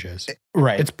mortgages.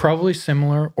 Right. It's probably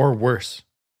similar or worse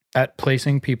at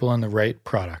placing people in the right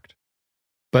product.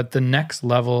 But the next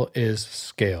level is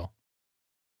scale.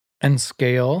 And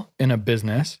scale in a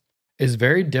business is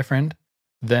very different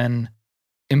than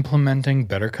implementing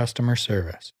better customer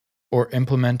service or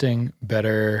implementing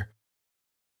better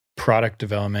product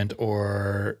development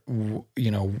or,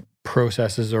 you know,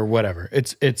 processes or whatever.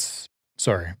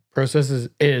 Processes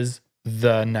is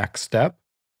the next step.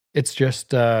 It's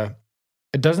just, it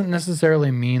doesn't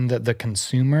necessarily mean that the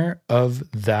consumer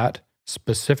of that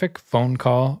specific phone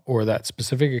call or that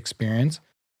specific experience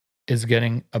is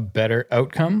getting a better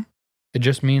outcome. It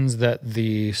just means that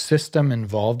the system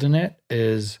involved in it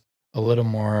is a little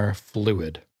more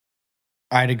fluid.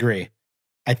 I'd agree.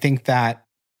 I think that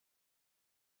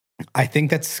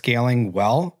scaling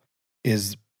well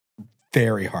is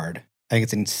very hard. I think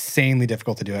it's insanely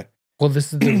difficult to do it. Well,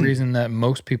 this is the reason that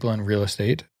most people in real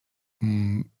estate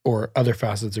or other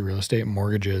facets of real estate,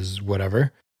 mortgages,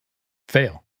 whatever,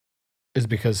 fail. Is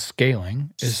because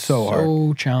scaling is so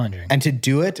hard. Challenging. And to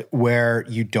do it where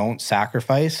you don't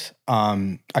sacrifice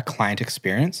a client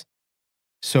experience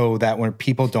so that when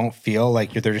people don't feel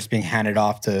like they're just being handed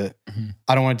off to,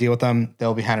 I don't want to deal with them,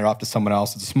 they'll be handed off to someone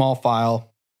else. It's a small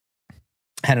file,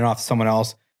 handed off to someone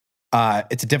else.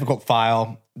 It's a difficult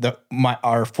file.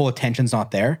 Our full attention's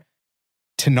not there.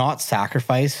 To not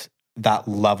sacrifice that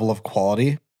level of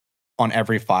quality on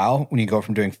every file when you go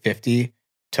from doing 50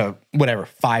 to whatever,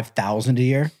 5,000 a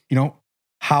year, you know,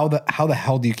 how the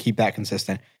hell do you keep that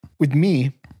consistent? With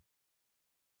me,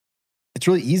 it's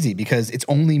really easy because it's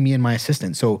only me and my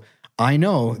assistant. So I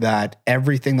know that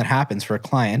everything that happens for a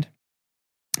client,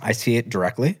 I see it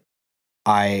directly.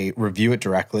 I review it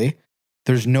directly.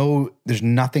 There's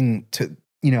nothing to,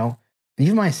 you know,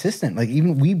 even my assistant, like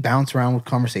even we bounce around with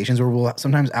conversations where we'll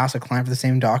sometimes ask a client for the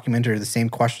same document or the same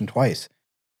question twice.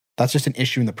 That's just an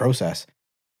issue in the process.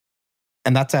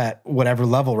 And that's at whatever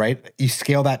level, right? You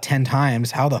scale that 10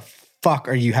 times. How the fuck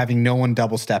are you having no one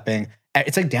double stepping?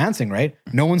 It's like dancing, right?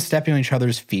 No one's stepping on each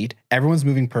other's feet. Everyone's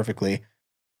moving perfectly.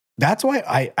 That's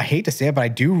why I hate to say it, but I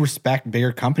do respect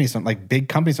bigger companies, like big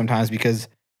companies sometimes, because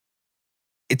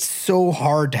it's so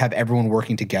hard to have everyone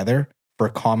working together for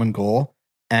a common goal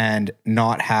and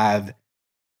not have,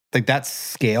 like, that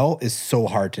scale is so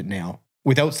hard to nail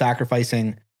without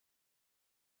sacrificing.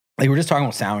 Like, we're just talking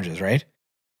about sandwiches, right?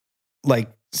 Like,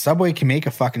 Subway can make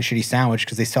a fucking shitty sandwich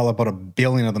because they sell about 1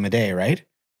 billion of them a day, right?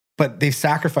 But they've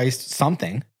sacrificed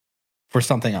something for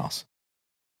something else.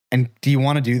 And do you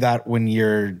want to do that when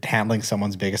you're handling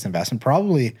someone's biggest investment?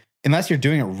 Probably, unless you're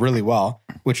doing it really well,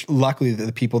 which luckily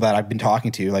the people that I've been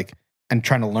talking to, like, and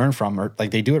trying to learn from, are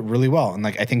like, they do it really well. And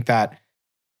like, I think that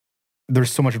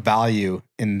there's so much value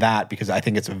in that, because I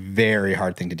think it's a very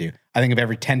hard thing to do. I think of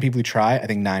every 10 people who try, I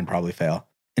think 9 probably fail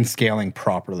in scaling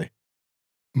properly.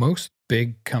 Most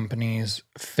big companies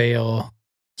fail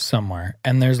somewhere.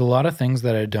 And there's a lot of things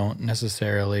that I don't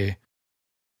necessarily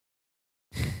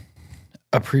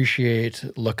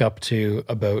appreciate, look up to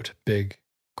about big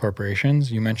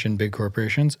corporations. You mentioned big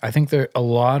corporations. I think there a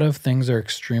lot of things are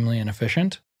extremely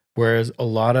inefficient, whereas a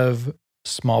lot of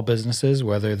small businesses,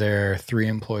 whether they're 3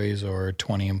 employees or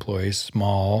 20 employees,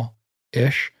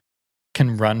 small-ish,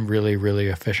 can run really, really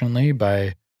efficiently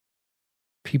by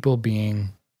people being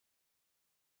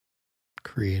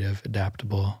creative,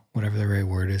 adaptable, whatever the right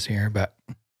word is here. But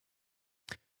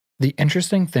the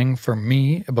interesting thing for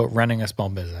me about running a small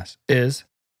business is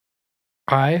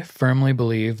I firmly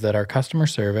believe that our customer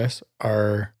service,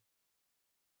 our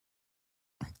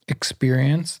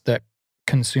experience that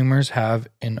consumers have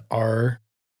in our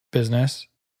business,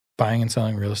 buying and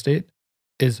selling real estate,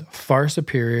 is far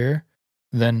superior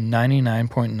than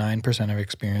 99.9% of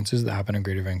experiences that happen in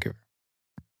Greater Vancouver.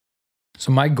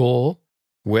 So my goal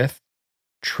with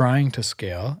trying to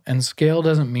scale, and scale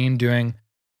doesn't mean doing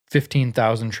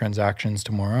 15,000 transactions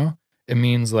tomorrow. It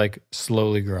means like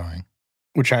slowly growing.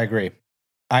 Which I agree.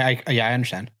 I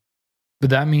understand. But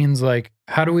that means like,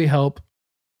 how do we help,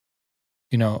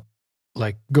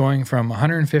 like going from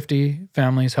 150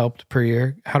 families helped per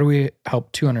year, how do we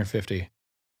help 250?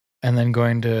 And then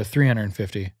going to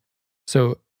 350.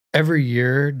 So every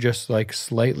year, just like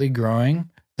slightly growing,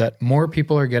 that more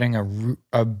people are getting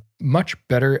a much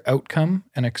better outcome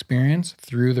and experience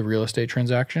through the real estate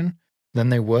transaction than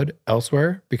they would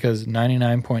elsewhere, because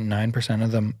 99.9%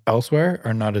 of them elsewhere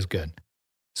are not as good.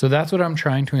 So that's what I'm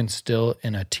trying to instill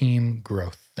in a team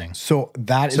growth thing. So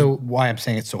that is why I'm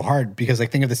saying it's so hard, because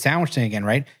like, think of the sandwich thing again,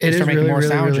 right? It is making more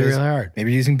sandwiches, really hard.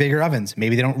 Maybe using bigger ovens.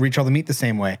 Maybe they don't reach all the meat the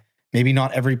same way. Maybe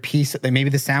not every piece. Maybe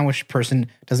the sandwich person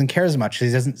doesn't care as much because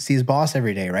he doesn't see his boss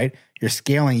every day, right? You're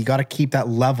scaling. You got to keep that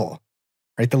level,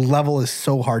 right? The level is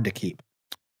so hard to keep.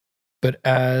 But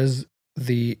as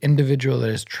the individual that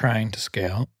is trying to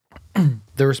scale,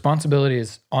 the responsibility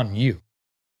is on you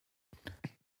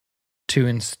to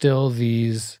instill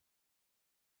these,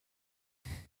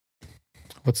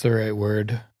 what's the right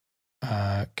word?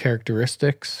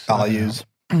 Characteristics,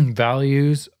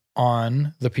 values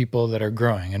on the people that are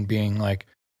growing, and being like,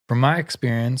 from my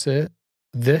experience,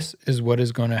 this is what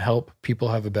is going to help people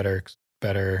have a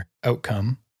better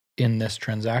outcome in this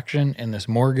transaction, in this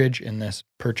mortgage, in this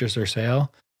purchase or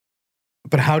sale.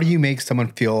 But how do you make someone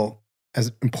feel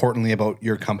as importantly about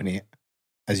your company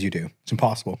as you do? It's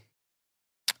impossible.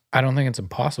 I don't think it's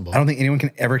impossible. I don't think anyone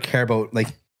can ever care about, like,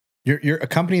 you're a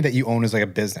company that you own is like a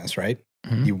business, right?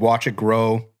 Mm-hmm. You watch it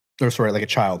grow, like a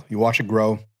child. You watch it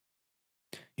grow.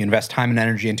 You invest time and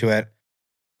energy into it.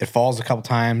 It falls a couple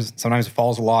times. Sometimes it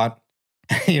falls a lot,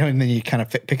 and then you kind of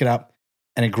pick it up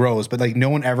and it grows. But like, no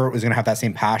one ever is going to have that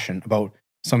same passion about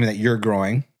something that you're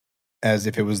growing as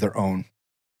if it was their own.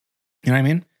 You know what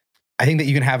I mean? I think that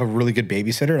you can have a really good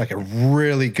babysitter, like a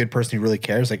really good person who really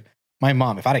cares. Like my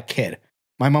mom, if I had a kid,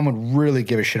 my mom would really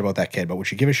give a shit about that kid. But would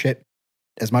she give a shit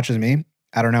as much as me?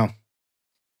 I don't know.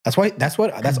 That's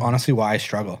honestly why I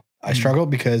struggle. I struggle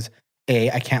because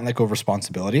I can't let go of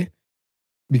responsibility,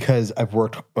 because I've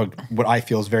worked what I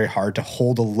feel is very hard to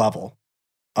hold a level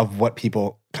of what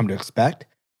people come to expect.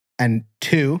 And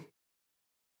 2,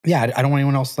 I don't want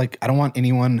anyone else, like, I don't want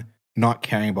anyone not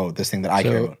caring about this thing that I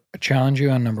care about. I challenge you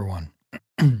on number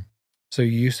 1. So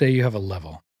you say you have a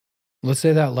level. Let's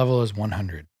say that level is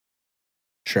 100.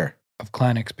 Sure. Of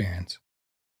client experience.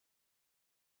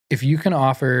 If you can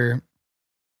offer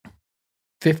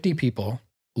 50 people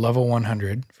level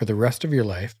 100 for the rest of your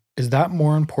life, is that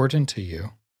more important to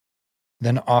you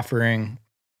than offering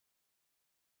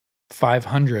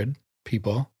 500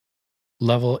 people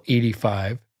level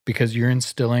 85, because you're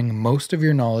instilling most of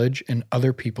your knowledge in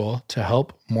other people to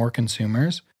help more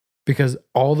consumers because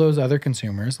all those other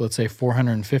consumers, let's say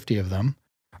 450 of them,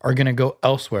 are going to go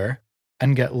elsewhere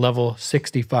and get level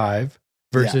 65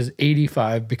 versus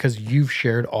 85 because you've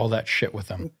shared all that shit with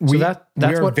them. So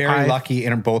that's we're very lucky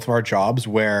in both of our jobs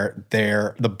where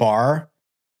the bar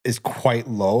is quite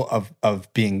low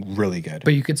of being really good.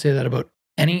 But you could say that about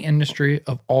any industry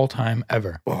of all time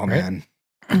ever. Oh, right? Man.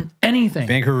 Anything.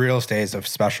 Vancouver real estate is a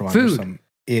special one. There's some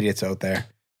idiots out there.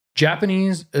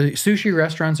 Japanese sushi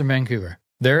restaurants in Vancouver.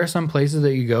 There are some places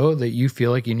that you go that you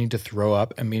feel like you need to throw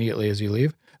up immediately as you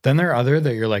leave. Then there are other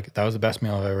that you're like, that was the best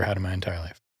meal I've ever had in my entire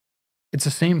life. It's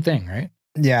the same thing, right?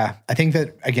 Yeah. I think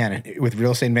that, again, with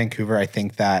real estate in Vancouver, I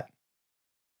think that,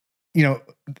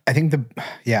 I think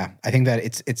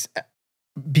that it's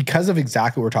because of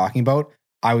exactly what we're talking about.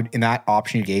 I would, in that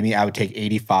option you gave me, I would take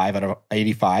 85 out of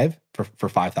 85 for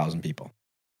 5,000 people.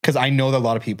 Because I know that a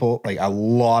lot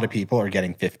of people are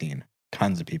getting 15.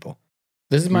 Tons of people.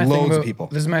 This is my Loads thing about, of people.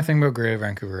 This is my thing about Greater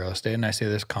Vancouver real estate, and I say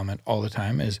this comment all the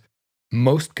time, is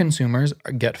most consumers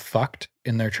get fucked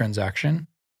in their transaction.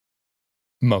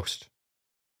 Most.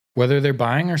 Whether they're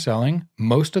buying or selling,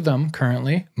 most of them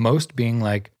currently, most being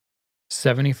like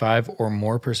 75 or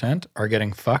more %, are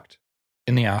getting fucked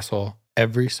in the asshole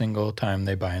every single time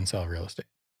they buy and sell real estate.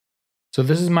 So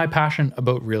this is my passion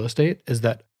about real estate, is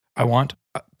that I want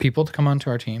people to come onto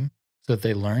our team so that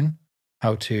they learn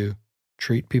how to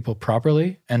treat people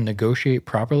properly and negotiate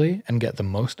properly and get the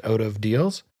most out of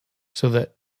deals so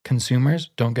that consumers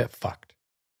don't get fucked.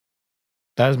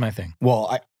 That is my thing.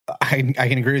 Well, I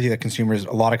can agree with you that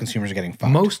a lot of consumers are getting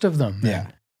fucked. Most of them. Man.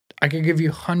 Yeah. I could give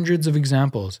you hundreds of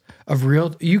examples of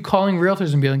you calling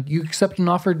realtors and being like, you accept an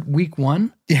offer week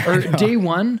 1 or day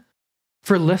 1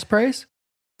 for list price?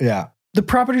 Yeah. The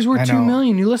property's worth $2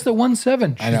 million. You list at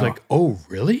 1.7. She's like, oh,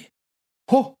 really?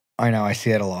 Oh, I know. I see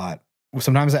it a lot.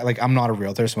 Sometimes I'm not a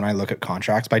realtor, so when I look at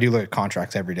contracts, but I do look at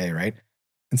contracts every day, right?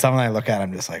 And some that I look at,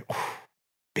 I'm just like,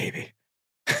 baby,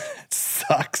 it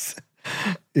sucks.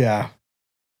 Yeah.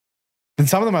 And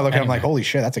some of them I look at, I'm like, holy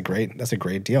shit, that's a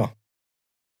great deal.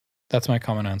 That's my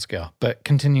comment on scale. But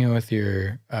continue with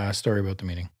your story about the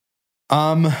meeting.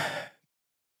 I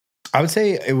would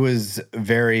say it was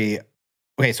very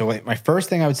okay. So my first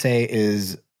thing I would say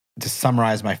is, to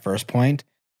summarize my first point,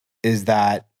 is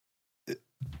that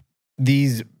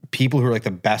these people who are like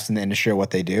the best in the industry at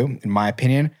what they do, in my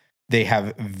opinion, they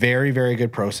have very, very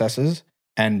good processes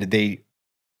and they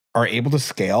are able to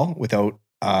scale without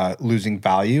losing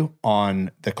value on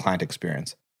the client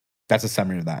experience. That's a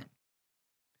summary of that.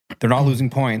 They're not losing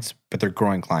points, but they're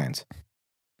growing clients.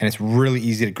 And it's really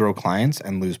easy to grow clients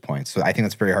and lose points. So I think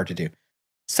that's very hard to do.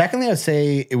 Secondly, I'd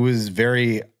say it was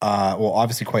very,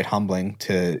 obviously quite humbling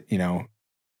to,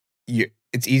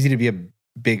 it's easy to be a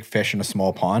big fish in a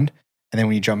small pond. And then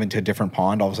when you jump into a different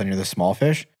pond, all of a sudden you're the small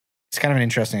fish. It's kind of an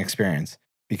interesting experience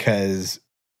because,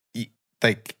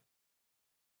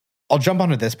 I'll jump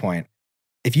onto this point.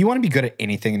 If you want to be good at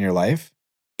anything in your life,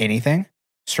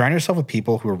 surround yourself with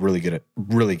people who are really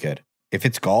good. If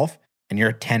it's golf and you're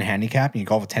a 10 handicap and you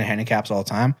golf with 10 handicaps all the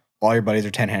time, all your buddies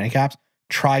are 10 handicaps,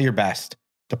 try your best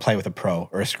to play with a pro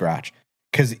or a scratch,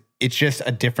 because it's just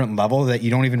a different level that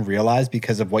you don't even realize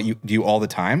because of what you do all the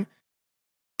time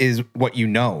is what you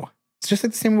know. It's just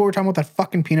like the same way we were talking about that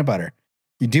fucking peanut butter.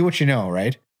 You do what you know,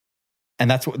 right? And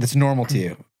that's normal to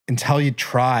you until you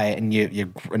try and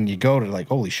you go to like,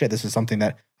 holy shit, this is something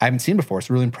that I haven't seen before. It's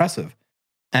really impressive.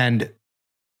 And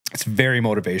it's very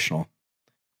motivational.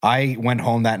 I went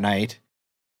home that night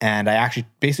and I actually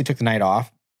basically took the night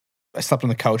off. I slept on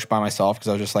the couch by myself because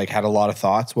I was just like, had a lot of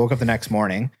thoughts. Woke up the next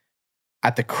morning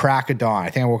at the crack of dawn. I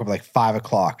think I woke up like 5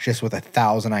 o'clock just with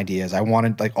 1,000 ideas. I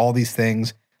wanted like all these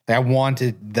things. Like I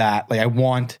wanted that. Like I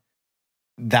want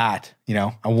that,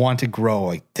 I want to grow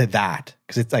like to that.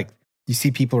 Cause it's like, you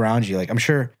see people around you. Like I'm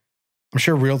sure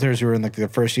realtors who are in like the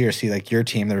first year see like your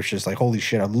team that are just like, holy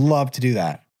shit, I'd love to do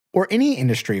that. Or any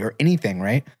industry or anything,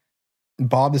 right?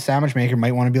 Bob the sandwich maker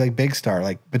might want to be like Big Star,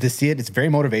 but to see it, it's very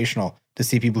motivational to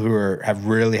see people who have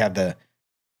the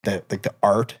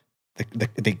art,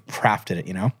 they crafted it,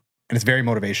 and it's very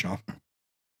motivational.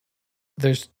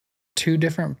 There's 2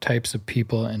 different types of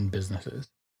people in businesses,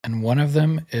 and one of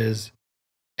them is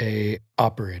a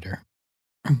operator,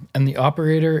 and the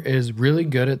operator is really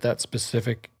good at that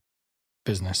specific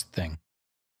business thing.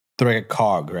 They're like a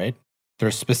cog, right? They're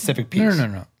a specific piece.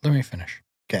 No. Let me finish.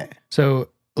 Okay. So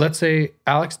let's say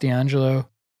Alex D'Angelo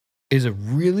is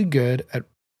really good at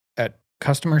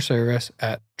customer service,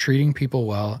 at treating people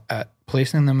well, at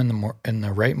placing them in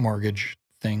the right mortgage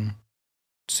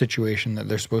situation that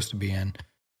they're supposed to be in.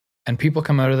 And people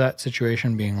come out of that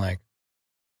situation being like,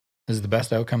 this is the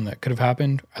best outcome that could have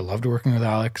happened. I loved working with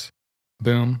Alex.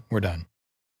 boom, we're done.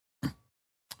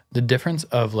 The difference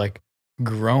of like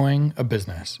growing a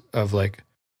business, of like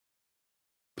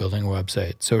building a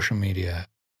website, social media,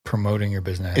 promoting your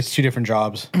business. It's two different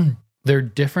jobs. They're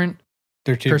different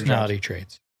They're two personality different jobs.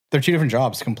 traits. They're two different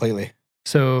jobs completely.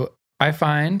 So I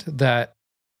find that,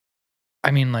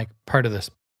 I mean, like part of this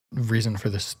reason for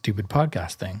this stupid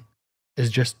podcast thing is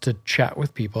just to chat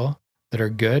with people that are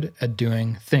good at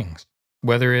doing things,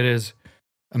 whether it is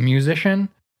a musician,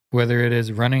 whether it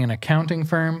is running an accounting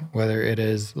firm, whether it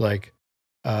is like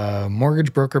a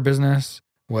mortgage broker business,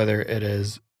 whether it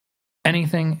is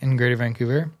anything in Greater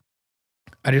Vancouver.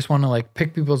 I just want to like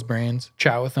pick people's brains,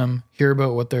 chat with them, hear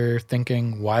about what they're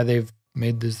thinking, why they've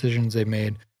made the decisions they've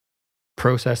made,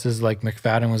 processes like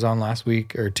McFadden was on last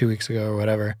week or 2 weeks ago or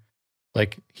whatever.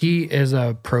 Like he is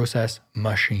a process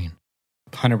machine.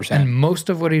 100%. And most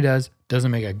of what he does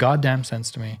doesn't make a goddamn sense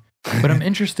to me. But I'm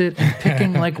interested in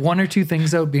picking like one or two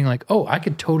things out, being like, oh, I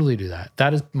could totally do that.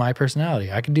 That is my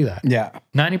personality. I could do that. Yeah.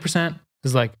 90%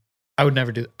 is like, I would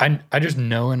never do that. I just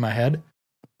know in my head,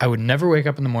 I would never wake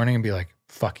up in the morning and be like,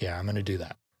 fuck yeah, I'm going to do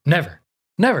that. Never.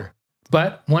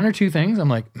 But one or two things, I'm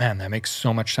like, man, that makes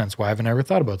so much sense. Why haven't I ever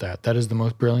thought about that? That is the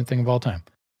most brilliant thing of all time.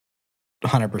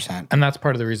 100%. And that's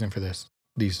part of the reason for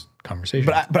these conversations.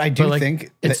 But I do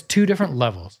think it's two different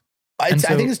levels. I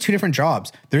think it's two different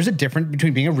jobs. There's a difference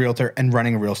between being a realtor and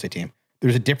running a real estate team.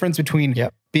 There's a difference between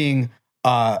being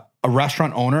a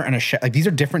restaurant owner and a chef. Like these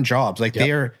are different jobs. Like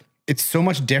it's so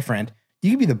much different. You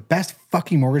can be the best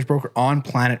fucking mortgage broker on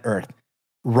planet Earth.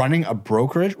 Running a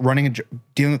brokerage,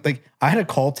 dealing with, like, I had a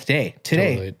call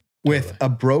today with a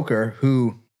broker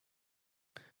who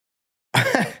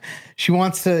she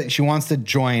wants to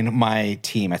join my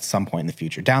team at some point in the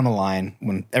future, down the line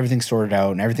when everything's sorted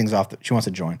out and everything's off. She wants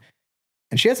to join,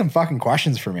 and she had some fucking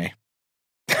questions for me.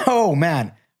 Oh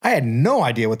man, I had no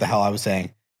idea what the hell I was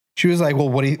saying. She was like, "Well,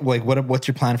 what's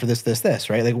your plan for this,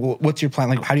 right? Like, what's your plan?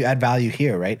 Like, how do you add value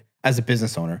here, right? As a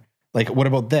business owner, like, what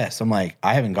about this?" I'm like,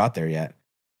 I haven't got there yet.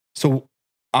 So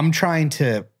I'm trying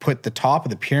to put the top of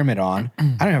the pyramid on.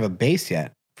 I don't have a base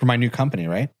yet for my new company,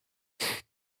 right?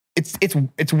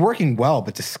 It's working well,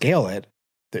 but to scale it,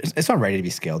 it's not ready to be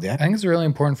scaled yet. I think it's really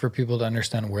important for people to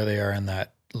understand where they are in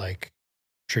that like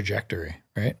trajectory,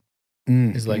 right?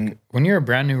 Is like when you're a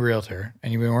brand new realtor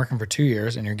and you've been working for 2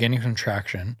 years and you're gaining some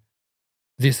traction,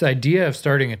 this idea of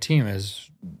starting a team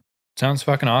sounds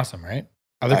fucking awesome, right?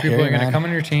 Other people are going to come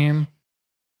on your team,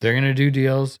 they're going to do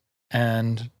deals,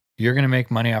 and you're going to make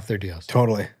money off their deals.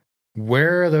 Totally.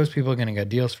 Where are those people going to get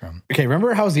deals from? Okay,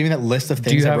 remember how I was leaving that list of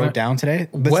things I wrote down today?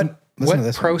 What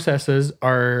processes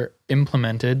are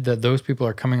implemented that those people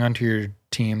are coming onto your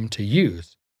team to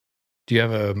use? Do you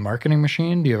have a marketing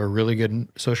machine? Do you have a really good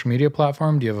social media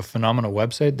platform? Do you have a phenomenal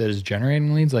website that is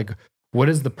generating leads? Like, what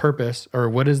is the purpose or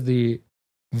what is the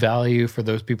value for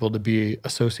those people to be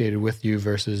associated with you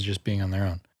versus just being on their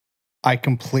own? I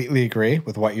completely agree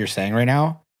with what you're saying right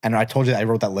now. And I told you that I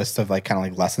wrote that list of like kind of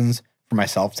like lessons for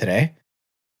myself today.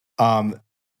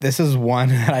 This is one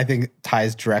that I think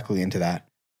ties directly into that.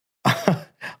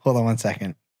 Hold on one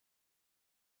second.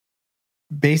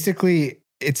 Basically,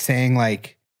 it's saying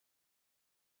like,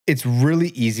 it's really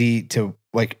easy to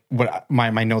like what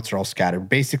my notes are all scattered.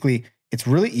 Basically, it's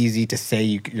really easy to say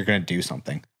you're going to do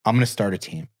something. I'm going to start a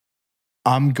team.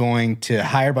 I'm going to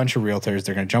hire a bunch of realtors.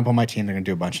 They're going to jump on my team. They're going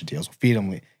to do a bunch of deals. We'll feed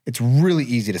them. It's really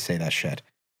easy to say that shit.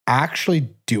 Actually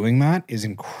doing that is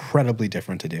incredibly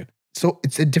different to do. So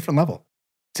it's a different level.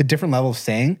 It's a different level of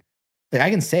saying, like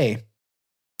I can say,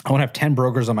 I want to have 10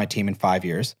 brokers on my team in 5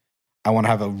 years. I want to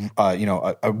have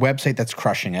a website that's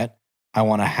crushing it. I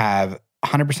want to have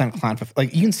 100% client.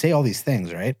 Like you can say all these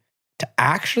things, right? To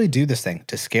actually do this thing,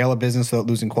 to scale a business without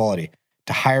losing quality,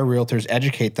 to hire realtors,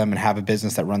 educate them, and have a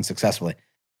business that runs successfully.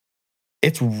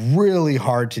 It's really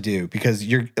hard to do because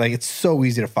it's so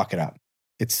easy to fuck it up.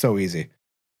 It's so easy.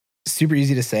 Super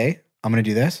easy to say, I'm going to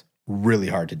do this. Really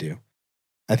hard to do.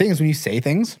 The thing is, when you say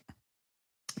things,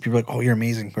 people are like, oh, you're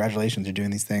amazing. Congratulations. You're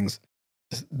doing these things.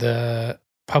 The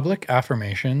public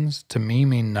affirmations to me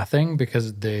mean nothing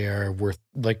because they are worth,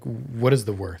 like, what is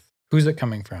the worth? Who's it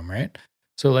coming from, right?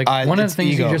 So like one of the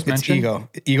things you just mentioned.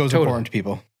 Ego is important to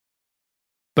people.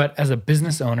 But as a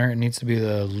business owner, it needs to be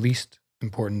the least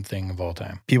important thing of all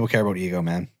time. People care about ego,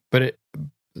 man. But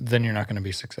then you're not going to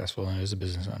be successful as a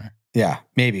business owner. Yeah,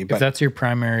 maybe. But if that's your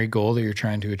primary goal that you're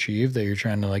trying to achieve, that you're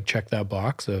trying to like check that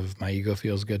box of my ego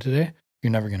feels good today,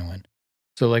 you're never going to win.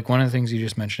 So like one of the things you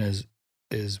just mentioned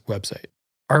is website.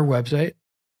 Our website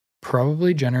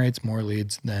probably generates more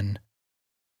leads than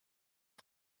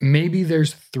maybe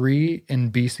there's 3 in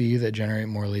BC that generate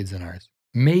more leads than ours.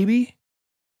 Maybe.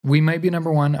 We might be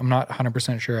number one. I'm not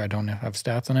 100% sure. I don't have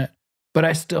stats on it. But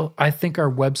I think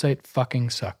our website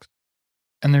fucking sucks.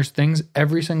 And there's things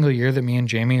every single year that me and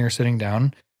Jamie are sitting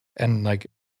down and like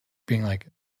being like,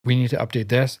 we need to update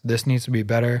this. This needs to be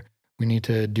better. We need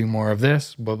to do more of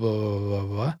this, blah, blah, blah, blah,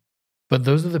 blah. But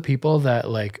those are the people that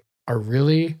like are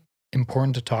really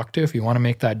important to talk to if you want to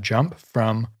make that jump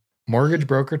from mortgage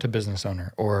broker to business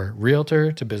owner or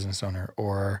realtor to business owner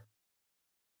or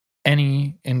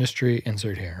any industry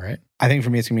insert here, right? I think for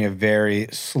me, it's going to be a very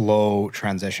slow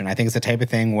transition. I think it's the type of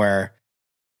thing where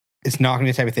it's not going to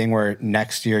be the type of thing where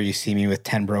next year you see me with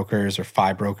 10 brokers or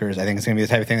 5 brokers. I think it's going to be the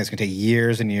type of thing that's going to take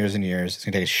years and years and years. It's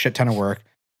going to take a shit ton of work.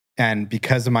 And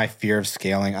because of my fear of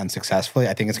scaling unsuccessfully,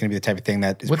 I think it's going to be the type of thing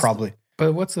that is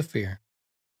But what's the fear?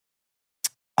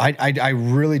 I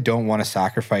really don't want to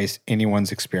sacrifice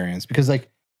anyone's experience because like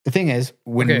the thing is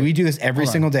when we do this every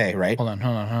single day, right? Hold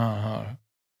on.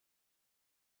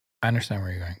 I understand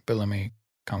where you're going, but let me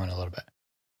comment a little bit.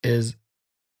 Is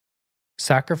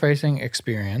sacrificing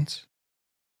experience,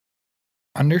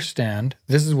 understand,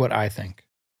 this is what I think.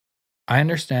 I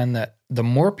understand that the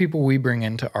more people we bring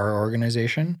into our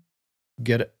organization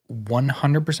get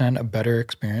 100% a better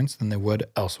experience than they would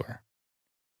elsewhere.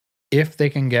 If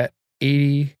they can get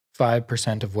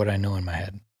 85% of what I know in my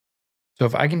head. So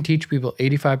if I can teach people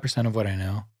 85% of what I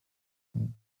know,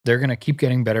 they're going to keep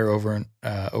getting better over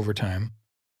time.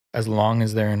 As long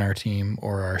as they're in our team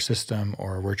or our system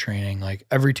or we're training. Like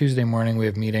every Tuesday morning we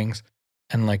have meetings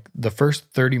and like the first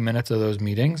 30 minutes of those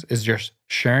meetings is just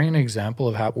sharing an example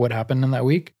of what happened in that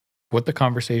week, what the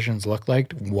conversations look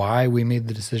like, why we made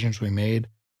the decisions we made.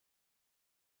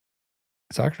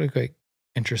 It's actually quite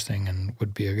interesting and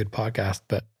would be a good podcast,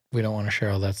 but we don't want to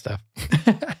share all that stuff.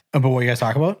 But what you guys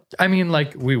talk about? I mean,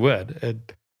 like we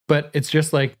would, but it's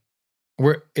just like,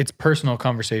 it's personal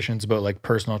conversations about like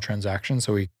personal transactions,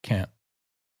 so we can't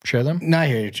share them. No, I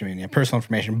hear what you mean. Yeah, personal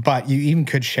information, but you even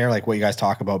could share like what you guys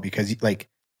talk about because like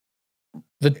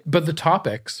the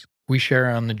topics we share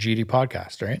on the GD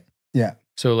podcast, right? Yeah.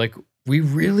 So like we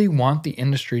really want the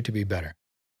industry to be better,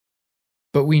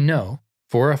 but we know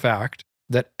for a fact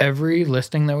that every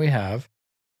listing that we have,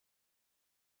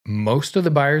 most of the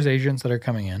buyer's agents that are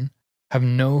coming in have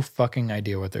no fucking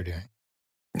idea what they're doing.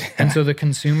 And so the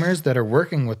consumers that are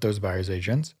working with those buyer's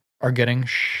agents are getting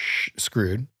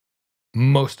screwed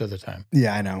most of the time.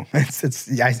 Yeah, I know. I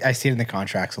see it in the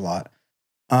contracts a lot.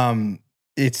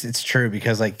 It's true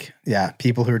because like, yeah,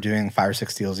 people who are doing 5 or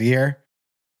 6 deals a year,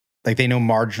 like they know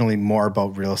marginally more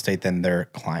about real estate than their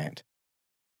client.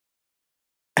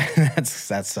 That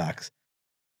sucks.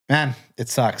 Man, it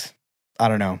sucks. I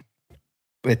don't know.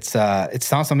 It's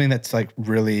not something that's like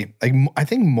really like I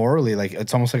think morally like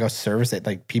it's almost like a service that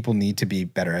like people need to be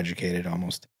better educated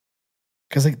almost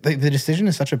because like the decision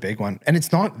is such a big one and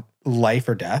it's not life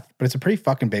or death but it's a pretty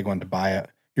fucking big one to buy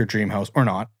your dream house or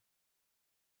not.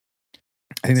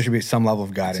 I think there should be some level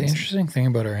of guidance. The interesting thing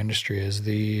about our industry is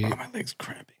my leg's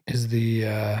cramping. Is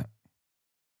the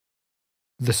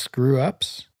screw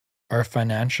ups are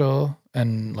financial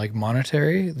and like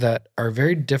monetary that are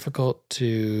very difficult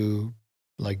to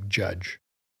like judge.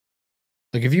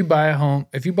 Like if you bought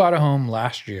a home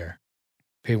last year,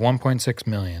 pay 1.6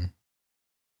 million.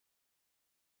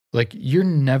 Like you're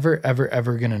never, ever,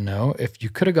 ever going to know if you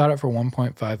could have got it for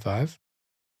 1.55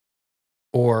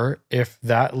 or if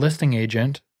that listing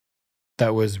agent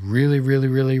that was really, really,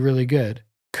 really, really good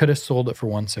could have sold it for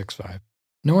 165.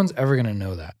 No one's ever going to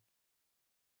know that.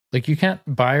 Like you can't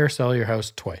buy or sell your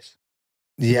house twice.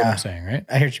 Yeah, what I'm saying, right?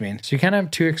 I hear what you mean. So you can't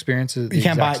have two experiences. You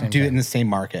can't do it in the same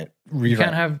market. You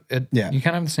can't have it. Yeah. You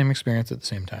can't have the same experience at the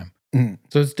same time. Mm.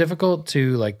 So it's difficult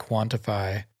to like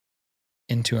quantify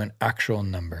into an actual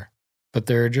number. But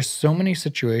there are just so many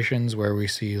situations where we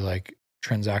see like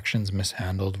transactions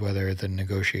mishandled, whether the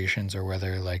negotiations or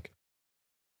whether like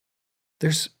there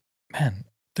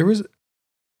was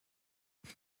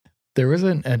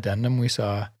an addendum we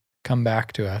saw come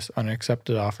back to us on an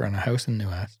accepted offer on a house in New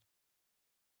West.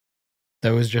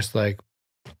 That was just like,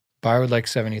 buyer would like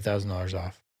 $70,000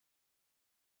 off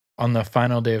on the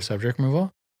final day of subject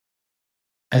removal.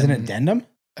 As an addendum?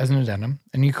 As an addendum.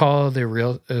 And you call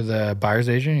the buyer's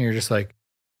agent and you're just like,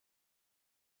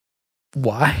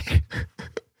 why?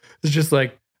 It's just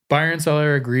like, buyer and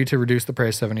seller agree to reduce the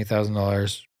price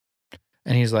 $70,000.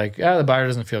 And he's like, the buyer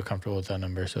doesn't feel comfortable with that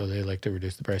number, so they like to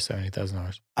reduce the price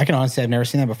 $70,000. I can honestly say I've never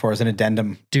seen that before as an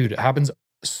addendum. Dude, it happens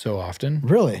so often.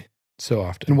 Really? So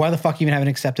often. And why the fuck even have an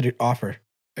accepted offer?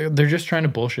 They're just trying to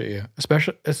bullshit you.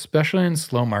 Especially in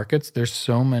slow markets, there's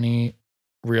so many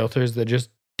realtors that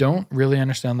just don't really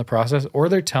understand the process, or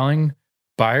they're telling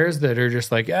buyers that are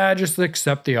just like, just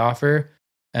accept the offer.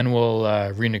 and we'll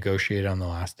renegotiate on the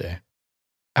last day.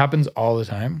 Happens all the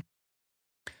time.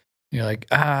 You're like,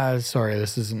 sorry,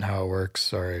 this isn't how it works.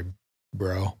 Sorry,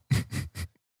 bro.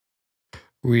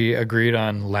 We agreed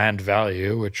on land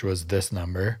value, which was this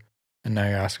number, and now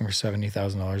you're asking for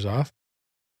 $70,000 off?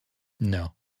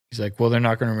 No. He's like, well, they're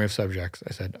not going to remove subjects.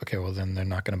 I said, okay, well, then they're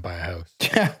not going to buy a house.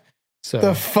 Yeah. So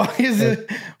The fuck is it?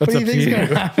 What do you think is going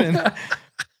to happen?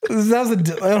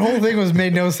 That whole thing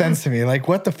made no sense to me. Like,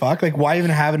 what the fuck? Like, why even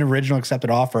have an original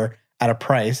accepted offer at a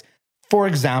price? For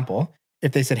example,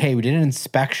 if they said, hey, we did an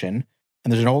inspection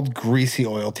and there's an old greasy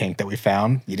oil tank that we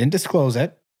found. You didn't disclose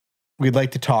it. We'd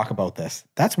like to talk about this.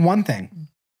 That's one thing.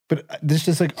 But this is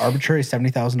just like arbitrary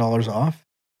 $70,000 off.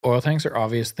 Oil tanks are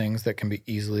obvious things that can be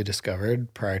easily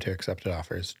discovered prior to accepted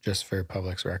offers, just for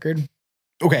public's record.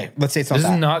 Okay, let's say it's not This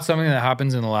that. is not something that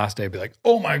happens in the last day. Be like,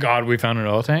 oh my God, we found an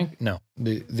oil tank. No,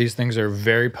 these things are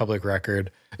very public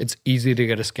record. It's easy to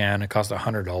get a scan. It costs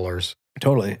 $100.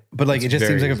 Totally. But like, It's it just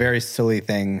seems like a easy. very silly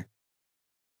thing.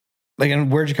 Like,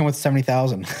 and where'd you come with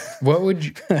 70,000? What would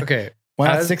you, okay. Why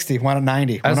not As- 60? Why not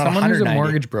 90? Why As not someone who's a 190?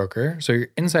 mortgage broker, so you're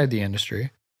inside the industry,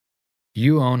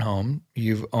 you own a home,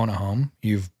 you've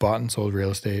bought and sold real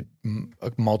estate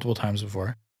multiple times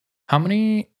before.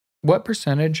 What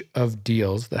percentage of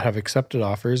deals that have accepted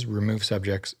offers remove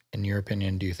subjects, in your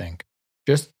opinion, do you think?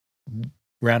 Just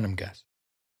random guess.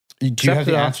 Do you have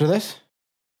Accepted to off- answer this?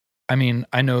 I mean,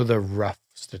 I know the rough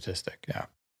statistic. Yeah.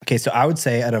 Okay, so I would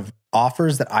say out of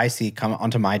offers that I see come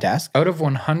onto my desk, Out of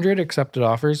 100 accepted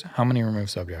offers, how many remove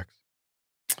subjects?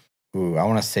 ooh, I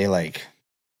want to say like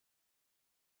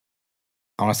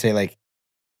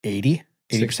 80%?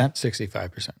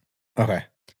 65%. Okay.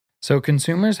 So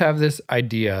consumers have this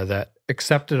idea that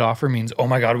accepted offer means, oh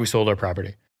my God, we sold our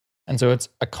property. And so it's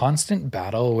a constant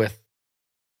battle with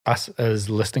us as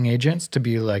listing agents to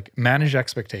be like, manage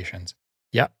expectations.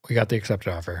 Yeah, we got the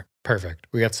accepted offer. Perfect.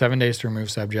 We got 7 days to remove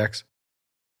subjects.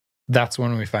 That's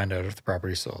when we find out if the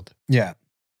property's sold. Yeah,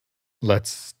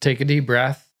 Let's take a deep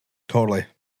breath. totally.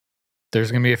 There's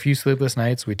going to be a few sleepless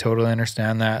nights. We totally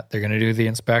understand that. They're going to do the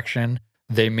inspection.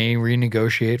 They may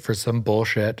renegotiate for some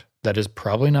bullshit that is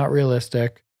probably not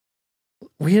realistic.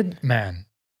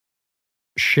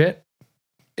 Shit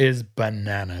is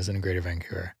bananas in Greater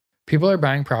Vancouver. People are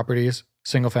buying properties,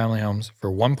 single family homes,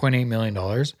 for $1.8 million.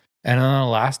 And on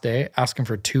the last day, asking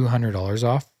for $200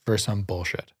 off for some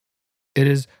bullshit. It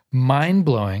is mind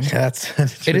blowing.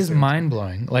 It is mind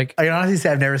blowing. Like, I can honestly say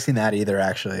I've never seen that either,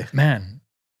 actually. man,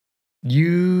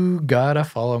 you gotta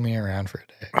follow me around for a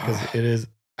day because it is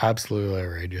absolutely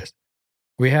outrageous.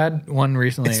 We had one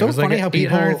recently. It's so it was funny like how an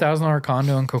people- $800,000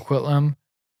 condo in Coquitlam,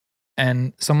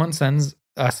 and someone sends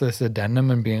us this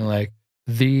addendum and being like,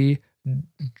 the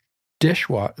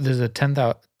dishwasher. There's a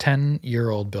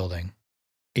 10-year-old building,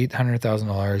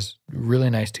 $800,000, really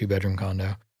nice 2-bedroom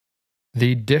condo.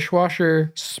 The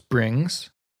dishwasher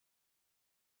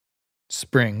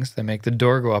springs that make the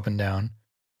door go up and down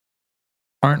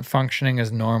aren't functioning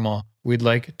as normal. We'd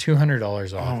like $200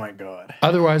 off. Oh my God.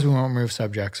 Otherwise, we won't remove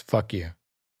subjects. Fuck you.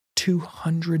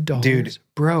 $200, Dude.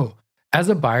 bro. As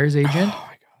a buyer's agent, Oh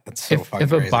my God. That's so fucking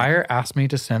if a crazy. buyer asked me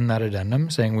to send that addendum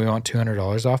saying we want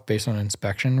 $200 off based on an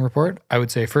inspection report, I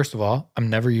would say, first of all, I'm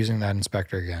never using that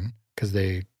inspector again because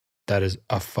that is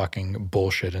a fucking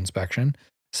bullshit inspection.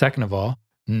 Second of all,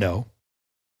 no.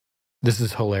 This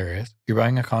is hilarious. You're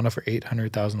buying a condo for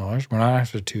 $800,000. We're not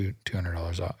asking for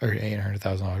 $200 off, or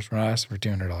 $800,000. We're not asking for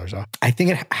 $200 off. I think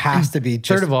it has to be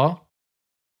just. Third of all,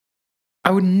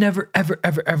 I would never, ever,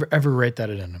 ever, ever, ever write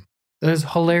that addendum. That is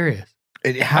hilarious.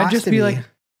 it has I'd just to be like,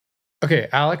 okay,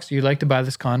 Alex, you'd like to buy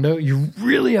this condo. You're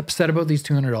really upset about these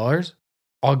 $200.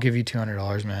 I'll give you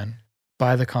 $200, man.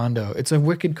 Buy the condo. It's a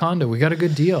wicked condo. We got a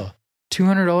good deal.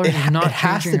 $200 is not it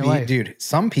has changing to your be, life. dude.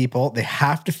 Some people, they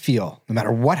have to feel, no matter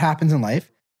what happens in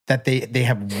life, that they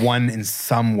have won in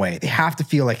some way. They have to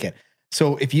feel like it.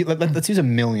 So if you let's use $1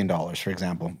 million for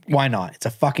example. Why not? It's a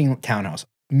fucking townhouse.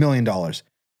 $1 million.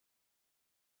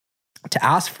 To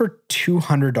ask for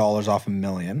 $200 off $1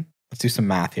 million. Let's do some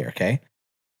math here, okay?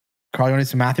 Carl, you want to do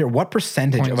some math here? What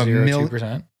percentage of $1 million?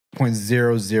 0.02%.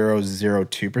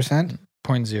 0.0002%?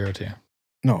 0.02.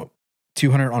 No,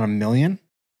 200 on $1 million.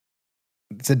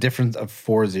 It's a difference of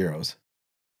 4 zeros.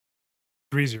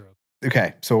 3 0.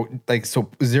 Okay, so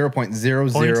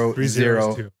 0.00002.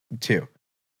 302.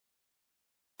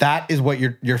 That is what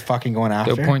you're fucking going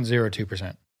after. So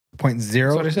 0.02%. Point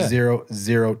That's what I said. 0.0002. Is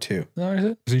that what I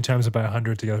said? So you times it by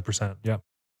 100 to get a percent. Yeah.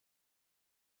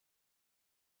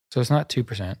 So it's not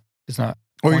 2%. It's not.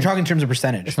 Or you're talking in terms of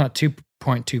percentage. It's not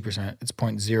 2.2%. It's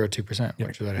 0.02%. Yeah.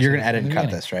 Which is what I You're said gonna edit in and the cut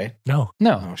beginning. this, right? No.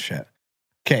 No. Oh shit.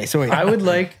 Okay, so wait. I would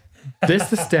like this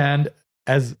to stand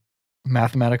as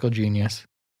mathematical genius,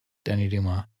 Denny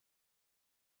Dumas.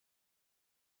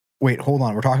 Wait, hold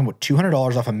on. We're talking about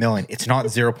 $200 off $1 million. It's not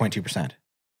 0.2%.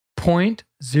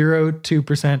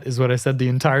 0.02% is what I said the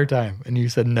entire time. And you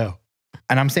said no.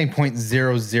 And I'm saying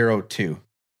 0.002.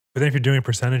 But then if you're doing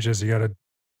percentages, you got to.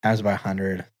 I was by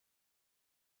 100.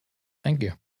 Thank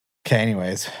you. Okay,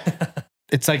 anyways.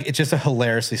 It's just a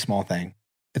hilariously small thing.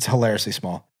 It's hilariously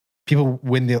small. People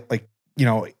win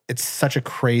it's such a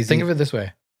crazy. Think of it this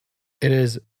way. It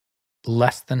is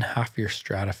less than half your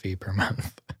strata fee per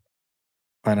month.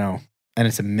 I know. And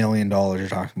it's $1 million you're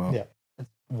talking about. Yeah. It's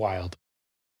wild.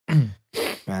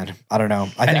 Man, I don't know.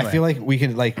 I feel like we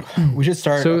could we should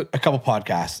start a couple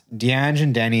podcasts. Deange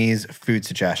and Denny's food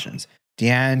suggestions.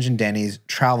 Deange and Denny's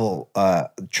travel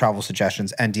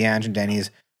suggestions, and Deange and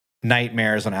Denny's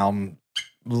nightmares on Elm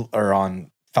or on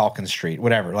Falcon Street,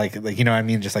 whatever. Like you know what I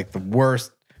mean? Just like the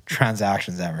worst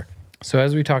transactions ever. So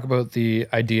as we talk about the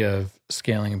idea of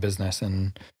scaling a business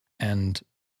and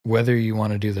whether you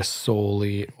want to do this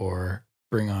solely or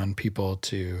bring on people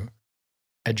to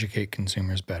educate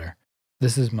consumers better,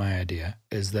 this is my idea,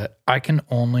 is that I can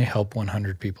only help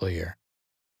 100 people a year.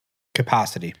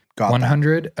 Capacity. Got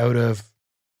 100 out of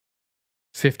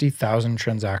 50,000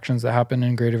 transactions that happen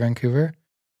in Greater Vancouver.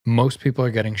 Most people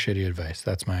are getting shitty advice.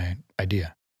 That's my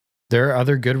idea. There are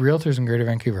other good realtors in Greater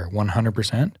Vancouver,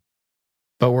 100%,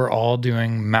 but we're all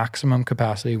doing maximum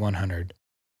capacity 100.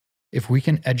 If we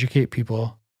can educate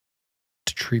people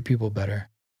to treat people better,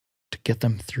 to get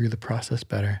them through the process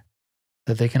better,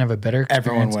 that they can have a better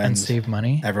experience and save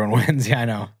money. Everyone wins. Yeah, I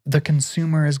know. The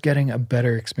consumer is getting a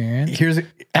better experience.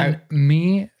 And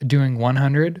me doing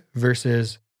 100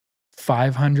 versus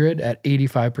 500 at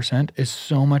 85% is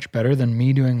so much better than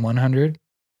me doing 100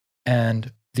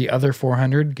 and the other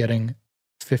 400 getting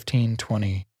 15,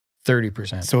 20,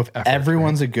 30%. So if effort,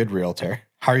 everyone's right? a good realtor,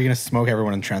 how are you going to smoke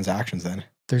everyone in transactions then?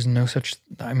 There's no such,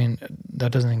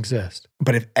 that doesn't exist.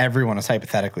 But if everyone is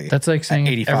hypothetically, that's like saying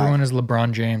 85. Everyone is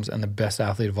LeBron James and the best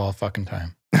athlete of all fucking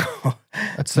time.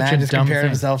 That's such Man a just dumb compared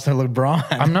thing. himself to LeBron.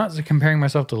 I'm not comparing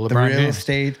myself to LeBron the real James.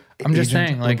 estate. I'm just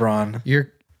saying, like, LeBron.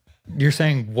 You're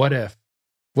saying, what if?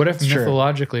 What if It's true.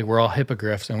 mythologically we're all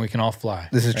hippogriffs and we can all fly?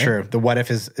 This is right? true. The what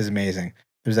if is amazing.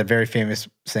 There's that very famous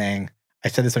saying. I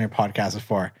said this on your podcast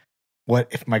before. What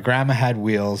if my grandma had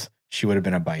wheels? She would have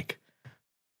been a bike.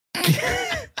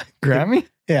 Grammy?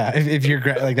 Yeah, if you're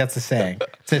like, that's the saying.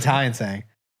 It's an Italian saying.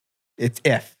 It's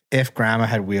if grandma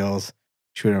had wheels,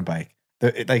 she would have been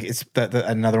a bike.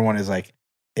 Another one is like,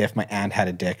 if my aunt had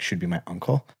a dick, she'd be my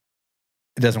uncle.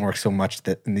 It doesn't work so much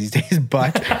that in these days,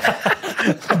 but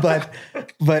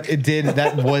but it did.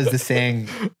 That was the saying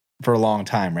for a long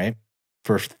time, right?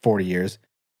 For 40 years.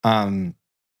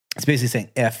 It's basically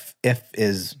saying if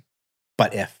is,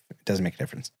 but if it doesn't make a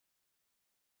difference.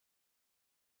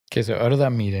 Okay, so out of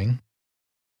that meeting,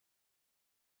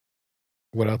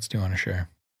 what else do you want to share?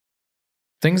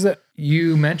 Things that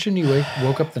you mentioned you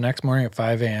woke up the next morning at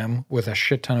 5 a.m. with a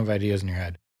shit ton of ideas in your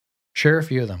head. Share a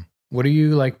few of them. What are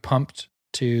you like pumped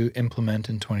to implement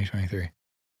in 2023?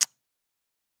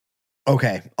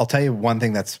 Okay, I'll tell you one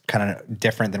thing that's kind of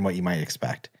different than what you might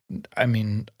expect. I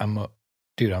mean, I'm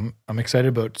excited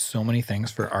about so many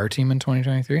things for our team in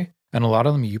 2023, and a lot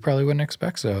of them you probably wouldn't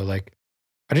expect. So like,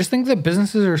 I just think that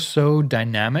businesses are so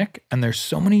dynamic and there's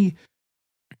so many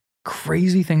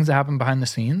crazy things that happen behind the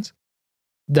scenes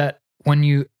that when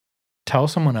you tell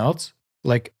someone else,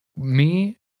 like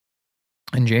me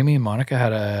and Jamie and Monica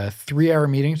had a 3-hour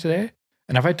meeting today.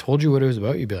 And if I told you what it was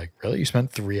about, you'd be like, really? You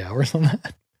spent 3 hours on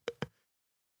that?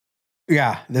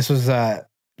 Yeah, this was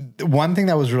one thing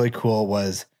that was really cool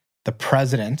was the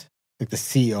president, like the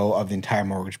CEO of the entire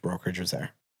mortgage brokerage was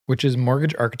there. Which is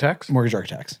Mortgage Architects. Mortgage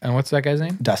Architects. And what's that guy's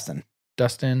name?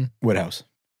 Dustin Woodhouse.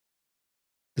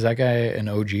 Is that guy an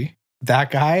OG?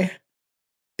 That guy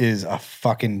is a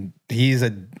fucking, he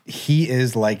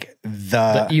is like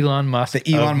the Elon Musk.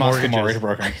 The Elon Musk of mortgages.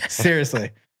 mortgage broker.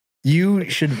 Seriously. You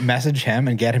should message him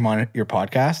and get him on your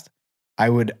podcast.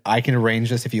 I can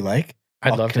arrange this if you like.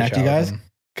 I'd I'll love to connect chat you guys. with him.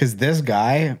 Because this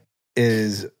guy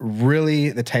is really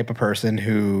the type of person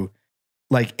who,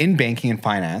 like in banking and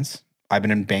finance, I've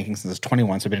been in banking since I was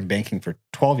 21, so I've been in banking for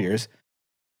 12 years.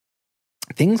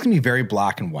 Things can be very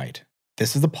black and white.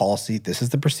 This is the policy. This is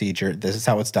the procedure. This is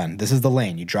how it's done. This is the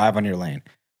lane. You drive on your lane.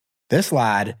 This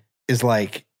lad is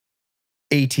like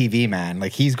ATV man.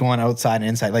 Like he's going outside and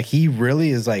inside. Like he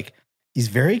really is like, he's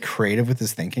very creative with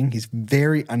his thinking. He's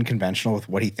very unconventional with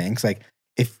what he thinks. Like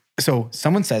so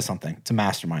someone says something, it's a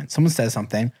mastermind. Someone says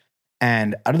something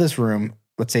and out of this room,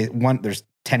 let's say there's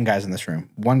 10 guys in this room.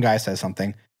 One guy says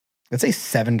something. Let's say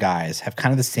 7 guys have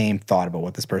kind of the same thought about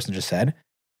what this person just said.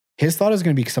 His thought is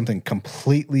going to be something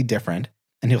completely different,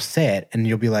 and he'll say it, and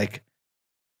you'll be like,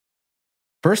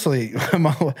 firstly,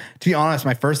 to be honest,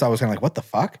 my first thought was kind of like, what the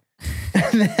fuck?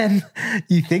 And then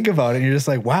you think about it and you're just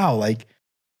like, wow, like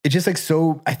it's just like,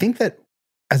 so I think that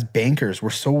as bankers,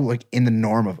 we're so like in the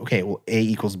norm of, okay, well, A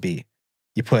equals B.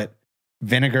 You put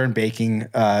vinegar and baking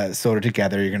soda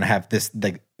together, you're going to have this,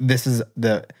 like, this is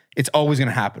it's always going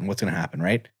to happen. What's going to happen,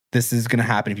 right? This is going to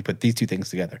happen if you put these two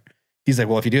things together. He's like,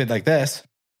 well, if you do it like this,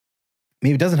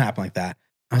 maybe it doesn't happen like that.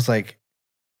 I was like,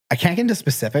 I can't get into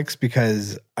specifics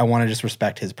because I want to just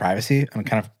respect his privacy and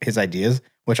kind of his ideas,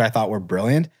 which I thought were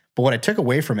brilliant. But what I took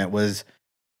away from it was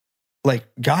like,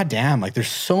 goddamn, like there's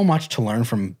so much to learn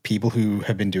from people who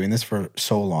have been doing this for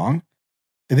so long.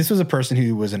 This was a person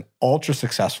who was an ultra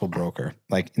successful broker,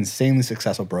 like insanely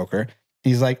successful broker.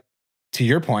 He's like, to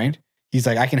your point, he's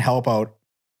like, I can help out,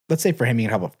 let's say for him, he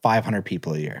can help out 500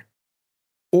 people a year.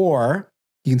 Or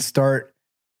you can start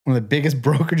one of the biggest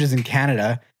brokerages in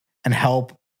Canada and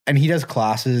help. And he does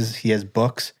classes, he has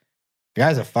books. The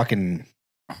guy's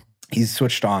he's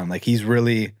switched on. Like he's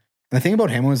really, and the thing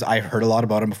about him was I heard a lot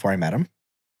about him before I met him.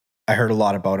 I heard a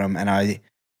lot about him, and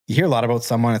you hear a lot about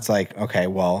someone, it's like, okay,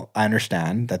 well, I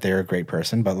understand that they're a great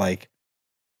person, but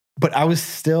I was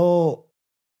still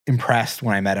impressed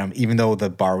when I met him, even though the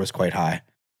bar was quite high.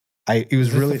 It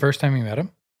was really the first time you met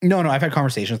him? No, I've had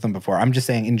conversations with him before. I'm just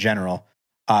saying in general,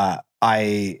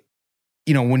 when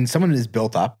someone is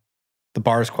built up, the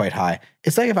bar is quite high.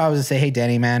 It's like if I was to say, hey,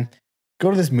 Danny, man,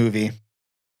 go to this movie.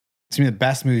 It's going to be the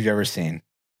best movie you've ever seen.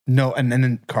 No, and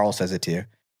then Carl says it to you.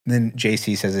 And then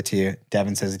JC says it to you.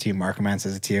 Devin says it to you. Marco Man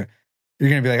says it to you. You're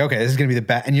going to be like, okay, this is going to be the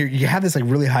best. And you have this like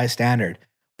really high standard.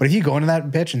 But if you go into that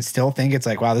bitch and still think it's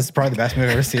like, wow, this is probably the best movie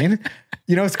I've ever seen,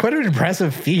 it's quite an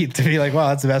impressive feat to be like, wow,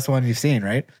 that's the best one you've seen,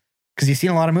 right? Because you've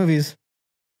seen a lot of movies.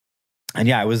 And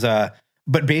yeah, it was,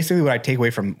 but basically what I take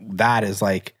away from that is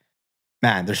like,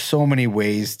 man, there's so many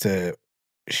ways to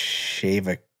shave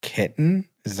a kitten.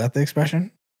 Is that the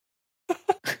expression?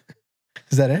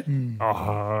 Is that it?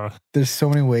 There's so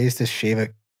many ways to shave a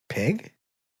pig.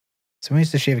 So many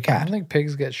ways to shave a I cat. don't think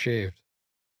pigs get shaved.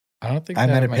 I don't think I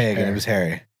they met a have much pig hair. and it was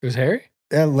hairy. It was hairy?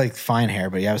 Like fine hair,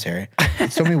 but yeah, it was hairy.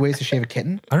 So many ways to shave a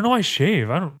kitten. I don't know why I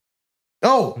shave. I don't.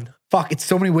 Oh, fuck. It's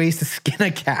so many ways to skin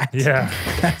a cat. Yeah.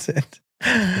 That's it.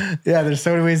 Yeah, there's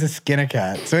so many ways to skin a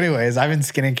cat. So anyways, I've been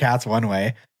skinning cats one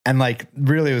way. And like,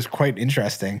 really, it was quite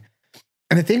interesting.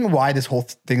 And the thing why this whole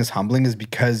thing is humbling is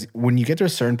because when you get to a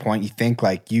certain point, you think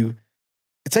like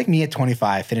it's like me at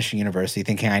 25 finishing university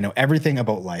thinking I know everything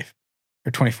about life,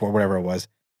 or 24, whatever it was.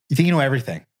 You think you know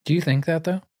everything. Do you think that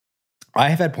though? I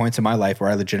have had points in my life where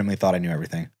I legitimately thought I knew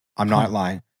everything. I'm not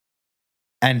lying.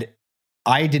 And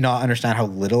I did not understand how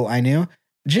little I knew.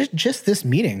 Just this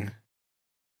meeting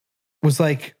was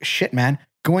like, shit, man.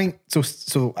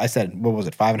 So I said, what was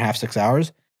it, 5.5, 6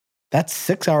 hours? That's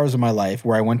 6 hours of my life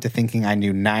where I went to thinking I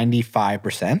knew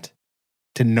 95%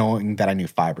 to knowing that I knew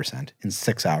 5% in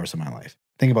 6 hours of my life.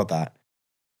 Think about that.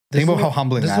 Think about how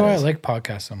humbling that is. This is why I like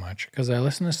podcasts so much, because I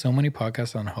listen to so many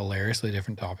podcasts on hilariously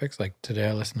different topics. Like today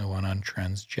I listened to one on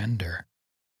transgender.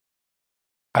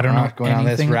 I don't know. Going down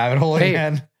this rabbit hole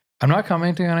again. I'm not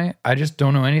commenting on it. I just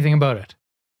don't know anything about it.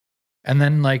 And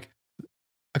then like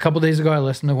a couple days ago, I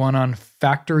listened to one on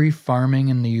factory farming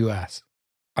in the US.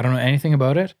 I don't know anything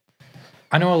about it.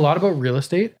 I know a lot about real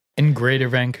estate in Greater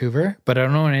Vancouver, but I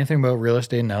don't know anything about real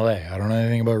estate in LA. I don't know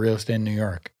anything about real estate in New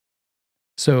York.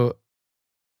 So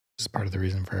this is part of the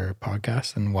reason for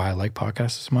podcasts and why I like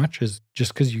podcasts so much is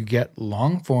just because you get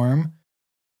long form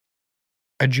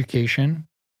education,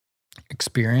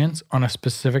 experience on a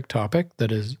specific topic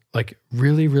that is like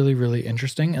really, really, really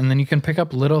interesting. And then you can pick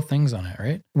up little things on it,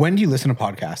 right? When do you listen to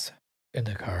podcasts? In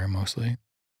the car mostly.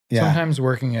 Yeah. Sometimes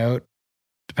working out.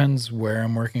 Depends where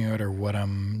I'm working out or what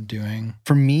I'm doing.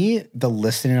 For me, the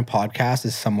listening to podcasts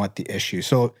is somewhat the issue.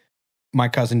 So my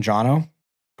cousin Jono,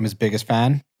 I'm his biggest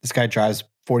fan. This guy drives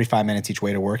 45 minutes each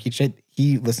way to work each day.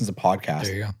 He listens to podcasts.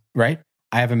 There you go. Right?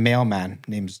 I have a mailman my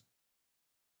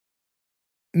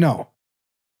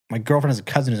girlfriend has a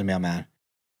cousin who's a mailman.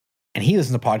 And he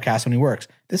listens to podcasts when he works.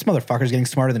 This motherfucker's getting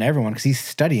smarter than everyone because he's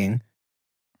studying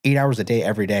 8 hours a day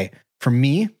every day. For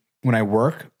me, when I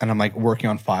work and I'm like working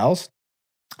on files,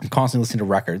 I'm constantly listening to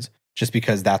records just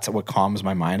because that's what calms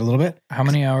my mind a little bit. How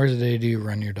many hours a day do you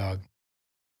run your dog?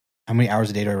 How many hours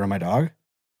a day do I run my dog?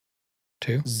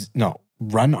 2? No.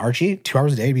 Run Archie 2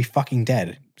 hours a day to be fucking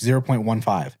dead.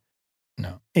 0.15.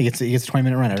 No. He gets a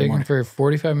 20-minute run every Take him morning. for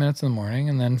 45 minutes in the morning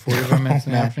and then 45 minutes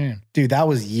in the afternoon. Dude, that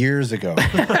was years ago.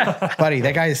 Buddy,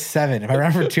 that guy is 7. If I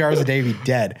ran for 2 hours a day, he'd be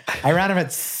dead. I ran him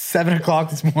at 7 o'clock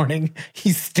this morning.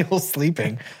 He's still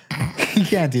sleeping. He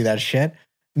can't do that shit.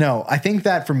 No, I think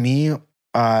that for me,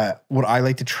 what I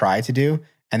like to try to do,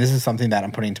 and this is something that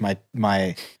I'm putting into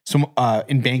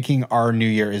in banking, our new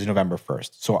year is November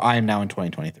 1st. So I am now in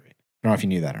 2023. I don't know if you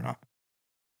knew that or not.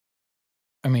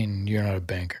 I mean, you're not a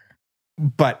banker.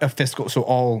 But a fiscal, so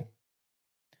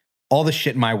all the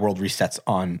shit in my world resets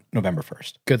on November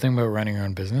 1st. Good thing about running your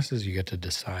own business is you get to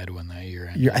decide when that year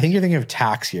ends. I think you're thinking of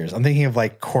tax years. I'm thinking of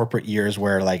like corporate years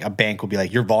where like a bank will be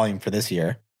like your volume for this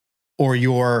year, or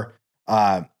your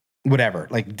whatever,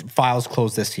 like files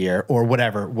closed this year, or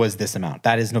whatever was this amount.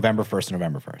 That is November 1st to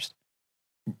November 1st,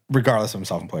 regardless if I'm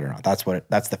self-employed or not. That's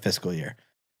the fiscal year.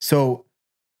 So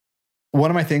one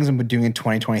of my things I'm doing in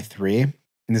 2023, and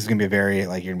this is going to be you're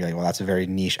going to be like, well, that's a very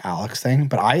niche Alex thing,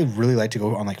 but I really like to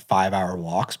go on like 5-hour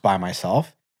walks by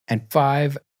myself. And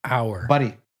 5 hour.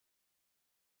 Buddy,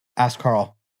 ask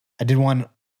Carl. I did one.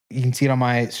 You can see it on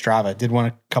my Strava. I did one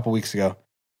a couple weeks ago.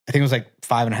 I think it was like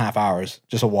 5.5 hours,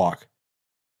 just a walk.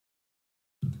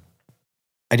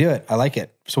 I do it. I like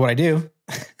it. So what I do,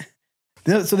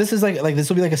 so this is like this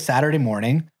will be like a Saturday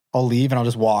morning. I'll leave and I'll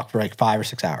just walk for like 5 or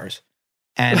 6 hours.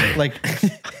 And like,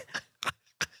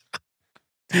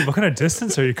 dude, what kind of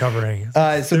distance are you covering?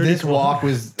 So this walk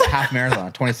was half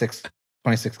marathon, 26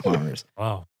 kilometers.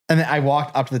 Wow. And then I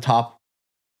walked up to the top.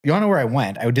 You want to know where I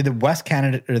went? I did the West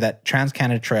Canada, or that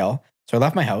Trans-Canada Trail. So I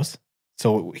left my house.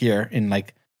 So here in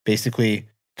like basically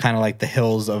kind of like the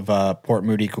hills of Port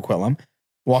Moody, Coquitlam.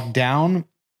 Walked down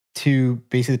to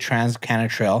basically the Trans-Canada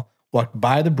Trail. Walked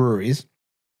by the breweries,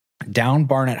 down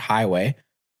Barnett Highway,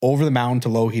 over the mountain to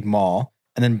Lougheed Mall,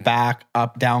 and then back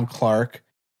up down Clark,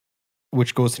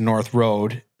 which goes to North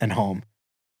Road and home.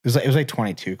 It was like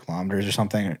 22 kilometers or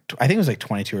something. I think it was like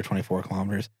 22 or 24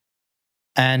 kilometers.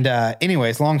 And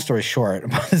anyways, long story short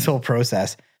about this whole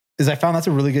process is I found that's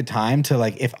a really good time to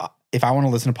like, if I want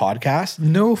to listen to podcasts.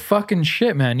 No fucking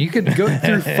shit, man. You could go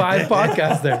through 5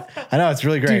 podcasts there. I know, it's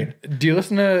really great. Do you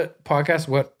listen to podcasts?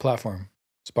 What platform?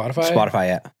 Spotify? Spotify,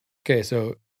 yeah. Okay,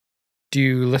 so do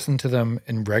you listen to them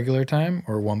in regular time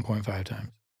or 1.5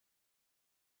 times?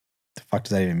 The fuck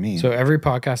does that even mean? So every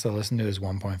podcast I listen to is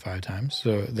 1.5 times.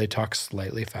 So they talk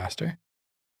slightly faster.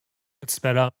 It's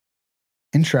sped up.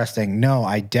 Interesting. No,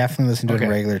 I definitely listen to it in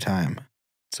regular time.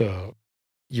 So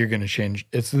you're going to change.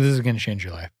 This is going to change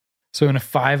your life. So in a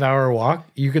 5-hour walk,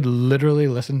 you could literally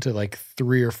listen to like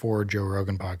 3 or 4 Joe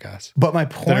Rogan podcasts. But my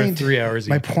point, 3 hours.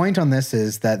 My point on this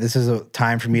is that this is a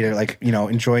time for me to like,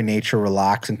 enjoy nature,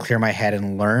 relax, and clear my head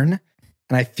and learn.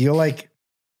 And I feel like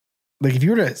if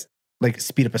you were to like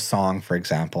speed up a song, for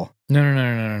example.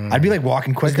 No. I'd be like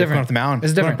walking quicker going up the mountain.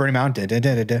 It's different. Burning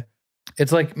Mountain.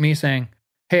 It's like me saying,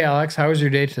 "Hey Alex, how was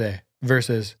your day today?"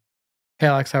 versus, "Hey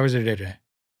Alex, how was your day today?"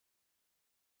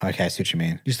 Okay, I see what you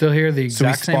mean. You still hear the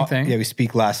exact same thing. Yeah, we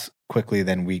speak less quickly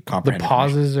than we comprehend. The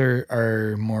pauses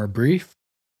are more brief.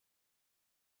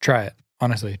 Try it.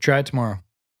 Honestly, try it tomorrow.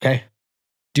 Okay.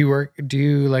 Do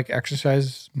you like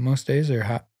exercise most days or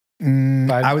how?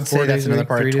 I would say that's another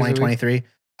part of 2023.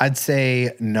 I'd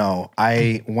say no.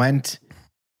 I went.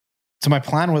 So my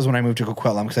plan was when I moved to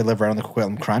Coquitlam, because I live right on the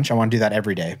Coquitlam Crunch, I want to do that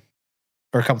every day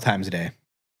or a couple times a day.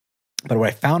 But what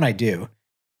I found I do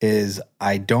is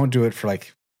I don't do it for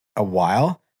like a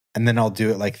while, and then I'll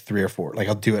do it like 3 or 4. Like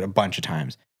I'll do it a bunch of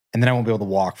times, and then I won't be able to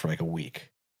walk for like a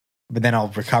week. But then I'll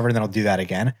recover, and then I'll do that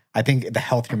again. I think the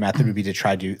healthier method would be to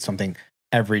try to do something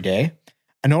every day.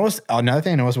 I noticed another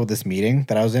thing I noticed about this meeting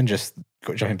that I was in, just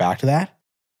jumping back to that,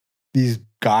 these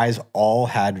guys all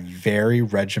had very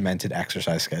regimented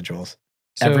exercise schedules.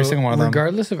 So every single one of them.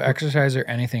 Regardless of exercise or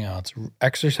anything else,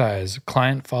 exercise,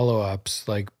 client follow-ups,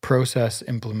 like process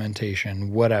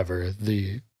implementation, whatever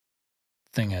the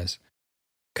thing is,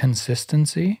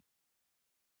 consistency.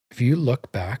 If you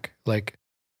look back, like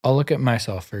I'll look at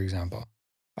myself, for example.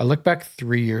 I look back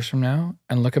 3 years from now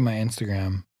and look at my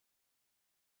Instagram.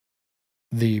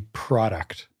 The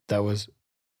product that was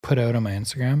put out on my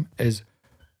Instagram is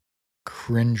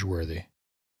cringeworthy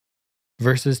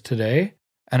versus today.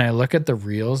 And I look at the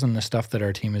reels and the stuff that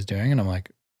our team is doing, and I'm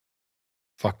like,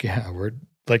 fuck yeah, we're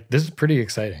like, this is pretty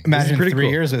exciting. Imagine pretty 3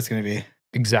 cool. years it's going to be.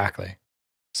 Exactly.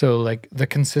 So like the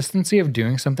consistency of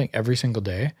doing something every single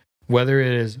day, whether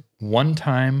it is one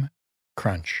time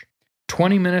crunch,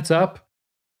 20 minutes up,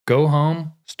 go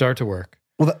home, start to work.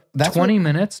 Well, that's 20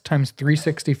 minutes times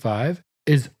 365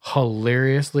 is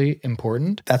hilariously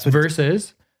important. That's what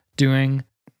versus doing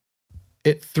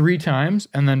it 3 times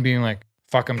and then being like,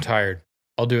 fuck, I'm tired.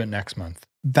 I'll do it next month.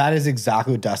 That is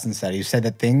exactly what Dustin said. He said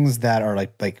that things that are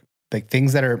like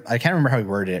things that are, I can't remember how he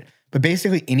worded it, but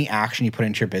basically any action you put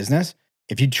into your business,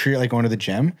 if you treat it like going to the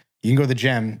gym, you can go to the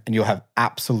gym and you'll have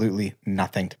absolutely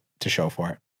nothing to show for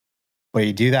it. But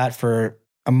you do that for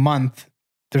a month,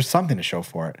 there's something to show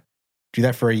for it. Do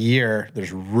that for a year,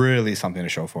 there's really something to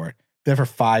show for it. Do that for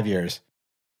 5 years.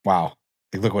 Wow.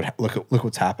 Like look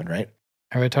what's happened, right?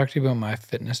 Have I talked to you about my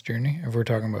fitness journey? If we're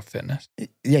talking about fitness?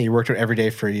 Yeah, you worked out every day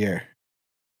for a year.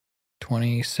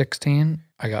 2016,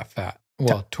 I got fat.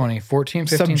 Well, 2014,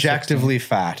 15, Subjectively 16.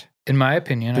 Fat. In my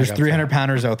opinion, There's I got 300 fat.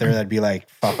 pounders out there that'd be like,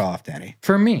 fuck off, Danny.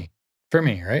 For me,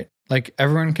 right? Like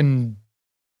everyone can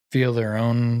feel their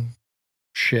own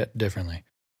shit differently.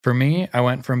 For me, I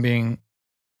went from being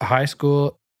a high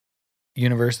school,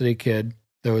 university kid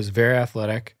that was very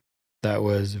athletic, that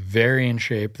was very in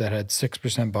shape, that had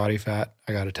 6% body fat.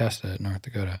 I got to test it in North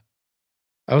Dakota.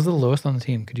 I was the lowest on the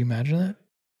team. Could you imagine that?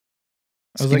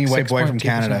 I was Skinny like white boy from 6.2%.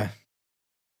 Canada.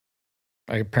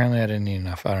 Apparently I didn't eat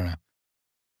enough. I don't know.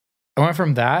 I went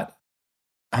from that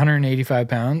 185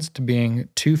 pounds to being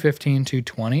 215,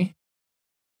 220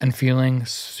 and feeling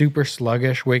super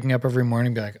sluggish, waking up every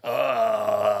morning, be like,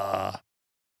 ugh.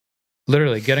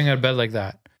 Literally getting out of bed like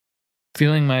that,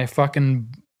 feeling my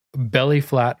fucking belly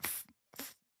flop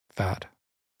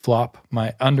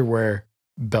my underwear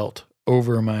belt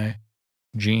over my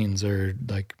jeans or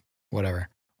like whatever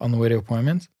on the way to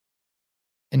appointments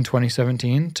in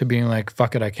 2017 to being like,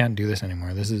 fuck it, I can't do this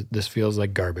anymore. This feels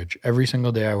like garbage. Every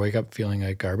single day I wake up feeling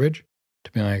like garbage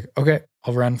to being like, okay,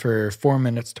 I'll run for 4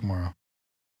 minutes tomorrow.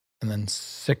 And then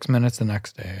 6 minutes the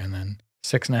next day. And then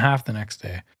 6.5 the next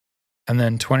day. And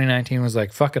then 2019 was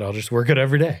like, fuck it, I'll just work it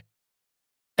every day.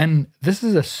 And this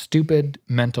is a stupid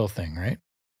mental thing, right?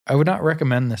 I would not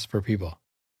recommend this for people.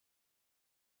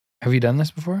 Have you done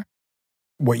this before?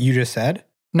 What you just said?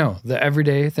 No, the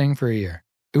everyday thing for a year.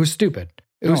 It was stupid.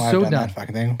 It was I've so done dumb. that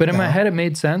fucking thing. But in No. my head, it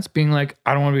made sense being like,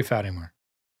 I don't want to be fat anymore.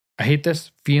 I hate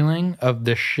this feeling of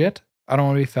this shit. I don't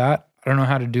want to be fat. I don't know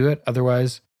how to do it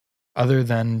other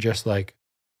than just like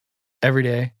every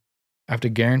day. I have to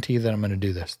guarantee that I'm going to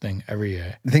do this thing every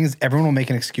day. The thing is, everyone will make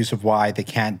an excuse of why they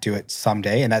can't do it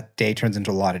someday, and that day turns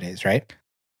into a lot of days, right?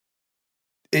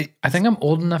 I think I'm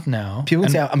old enough now. People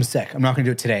can say, I'm sick. I'm not going to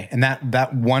do it today. And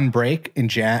that one break in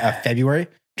February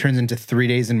turns into 3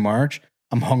 days in March.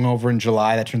 I'm hungover in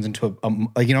July. That turns into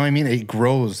like, you know what I mean? It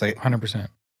grows like 100%.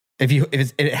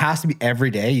 It has to be every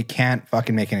day. You can't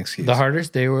fucking make an excuse. The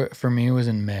hardest day for me was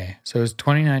in May. So it was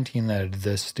 2019 that I did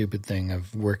this stupid thing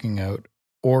of working out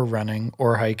or running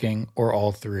or hiking or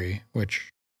all three,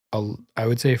 which I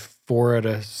would say 4 out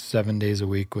of 7 days a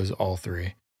week was all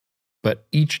three. But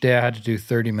each day I had to do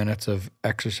 30 minutes of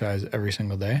exercise every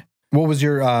single day. What was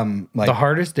your the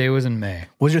hardest day was in May.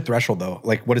 What was your threshold though?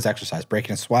 Like, what is exercise?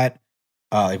 Breaking a sweat?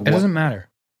 It doesn't matter.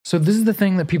 So this is the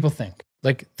thing that people think.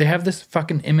 Like they have this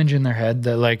fucking image in their head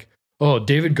that like, oh,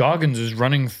 David Goggins is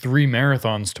running 3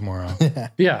 marathons tomorrow.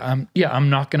 I'm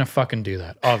not gonna fucking do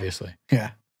that, obviously.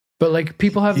 Yeah. But like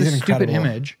people have He's this stupid incredible.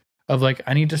 image of like,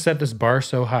 I need to set this bar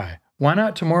so high. Why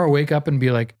not tomorrow wake up and be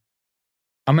like,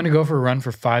 I'm going to go for a run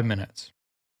for 5 minutes.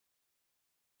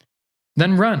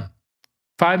 Then run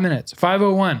 5 minutes,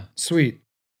 5:01, sweet.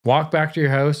 Walk back to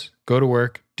your house, go to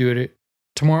work, do it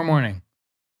tomorrow morning.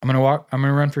 I'm going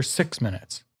to run for 6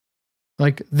 minutes.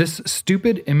 Like this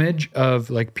stupid image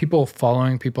of like people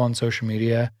following people on social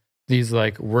media, these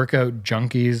like workout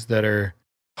junkies that are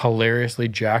hilariously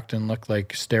jacked and look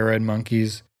like steroid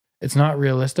monkeys. It's not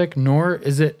realistic, nor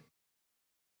is it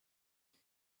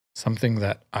something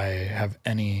that I have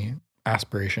any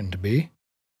aspiration to be.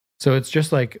 So it's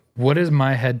just like, what does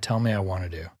my head tell me I want to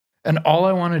do? And all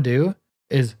I want to do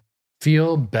is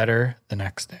feel better the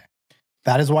next day.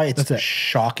 That is why it's That's it.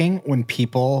 shocking when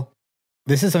people,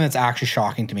 this is something that's actually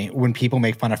shocking to me, when people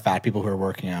make fun of fat people who are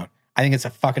working out. I think it's a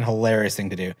fucking hilarious thing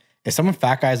to do. If someone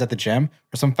fat guy is at the gym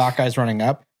or some fat guy's running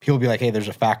up, people will be like, hey, there's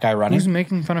a fat guy running. Who's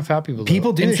making fun of fat people?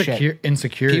 People do this shit.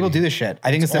 Insecurity. People do this shit.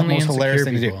 I think it's the only most hilarious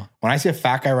thing insecure to do. people. When I see a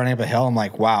fat guy running up a hill, I'm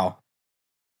like, wow,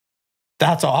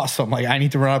 that's awesome. Like, I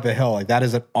need to run up a hill. Like, that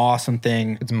is an awesome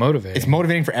thing. It's motivating. It's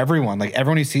motivating for everyone. Like,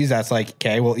 everyone who sees that's like,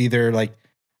 okay, well, either like,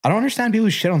 I don't understand people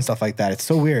who shit on stuff like that. It's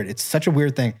so weird. It's such a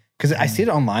weird thing. Because I see it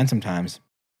online sometimes.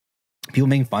 People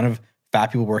making fun of fat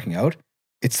people working out.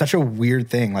 It's such a weird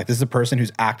thing. Like, this is a person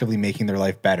who's actively making their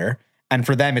life better. And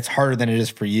for them, it's harder than it is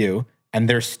for you. And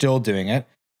they're still doing it.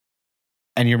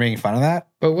 And you're making fun of that?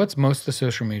 But what's most of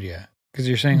social media? Because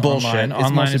you're saying Bullshit. online. It's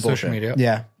Online mostly is social bullshit. media.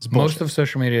 Yeah. It's bullshit. Most of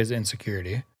social media is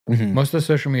insecurity. Mhm. Most of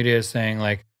social media is saying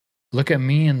like, look at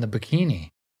me in the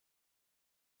bikini.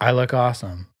 I look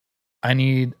awesome. I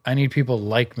need people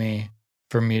like me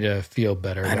for me to feel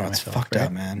better I about know, it's myself. fucked right?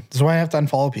 up, man. This is why I have to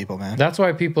unfollow people, man. That's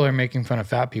why people are making fun of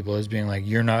fat people, is being like,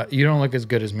 you don't look as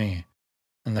good as me.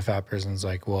 And the fat person's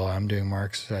like, well, I'm doing more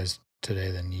exercise today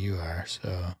than you are.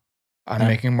 So I'm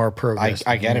making more progress.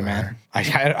 I than get you it, man.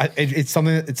 are. It's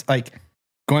something. It's like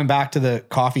going back to the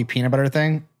coffee peanut butter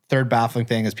thing, third baffling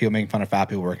thing is people making fun of fat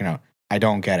people working out. I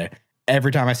don't get it.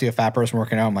 Every time I see a fat person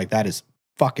working out, I'm like, that is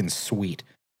fucking sweet.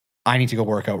 I need to go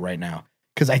work out right now.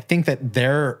 Because I think that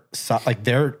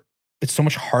it's so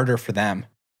much harder for them.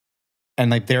 And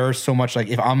like, they're so much like,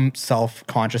 if I'm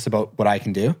self-conscious about what I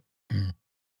can do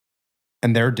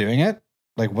and they're doing it,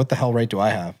 like, what the hell right do I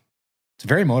have? It's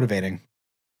very motivating.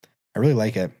 I really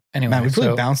like it. Anyway, man, we've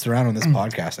really bounced around on this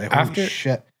podcast. Holy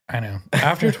shit. I know.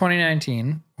 After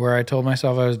 2019, where I told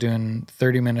myself I was doing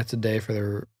 30 minutes a day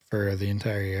for the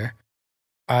entire year,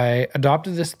 I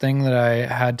adopted this thing that I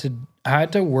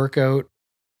had to work out.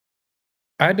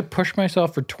 I had to push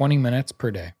myself for 20 minutes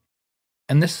per day.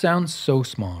 And this sounds so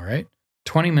small, right?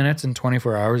 20 minutes in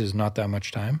 24 hours is not that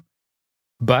much time.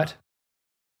 But,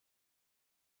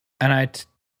 and I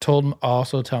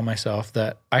also tell myself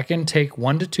that I can take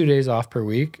 1 to 2 days off per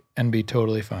week and be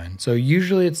totally fine. So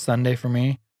usually it's Sunday for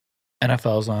me.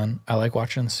 NFL's on. I like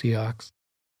watching the Seahawks.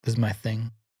 This is my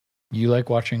thing. You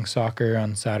like watching soccer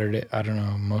on Saturday? I don't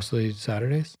know, mostly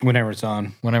Saturdays? Whenever it's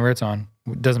on. Whenever it's on.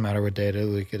 It doesn't matter what day of the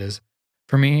week it is.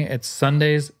 For me, it's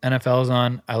Sundays, NFL's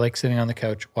on. I like sitting on the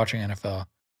couch watching NFL.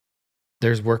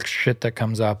 There's work shit that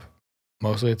comes up.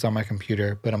 Mostly it's on my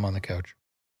computer, but I'm on the couch.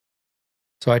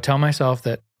 So I tell myself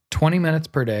that 20 minutes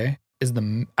per day is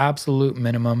the absolute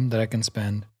minimum that I can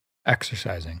spend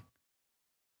exercising.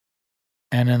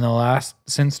 And in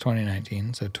since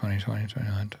 2019, so 2020,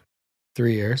 2021,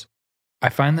 3 years, I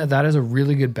find that is a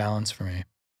really good balance for me.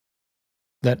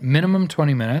 That minimum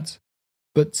 20 minutes,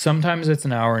 but sometimes it's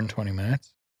an hour and 20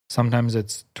 minutes. Sometimes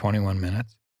it's 21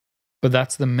 minutes. But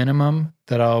that's the minimum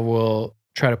that I will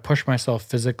try to push myself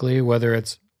physically, whether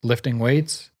it's lifting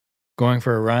weights, going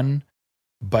for a run,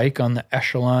 bike on the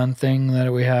echelon thing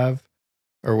that we have,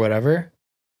 or whatever.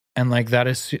 And like, that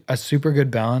is a super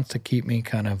good balance to keep me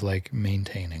kind of like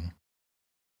maintaining.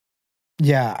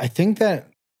 Yeah, I think that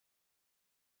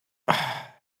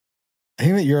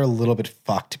you're a little bit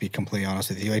fucked, to be completely honest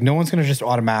with you. Like, no one's going to just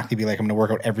automatically be like, I'm going to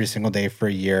work out every single day for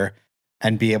a year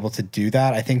and be able to do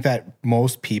that. I think that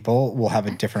most people will have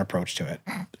a different approach to it.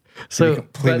 So,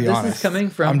 completely honest. Is coming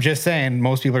from, I'm just saying,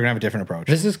 most people are going to have a different approach.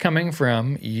 This is coming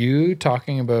from you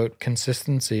talking about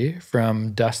consistency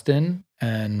from Dustin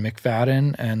and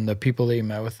McFadden and the people that you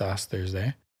met with last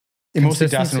Thursday. Mostly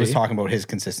Dustin was talking about his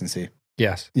consistency.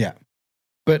 Yes. Yeah.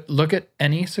 But look at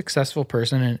any successful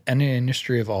person in any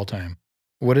industry of all time.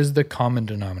 What is the common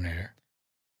denominator?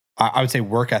 I would say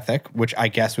work ethic, which I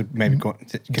guess would maybe go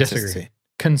into consistency.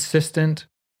 Disagree.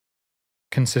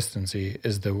 Consistency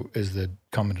is the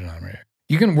common denominator.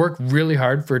 You can work really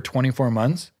hard for 24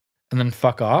 months and then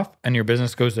fuck off and your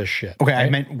business goes to shit. Okay, right? I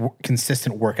meant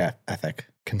consistent work ethic.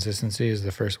 Consistency is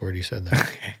the first word you said there.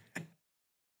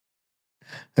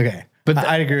 Okay. But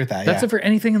I'd agree with that. That's it for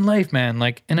anything in life, man.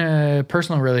 Like in a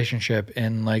personal relationship,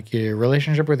 in like your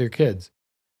relationship with your kids.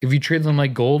 If you treat them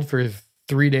like gold for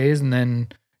 3 days and then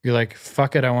you're like,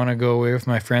 fuck it, I want to go away with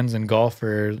my friends and golf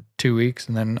for 2 weeks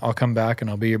and then I'll come back and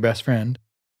I'll be your best friend.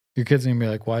 Your kid's going to be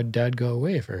like, why'd dad go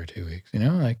away for 2 weeks? You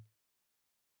know, like.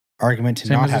 Argument to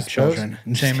not have children.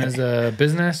 Same as a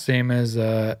business, same as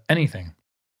anything.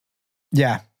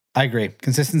 Yeah, I agree.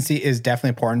 Consistency is definitely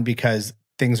important because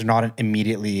things are not an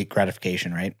immediately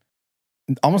gratification, right?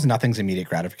 Almost nothing's immediate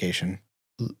gratification.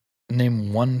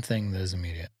 Name one thing that is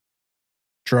immediate.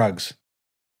 Drugs.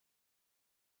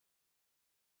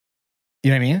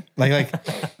 You know what I mean?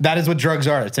 Like that is what drugs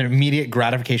are. It's an immediate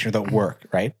gratification without work,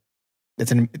 right?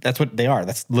 That's what they are.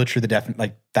 That's literally the definition.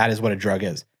 Like that is what a drug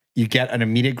is. You get an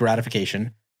immediate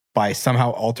gratification by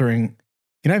somehow altering.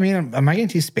 You know what I mean? Am I getting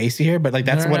too spacey here? But like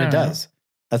that's what it does.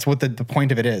 That's what the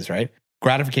point of it is, right?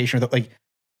 Gratification without like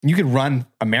you could run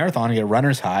a marathon and get a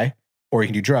runner's high, or you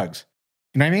can do drugs.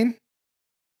 You know what I mean?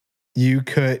 You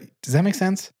could. Does that make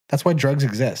sense? That's why drugs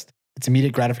exist. It's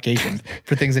immediate gratification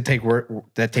for things that take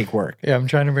work. Yeah, I'm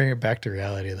trying to bring it back to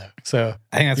reality though. So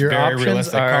I think that's very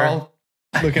realistic. Carl,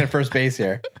 looking at first base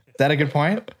here. Is that a good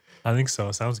point? I think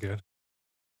so. Sounds good.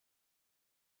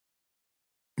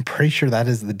 I'm pretty sure that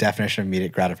is the definition of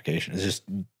immediate gratification. It's just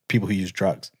people who use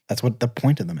drugs. That's what the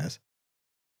point of them is.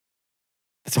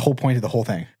 That's the whole point of the whole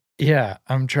thing. Yeah,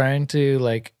 I'm trying to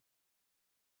like.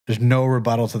 There's no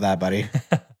rebuttal to that, buddy.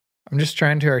 I'm just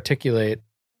trying to articulate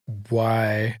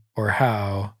why or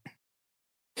how.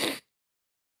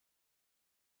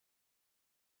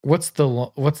 What's the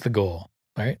goal,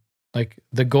 right? Like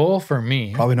the goal for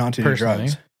me, probably not to do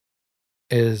drugs,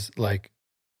 is like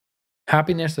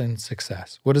happiness and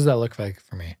success. What does that look like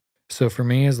for me? So for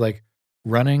me is like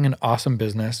running an awesome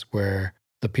business where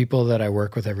the people that I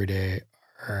work with every day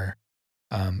are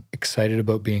excited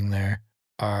about being there,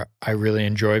 I really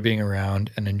enjoy being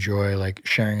around and enjoy like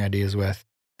sharing ideas with.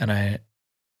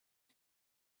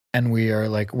 And we are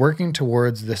like working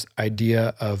towards this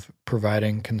idea of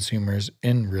providing consumers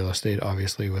in real estate,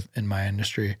 obviously within my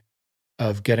industry,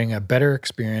 of getting a better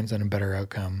experience and a better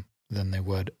outcome than they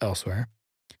would elsewhere.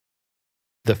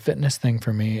 The fitness thing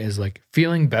for me is like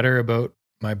feeling better about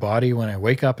my body when I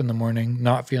wake up in the morning,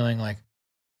 not feeling like,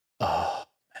 oh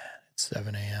man, it's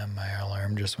 7 a.m. My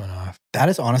alarm just went off. That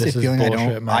is honestly a feeling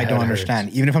bullshit. I don't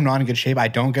understand. Even if I'm not in good shape, I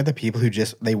don't get the people who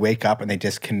they wake up and they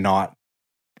just cannot,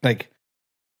 like,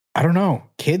 I don't know.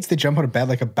 Kids that jump out of bed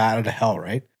like a bat out of hell,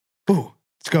 right? Ooh,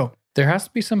 let's go. There has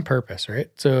to be some purpose, right?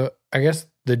 So I guess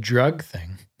the drug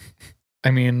thing,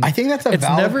 I mean, I think that's a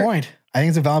valid point. I think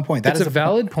it's a valid point. That's a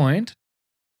valid point.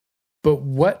 But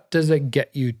what does it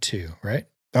get you to, right?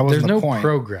 That wasn't There's the no point.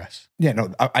 Progress. Yeah,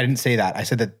 no, I didn't say that. I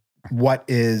said that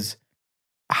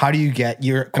how do you get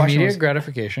your question immediate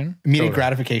gratification? Immediate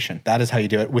gratification. That is how you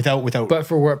do it without. But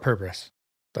for what purpose?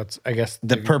 That's, I guess,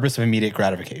 the purpose of immediate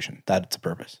gratification. That's a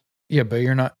purpose. Yeah, but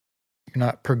you're not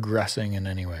progressing in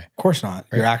any way. Of course not.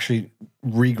 Right? You're actually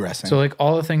regressing. So like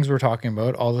all the things we're talking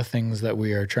about, all the things that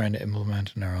we are trying to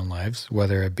implement in our own lives,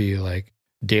 whether it be like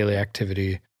daily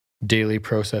activity, daily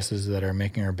processes that are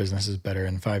making our businesses better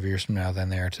in 5 years from now than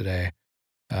they are today,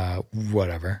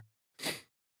 whatever,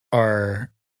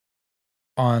 are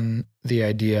on the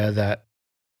idea that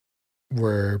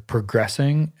we're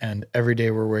progressing and every day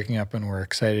we're waking up and we're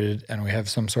excited and we have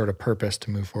some sort of purpose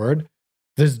to move forward.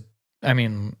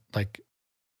 Like,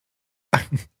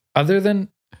 other than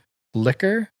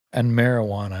liquor and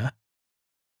marijuana,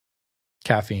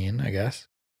 caffeine, I guess.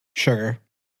 Sugar's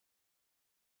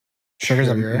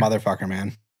a motherfucker,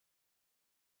 man.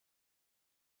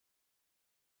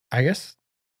 I guess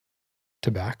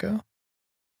tobacco.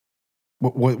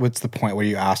 What's the point? What are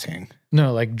you asking?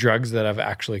 No, like drugs that I've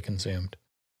actually consumed.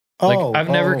 I've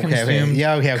never consumed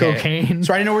cocaine.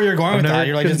 So I didn't know where you're going with that.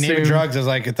 You're like, just naming drugs. I was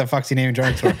like, what the fuck's he naming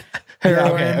drugs for?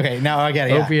 Heroin, okay. Now I get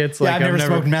it. Yeah. Opiates. Yeah, I've never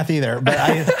smoked meth either.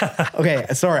 But okay,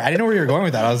 sorry. I didn't know where you were going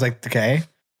with that. I was like, okay.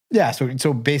 Yeah,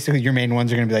 so basically your main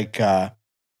ones are going to be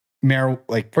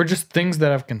like, or just things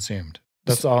that I've consumed.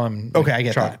 That's all I'm I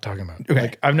get that. talking about. Okay.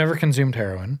 Like, I've never consumed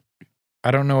heroin.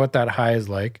 I don't know what that high is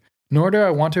like, nor do I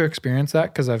want to experience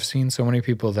that because I've seen so many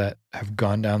people that have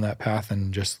gone down that path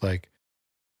and just like,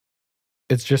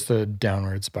 it's just a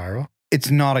downward spiral.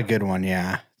 It's not a good one.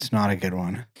 Yeah, it's not a good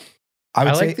one. I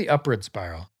like the upward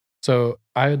spiral. So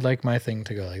I would like my thing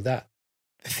to go like that.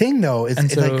 The thing though is,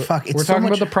 it's like, fuck, it's we're so talking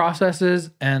much... about the processes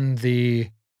and the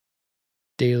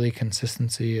daily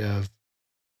consistency of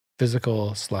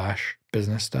physical /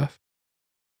 business stuff.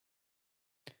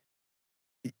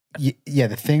 Yeah,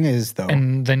 the thing is though.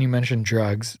 And then you mentioned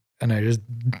drugs and I just...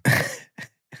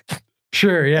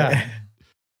 Sure, yeah.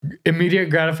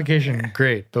 Immediate gratification,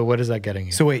 great. But what is that getting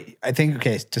you? So wait, I think,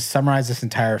 okay, to summarize this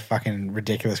entire fucking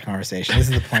ridiculous conversation, this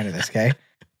is the point of this, okay?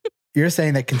 You're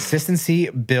saying that consistency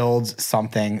builds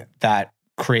something that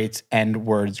creates end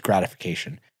words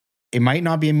gratification. It might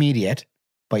not be immediate,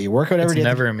 but you work out every day. It's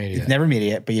never immediate. It's never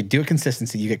immediate, but you do it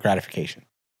consistency, you get gratification.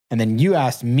 And then you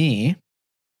asked me,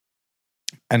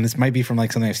 and this might be from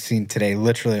like something I've seen today,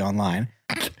 literally online,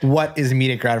 what is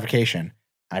immediate gratification?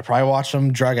 I probably watched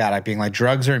some drug addict being like,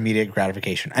 drugs are immediate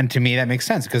gratification. And to me, that makes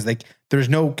sense because like there's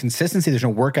no consistency, there's no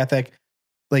work ethic.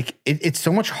 Like it's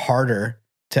so much harder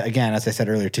to, again, as I said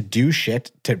earlier, to do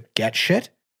shit, to get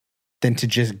shit, than to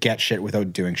just get shit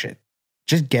without doing shit.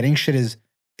 Just getting shit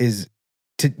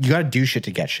you got to do shit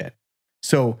to get shit.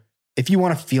 So if you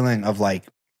want a feeling of like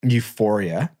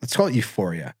euphoria, let's call it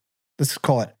euphoria. Let's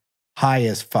call it high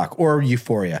as fuck or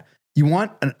euphoria. You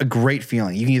want a great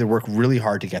feeling. You can either work really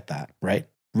hard to get that, right?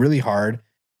 Really hard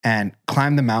and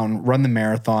climb the mountain, run the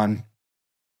marathon,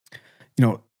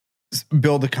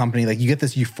 build a company. Like you get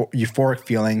this euphoric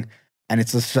feeling and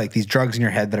it's just like these drugs in your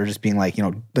head that are just being like,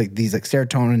 like these like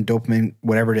serotonin, dopamine,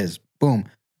 whatever it is. Boom.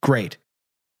 Great.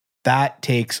 That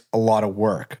takes a lot of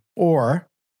work. Or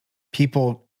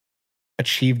people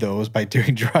achieve those by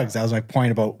doing drugs. That was my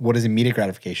point about what is immediate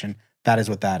gratification. That is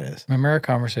what that is. Remember our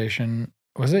conversation,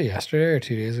 was it yesterday or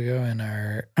 2 days ago in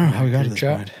our I don't know how we got to this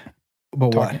point.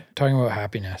 But talking about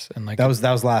happiness and like that was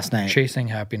last night. Chasing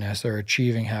happiness or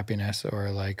achieving happiness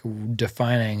or like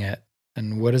defining it.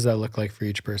 And what does that look like for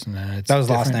each person? And that was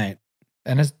last night.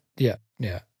 And it's yeah.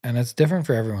 And it's different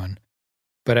for everyone.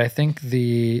 But I think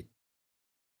the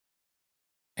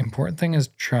important thing is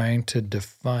trying to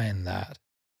define that.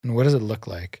 And what does it look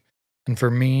like? And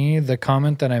for me, the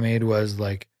comment that I made was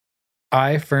like,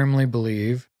 I firmly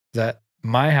believe that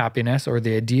my happiness or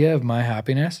the idea of my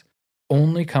happiness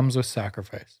only comes with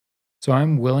sacrifice. So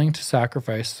I'm willing to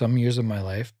sacrifice some years of my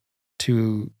life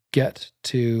to get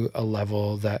to a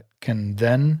level that can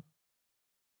then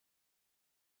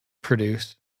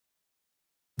produce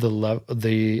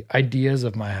the ideas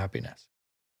of my happiness.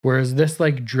 Whereas this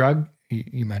like drug,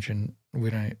 you mentioned,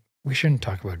 we shouldn't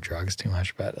talk about drugs too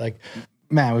much, but like,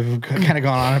 man, we've kind of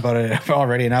gone on about it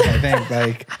already enough. I think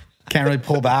like can't really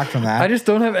pull back from that. I just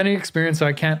don't have any experience, so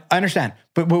I can't. I understand,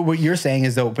 but what you're saying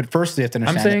is though. But first, you have to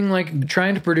understand. I'm saying like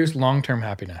trying to produce long-term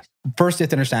happiness. First, you have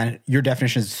to understand your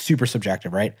definition is super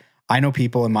subjective, right? I know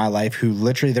people in my life who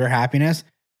literally their happiness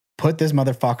put this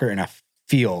motherfucker in a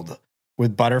field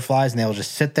with butterflies, and they'll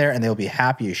just sit there and they'll be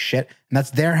happy as shit, and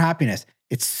that's their happiness.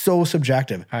 It's so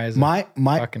subjective. My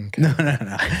fucking no.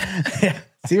 Yeah.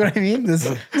 See what I mean?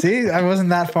 See, I wasn't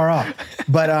that far off.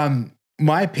 But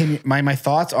my opinion, my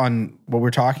thoughts on what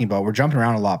we're talking about, we're jumping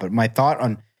around a lot, but my thought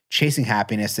on chasing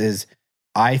happiness is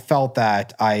I felt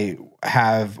that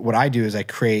what I do is I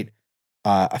create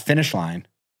a finish line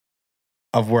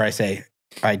of where I say,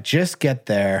 I just get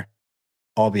there,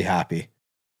 I'll be happy.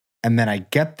 And then I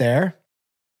get there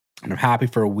and I'm happy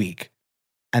for a week.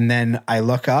 And then I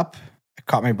look up, I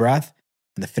caught my breath,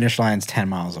 and the finish line's 10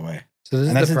 miles away. So this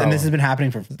and is the problem. And this has been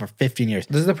happening for 15 years.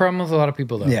 This is the problem with a lot of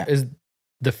people though. Yeah. Is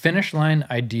the finish line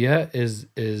idea is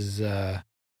it's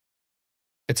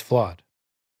flawed.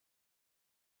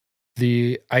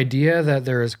 The idea that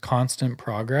there is constant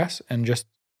progress and just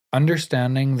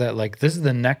understanding that like this is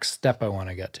the next step I want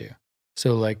to get to.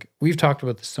 So like we've talked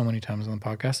about this so many times on the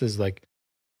podcast is like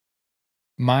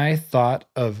my thought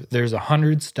of there's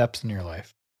 100 steps in your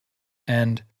life.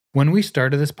 And when we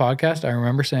started this podcast, I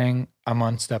remember saying I'm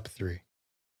on step 3.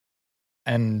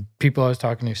 And people I was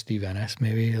talking to, Steve Ennis,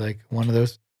 maybe like one of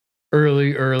those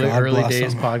early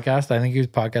days podcast. I think he was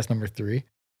podcast number 3.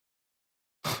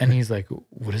 And he's like,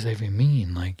 what does that even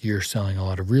mean? Like you're selling a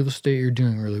lot of real estate, you're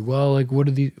doing really well. Like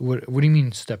what do you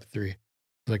mean step 3?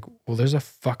 Like, well, there's a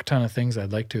fuck ton of things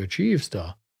I'd like to achieve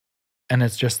still. And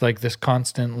it's just like this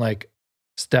constant like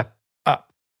step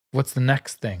up. What's the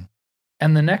next thing?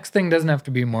 And the next thing doesn't have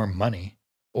to be more money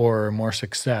or more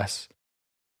success.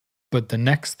 But the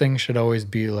next thing should always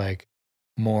be like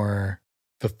more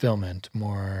fulfillment,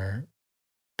 more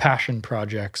passion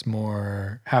projects,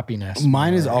 more happiness.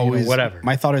 Mine more, is always whatever.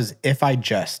 My thought is if I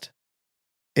just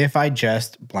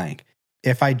blank.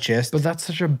 But that's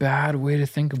such a bad way to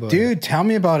think about it. Dude, tell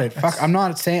me about it. Fuck, I'm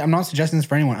not suggesting this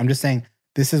for anyone. I'm just saying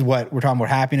this is what we're talking about,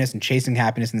 happiness and chasing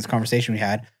happiness in this conversation we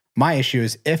had. My issue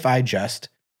is if I just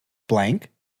blank,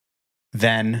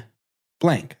 then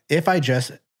blank. If I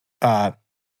just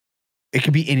it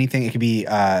could be anything. It could be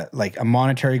like a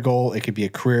monetary goal. It could be a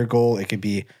career goal. It could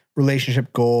be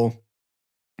relationship goal.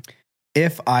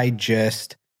 If I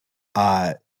just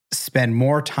spend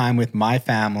more time with my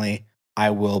family,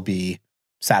 I will be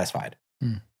satisfied.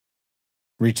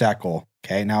 Reach that goal.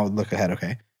 Okay. Now look ahead.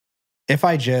 Okay. If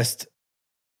I just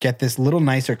get this little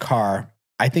nicer car,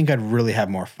 I think I'd really have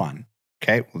more fun.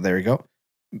 Okay. Well, there we go.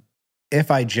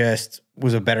 If I just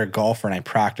was a better golfer and I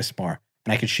practiced more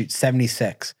and I could shoot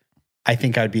 76, I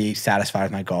think I'd be satisfied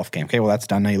with my golf game. Okay, well, that's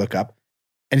done. Now you look up.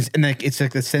 And it's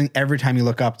like this thing, every time you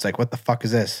look up, it's like, what the fuck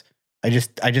is this? I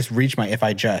just reached my if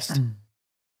I just.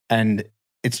 And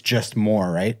it's just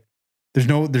more, right? There's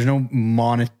no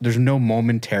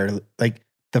momentary, like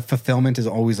the fulfillment is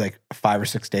always like 5 or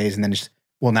 6 days. And then it's,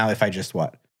 well, now if I just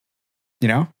what? You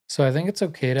know? So I think it's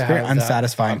okay to it's have very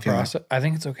unsatisfying that thought process. I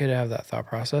think it's okay to have that thought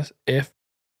process if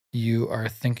you are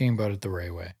thinking about it the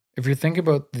right way. If you're thinking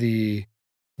about the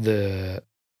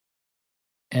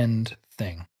end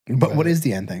thing. But what is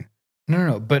the end thing?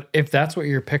 No. But if that's what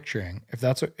you're picturing,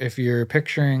 if you're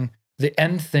picturing the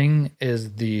end thing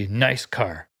is the nice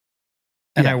car,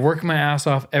 and I work my ass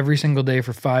off every single day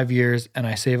for 5 years, and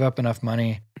I save up enough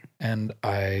money, and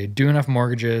I do enough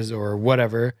mortgages or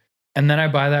whatever, and then I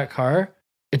buy that car,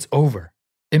 it's over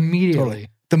immediately. Totally.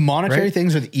 The monetary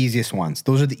things are the easiest ones.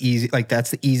 Those are the easy, like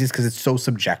that's the easiest because it's so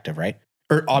subjective, right?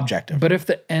 Or objective. But if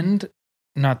the end,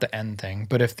 not the end thing,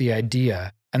 but if the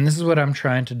idea, and this is what I'm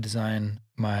trying to design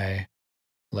my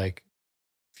like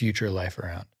future life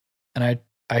around. And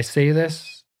I say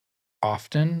this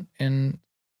often in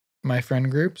my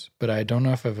friend groups, but I don't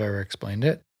know if I've ever explained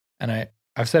it. And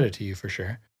I've said it to you for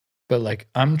sure. But like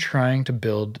I'm trying to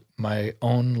build my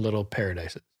own little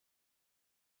paradises.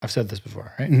 I've said this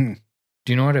before, right? Mm-hmm.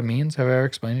 Do you know what it means? Have I ever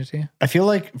explained it to you? I feel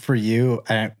like for you,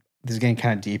 this is getting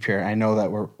kind of deep here. I know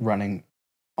that we're running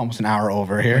almost an hour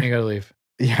over here. When you gotta leave?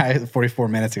 Yeah, 44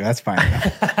 minutes ago. That's fine.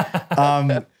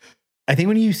 I think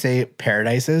when you say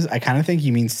paradises, I kind of think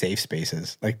you mean safe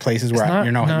spaces, like places where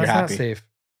you're happy. Not safe.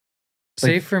 Like,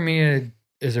 safe for me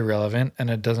is irrelevant and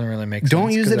it doesn't really make sense.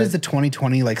 Don't use it as the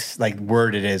 2020 like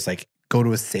word it is, like go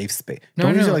to a safe space.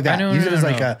 Don't use it like that. Use it as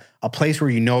like a place where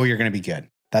you know you're going to be good.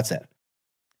 That's it.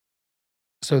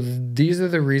 So these are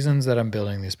the reasons that I'm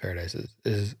building these paradises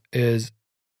is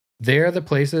they're the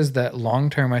places that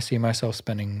long-term I see myself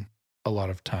spending a lot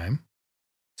of time.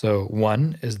 So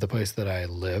one is the place that I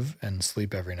live and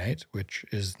sleep every night, which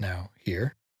is now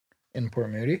here in Port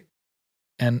Moody.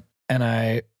 And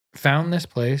I found this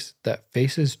place that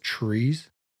faces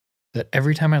trees that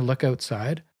every time I look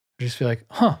outside, I just feel like,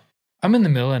 I'm in the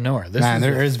middle of nowhere.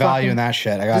 There is value in that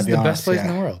shit. I gotta be honest. This is the best place in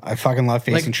the world. I fucking love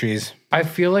facing trees. I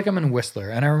feel like I'm in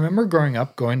Whistler. And I remember growing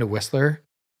up going to Whistler,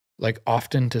 like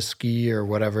often to ski or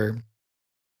whatever.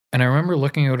 And I remember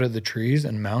looking out at the trees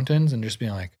and mountains and just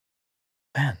being like,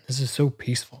 man, this is so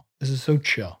peaceful. This is so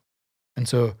chill. And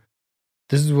so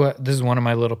this is one of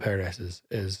my little paradises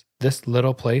is this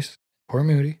little place, Port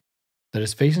Moody, that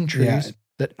is facing trees,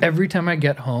 that every time I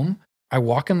get home, I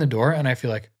walk in the door and I feel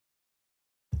like,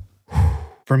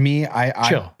 for me,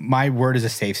 chill. My word is a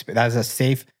safe space.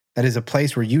 That is a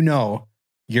place where you know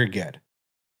you're good.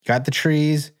 You got the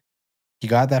trees, you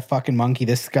got that fucking monkey,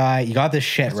 this guy, you got this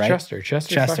shit, right? Chester.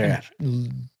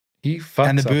 He fucks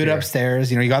and the boot up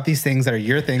upstairs. You got these things that are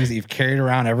your things that you've carried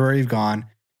around everywhere you've gone.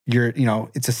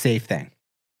 It's a safe thing.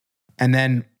 And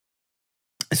then,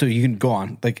 so you can go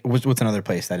on. Like, what's another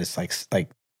place that is like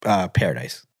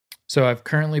paradise? So I've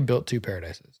currently built 2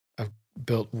 paradises. I've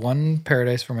built one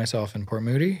paradise for myself in Port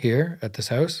Moody here at this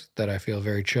house that I feel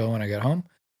very chill when I get home.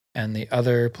 And the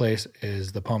other place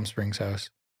is the Palm Springs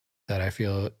house that I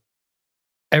feel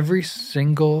every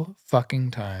single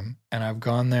fucking time. And I've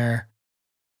gone there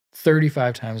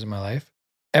 35 times in my life.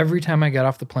 Every time I get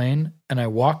off the plane and I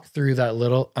walk through that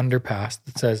little underpass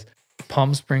that says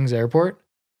Palm Springs Airport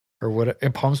or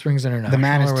Palm Springs International, the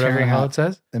man is or whatever the hell it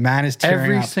says. The man is tearing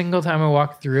every up. Single time I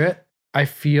walk through it, I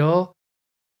feel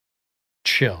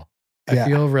chill. I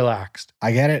feel relaxed.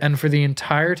 I get it. And for the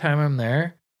entire time I'm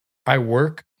there, I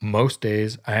work most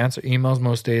days. I answer emails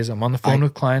most days. I'm on the phone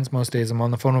with clients most days. I'm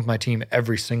on the phone with my team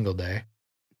every single day.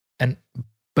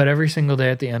 But every single day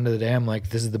at the end of the day, I'm like,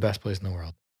 this is the best place in the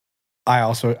world.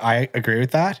 I agree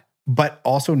with that. But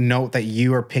also note that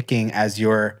you are picking as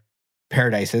your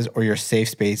paradises or your safe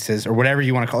spaces or whatever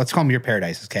you want to call it. Let's call them your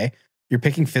paradises, okay? You're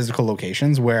picking physical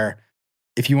locations where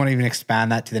if you want to even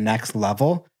expand that to the next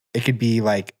level, it could be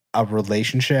like a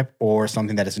relationship or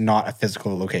something that is not a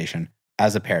physical location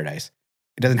as a paradise.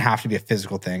 It doesn't have to be a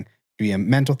physical thing. It could be a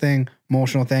mental thing,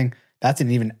 emotional thing. That's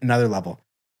even another level.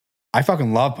 I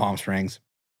fucking love Palm Springs.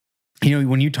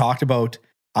 When you talked about,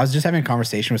 I was just having a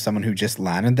conversation with someone who just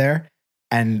landed there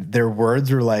and their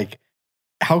words were like,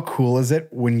 how cool is it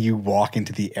when you walk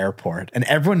into the airport? And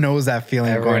everyone knows that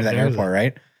feeling of going to that airport,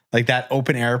 right? Like that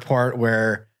open airport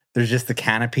where there's just the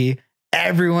canopy.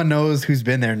 Everyone knows who's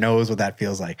been there knows what that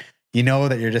feels like. You know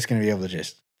that you're just going to be able to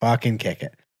just fucking kick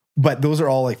it. But those are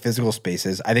all like physical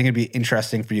spaces. I think it'd be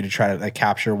interesting for you to try to like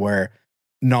capture where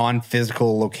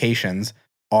non-physical locations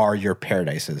are your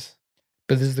paradises.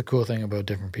 But this is the cool thing about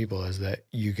different people is that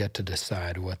you get to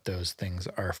decide what those things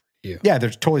are for you. Yeah, they're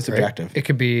totally subjective. Right? It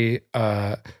could be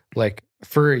like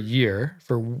for a year,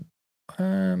 for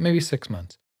maybe 6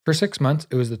 months. For 6 months,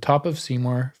 it was the top of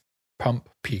Seymour Pump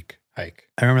Peak hike.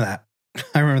 I remember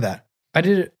that. I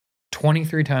did it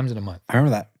 23 times in a month. I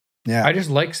remember that. Yeah. I just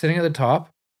like sitting at the top.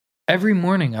 Every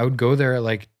morning, I would go there at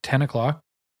like 10 o'clock.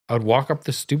 I would walk up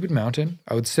the stupid mountain.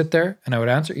 I would sit there and I would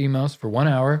answer emails for 1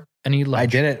 hour and eat lunch. I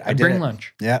did it. I'd bring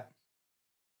lunch. Yeah.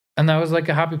 And that was like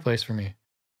a happy place for me.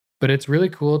 But it's really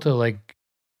cool to like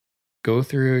go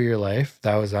through your life.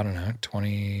 That was, I don't know,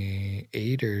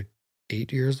 28 or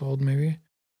 8 years old maybe.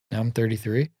 Now I'm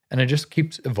 33. And it just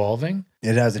keeps evolving.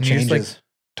 It does. It changes. Like,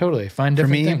 totally. Find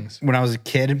different things. When I was a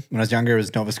kid, when I was younger, it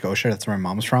was Nova Scotia. That's where my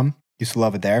mom's from. Used to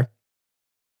love it there.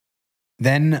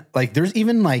 Then like there's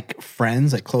even like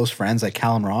friends, like close friends, like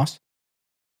Callum Ross.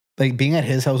 Like being at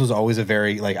his house was always a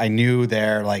very, like I knew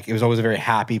there, like it was always a very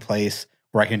happy place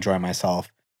where I could enjoy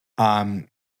myself.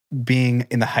 Being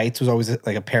in the Heights was always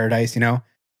like a paradise,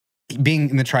 Being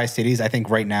in the Tri-Cities, I think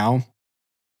right now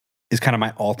is kind of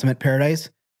my ultimate paradise.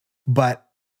 But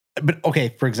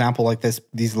okay, for example, like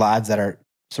these lads that are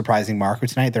surprising Marco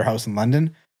tonight, their house in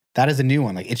London, that is a new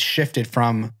one. Like it's shifted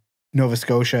from Nova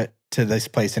Scotia to this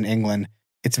place in England.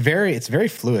 It's very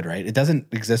fluid, right? It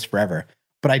doesn't exist forever.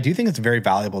 But I do think it's very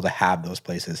valuable to have those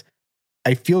places.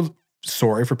 I feel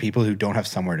sorry for people who don't have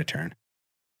somewhere to turn,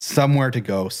 somewhere to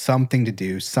go, something to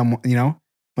do,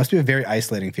 must be a very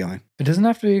isolating feeling. It doesn't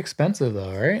have to be expensive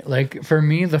though, right? Like for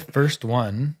me, the first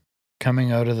one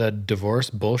coming out of the divorce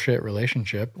bullshit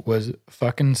relationship was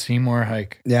fucking Seymour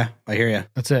hike. Yeah, I hear you.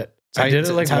 That's it. I did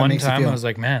it like one time. I was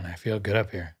like, man, I feel good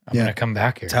up here. I'm going to come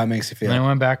back here. That's how it makes you feel. And I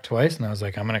went back twice and I was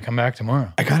like, I'm going to come back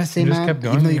tomorrow. I got to say, man,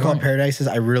 even though you call it paradises,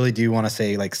 I really do want to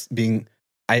say like being,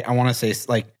 I want to say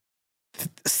like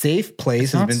safe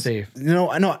place has been safe.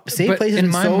 No, safe place has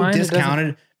been so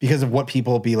discounted because of what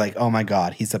people be like, oh my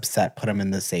God, he's upset. Put him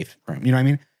in the safe room. You know what I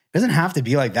mean? It doesn't have to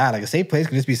be like that. Like a safe place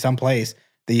can just be some place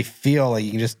that you feel like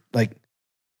you can just like,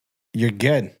 you're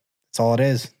good. That's all it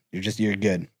is. You're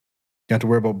good. You don't have to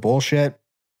worry about bullshit.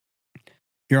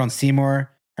 You're on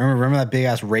Seymour. I remember that big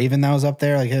ass raven that was up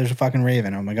there. Like, hey, there's a fucking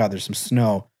raven. Oh my God, there's some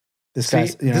snow. This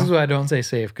is why I don't say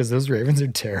safe, because those ravens are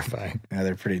terrifying. Yeah,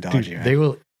 they're pretty dodgy. Dude, right? They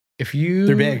will, if you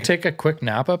they're big. Take a quick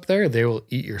nap up there, they will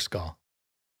eat your skull.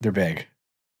 They're big.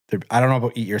 I don't know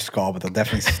about eat your skull, but they'll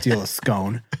definitely steal a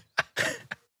scone.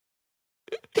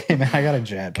 Hey man, I got a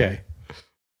jet. Okay.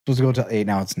 Supposed to go till 8,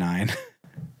 now it's 9.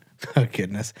 Oh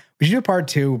goodness. We should do a part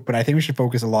 2, but I think we should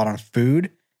focus a lot on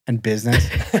food and business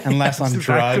and less on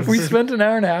drugs. We spent an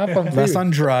hour and a half on food. Less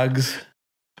on drugs.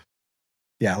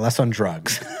 Yeah, less on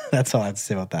drugs. That's all I have to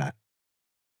say about that.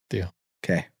 Deal.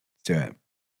 Okay, let's do it.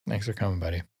 Thanks for coming,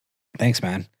 buddy. Thanks,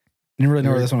 man. I didn't really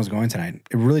know where this one was going tonight.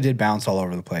 It really did bounce all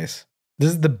over the place. This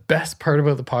is the best part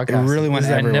about the podcast. It really went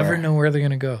everywhere. I never know where they're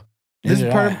going to go. This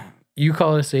is part of, you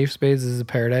call it a safe space. This is a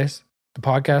paradise. The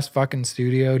podcast fucking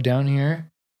studio down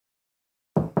here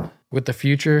with the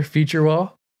future feature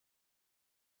wall.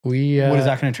 What is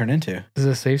that going to turn into? This is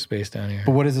a safe space down here.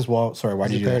 But what is this wall? Sorry, why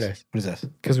did you do this? What is this?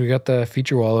 Because we got the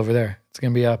feature wall over there. It's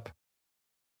going to be up.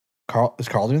 Is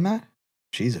Carl doing that?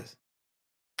 Jesus.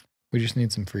 We just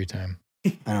need some free time.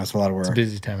 I know, it's a lot of work. It's a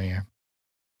busy time of year.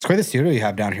 It's quite the studio you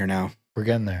have down here now. We're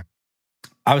getting there.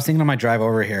 I was thinking on my drive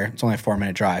over here, it's only a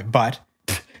 4-minute drive, but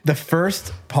the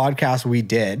first podcast we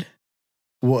did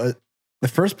was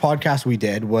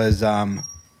I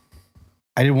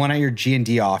did one at your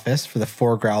G&D office for the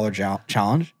 4 growler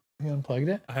challenge. You unplugged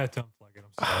it? I had to unplug it.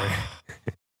 I'm sorry.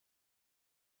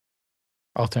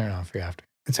 I'll turn it on for you after.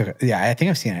 It's okay. Yeah, I think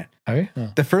I've seen it. Have you?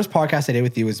 Oh. The first podcast I did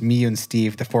with you was me, you, and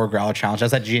Steve, the 4 growler challenge. I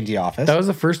was at G&D office. That was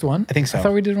the first one? I think so. I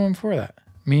thought we did one before that.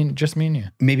 Just me and you.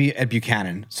 Maybe at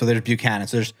Buchanan. So there's Buchanan.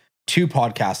 So there's 2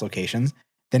 podcast locations.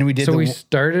 Then we did. So we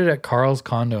started at Carl's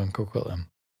condo in Coquitlam.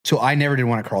 So I never did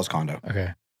one at Carl's condo.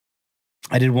 Okay.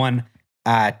 I did one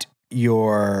at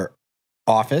your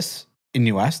office in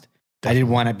New West. Definitely. I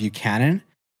did one at Buchanan.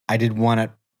 I did one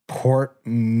at Port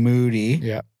Moody.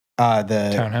 Yeah.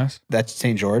 The townhouse. That's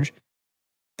St. George.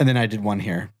 And then I did one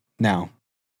here. Now,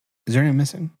 is there anyone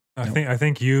missing? I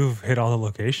think you've hit all the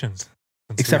locations.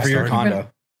 Except for your condo.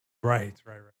 Right.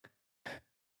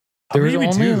 There was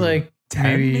only like 10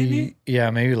 maybe? Yeah,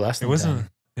 maybe less than 10. It wasn't.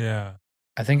 Yeah.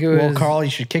 I think it was. Well, Carl, you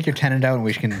should kick your tenant out and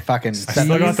we can fucking set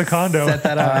the condo. Set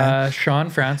that up. Sean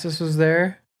Francis was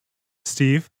there.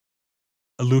 Steve.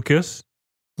 Lucas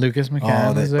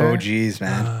McCann was there. OGs,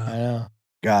 man. I know.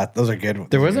 God, those are good.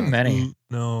 There wasn't many.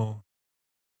 No.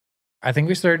 I think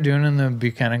we started doing in the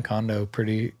Buchanan condo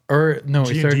we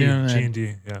started doing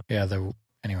G&D, yeah. Yeah,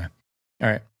 anyway. All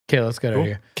right. Okay, let's get out of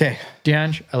here. Okay.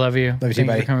 Deange, I love you. Love you, Thank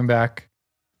buddy. you for coming back.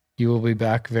 You will be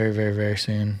back very, very, very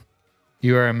soon.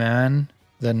 You are a man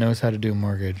that knows how to do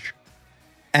mortgage.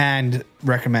 And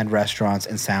recommend restaurants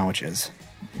and sandwiches.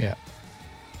 Yeah.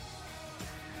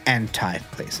 And Thai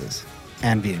places.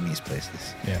 And Vietnamese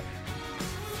places. Yeah.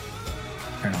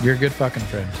 You're a good fucking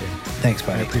friend, too. Thanks,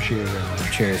 buddy. I appreciate it very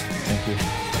much. Cheers. Thank you.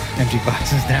 Empty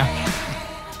glasses now.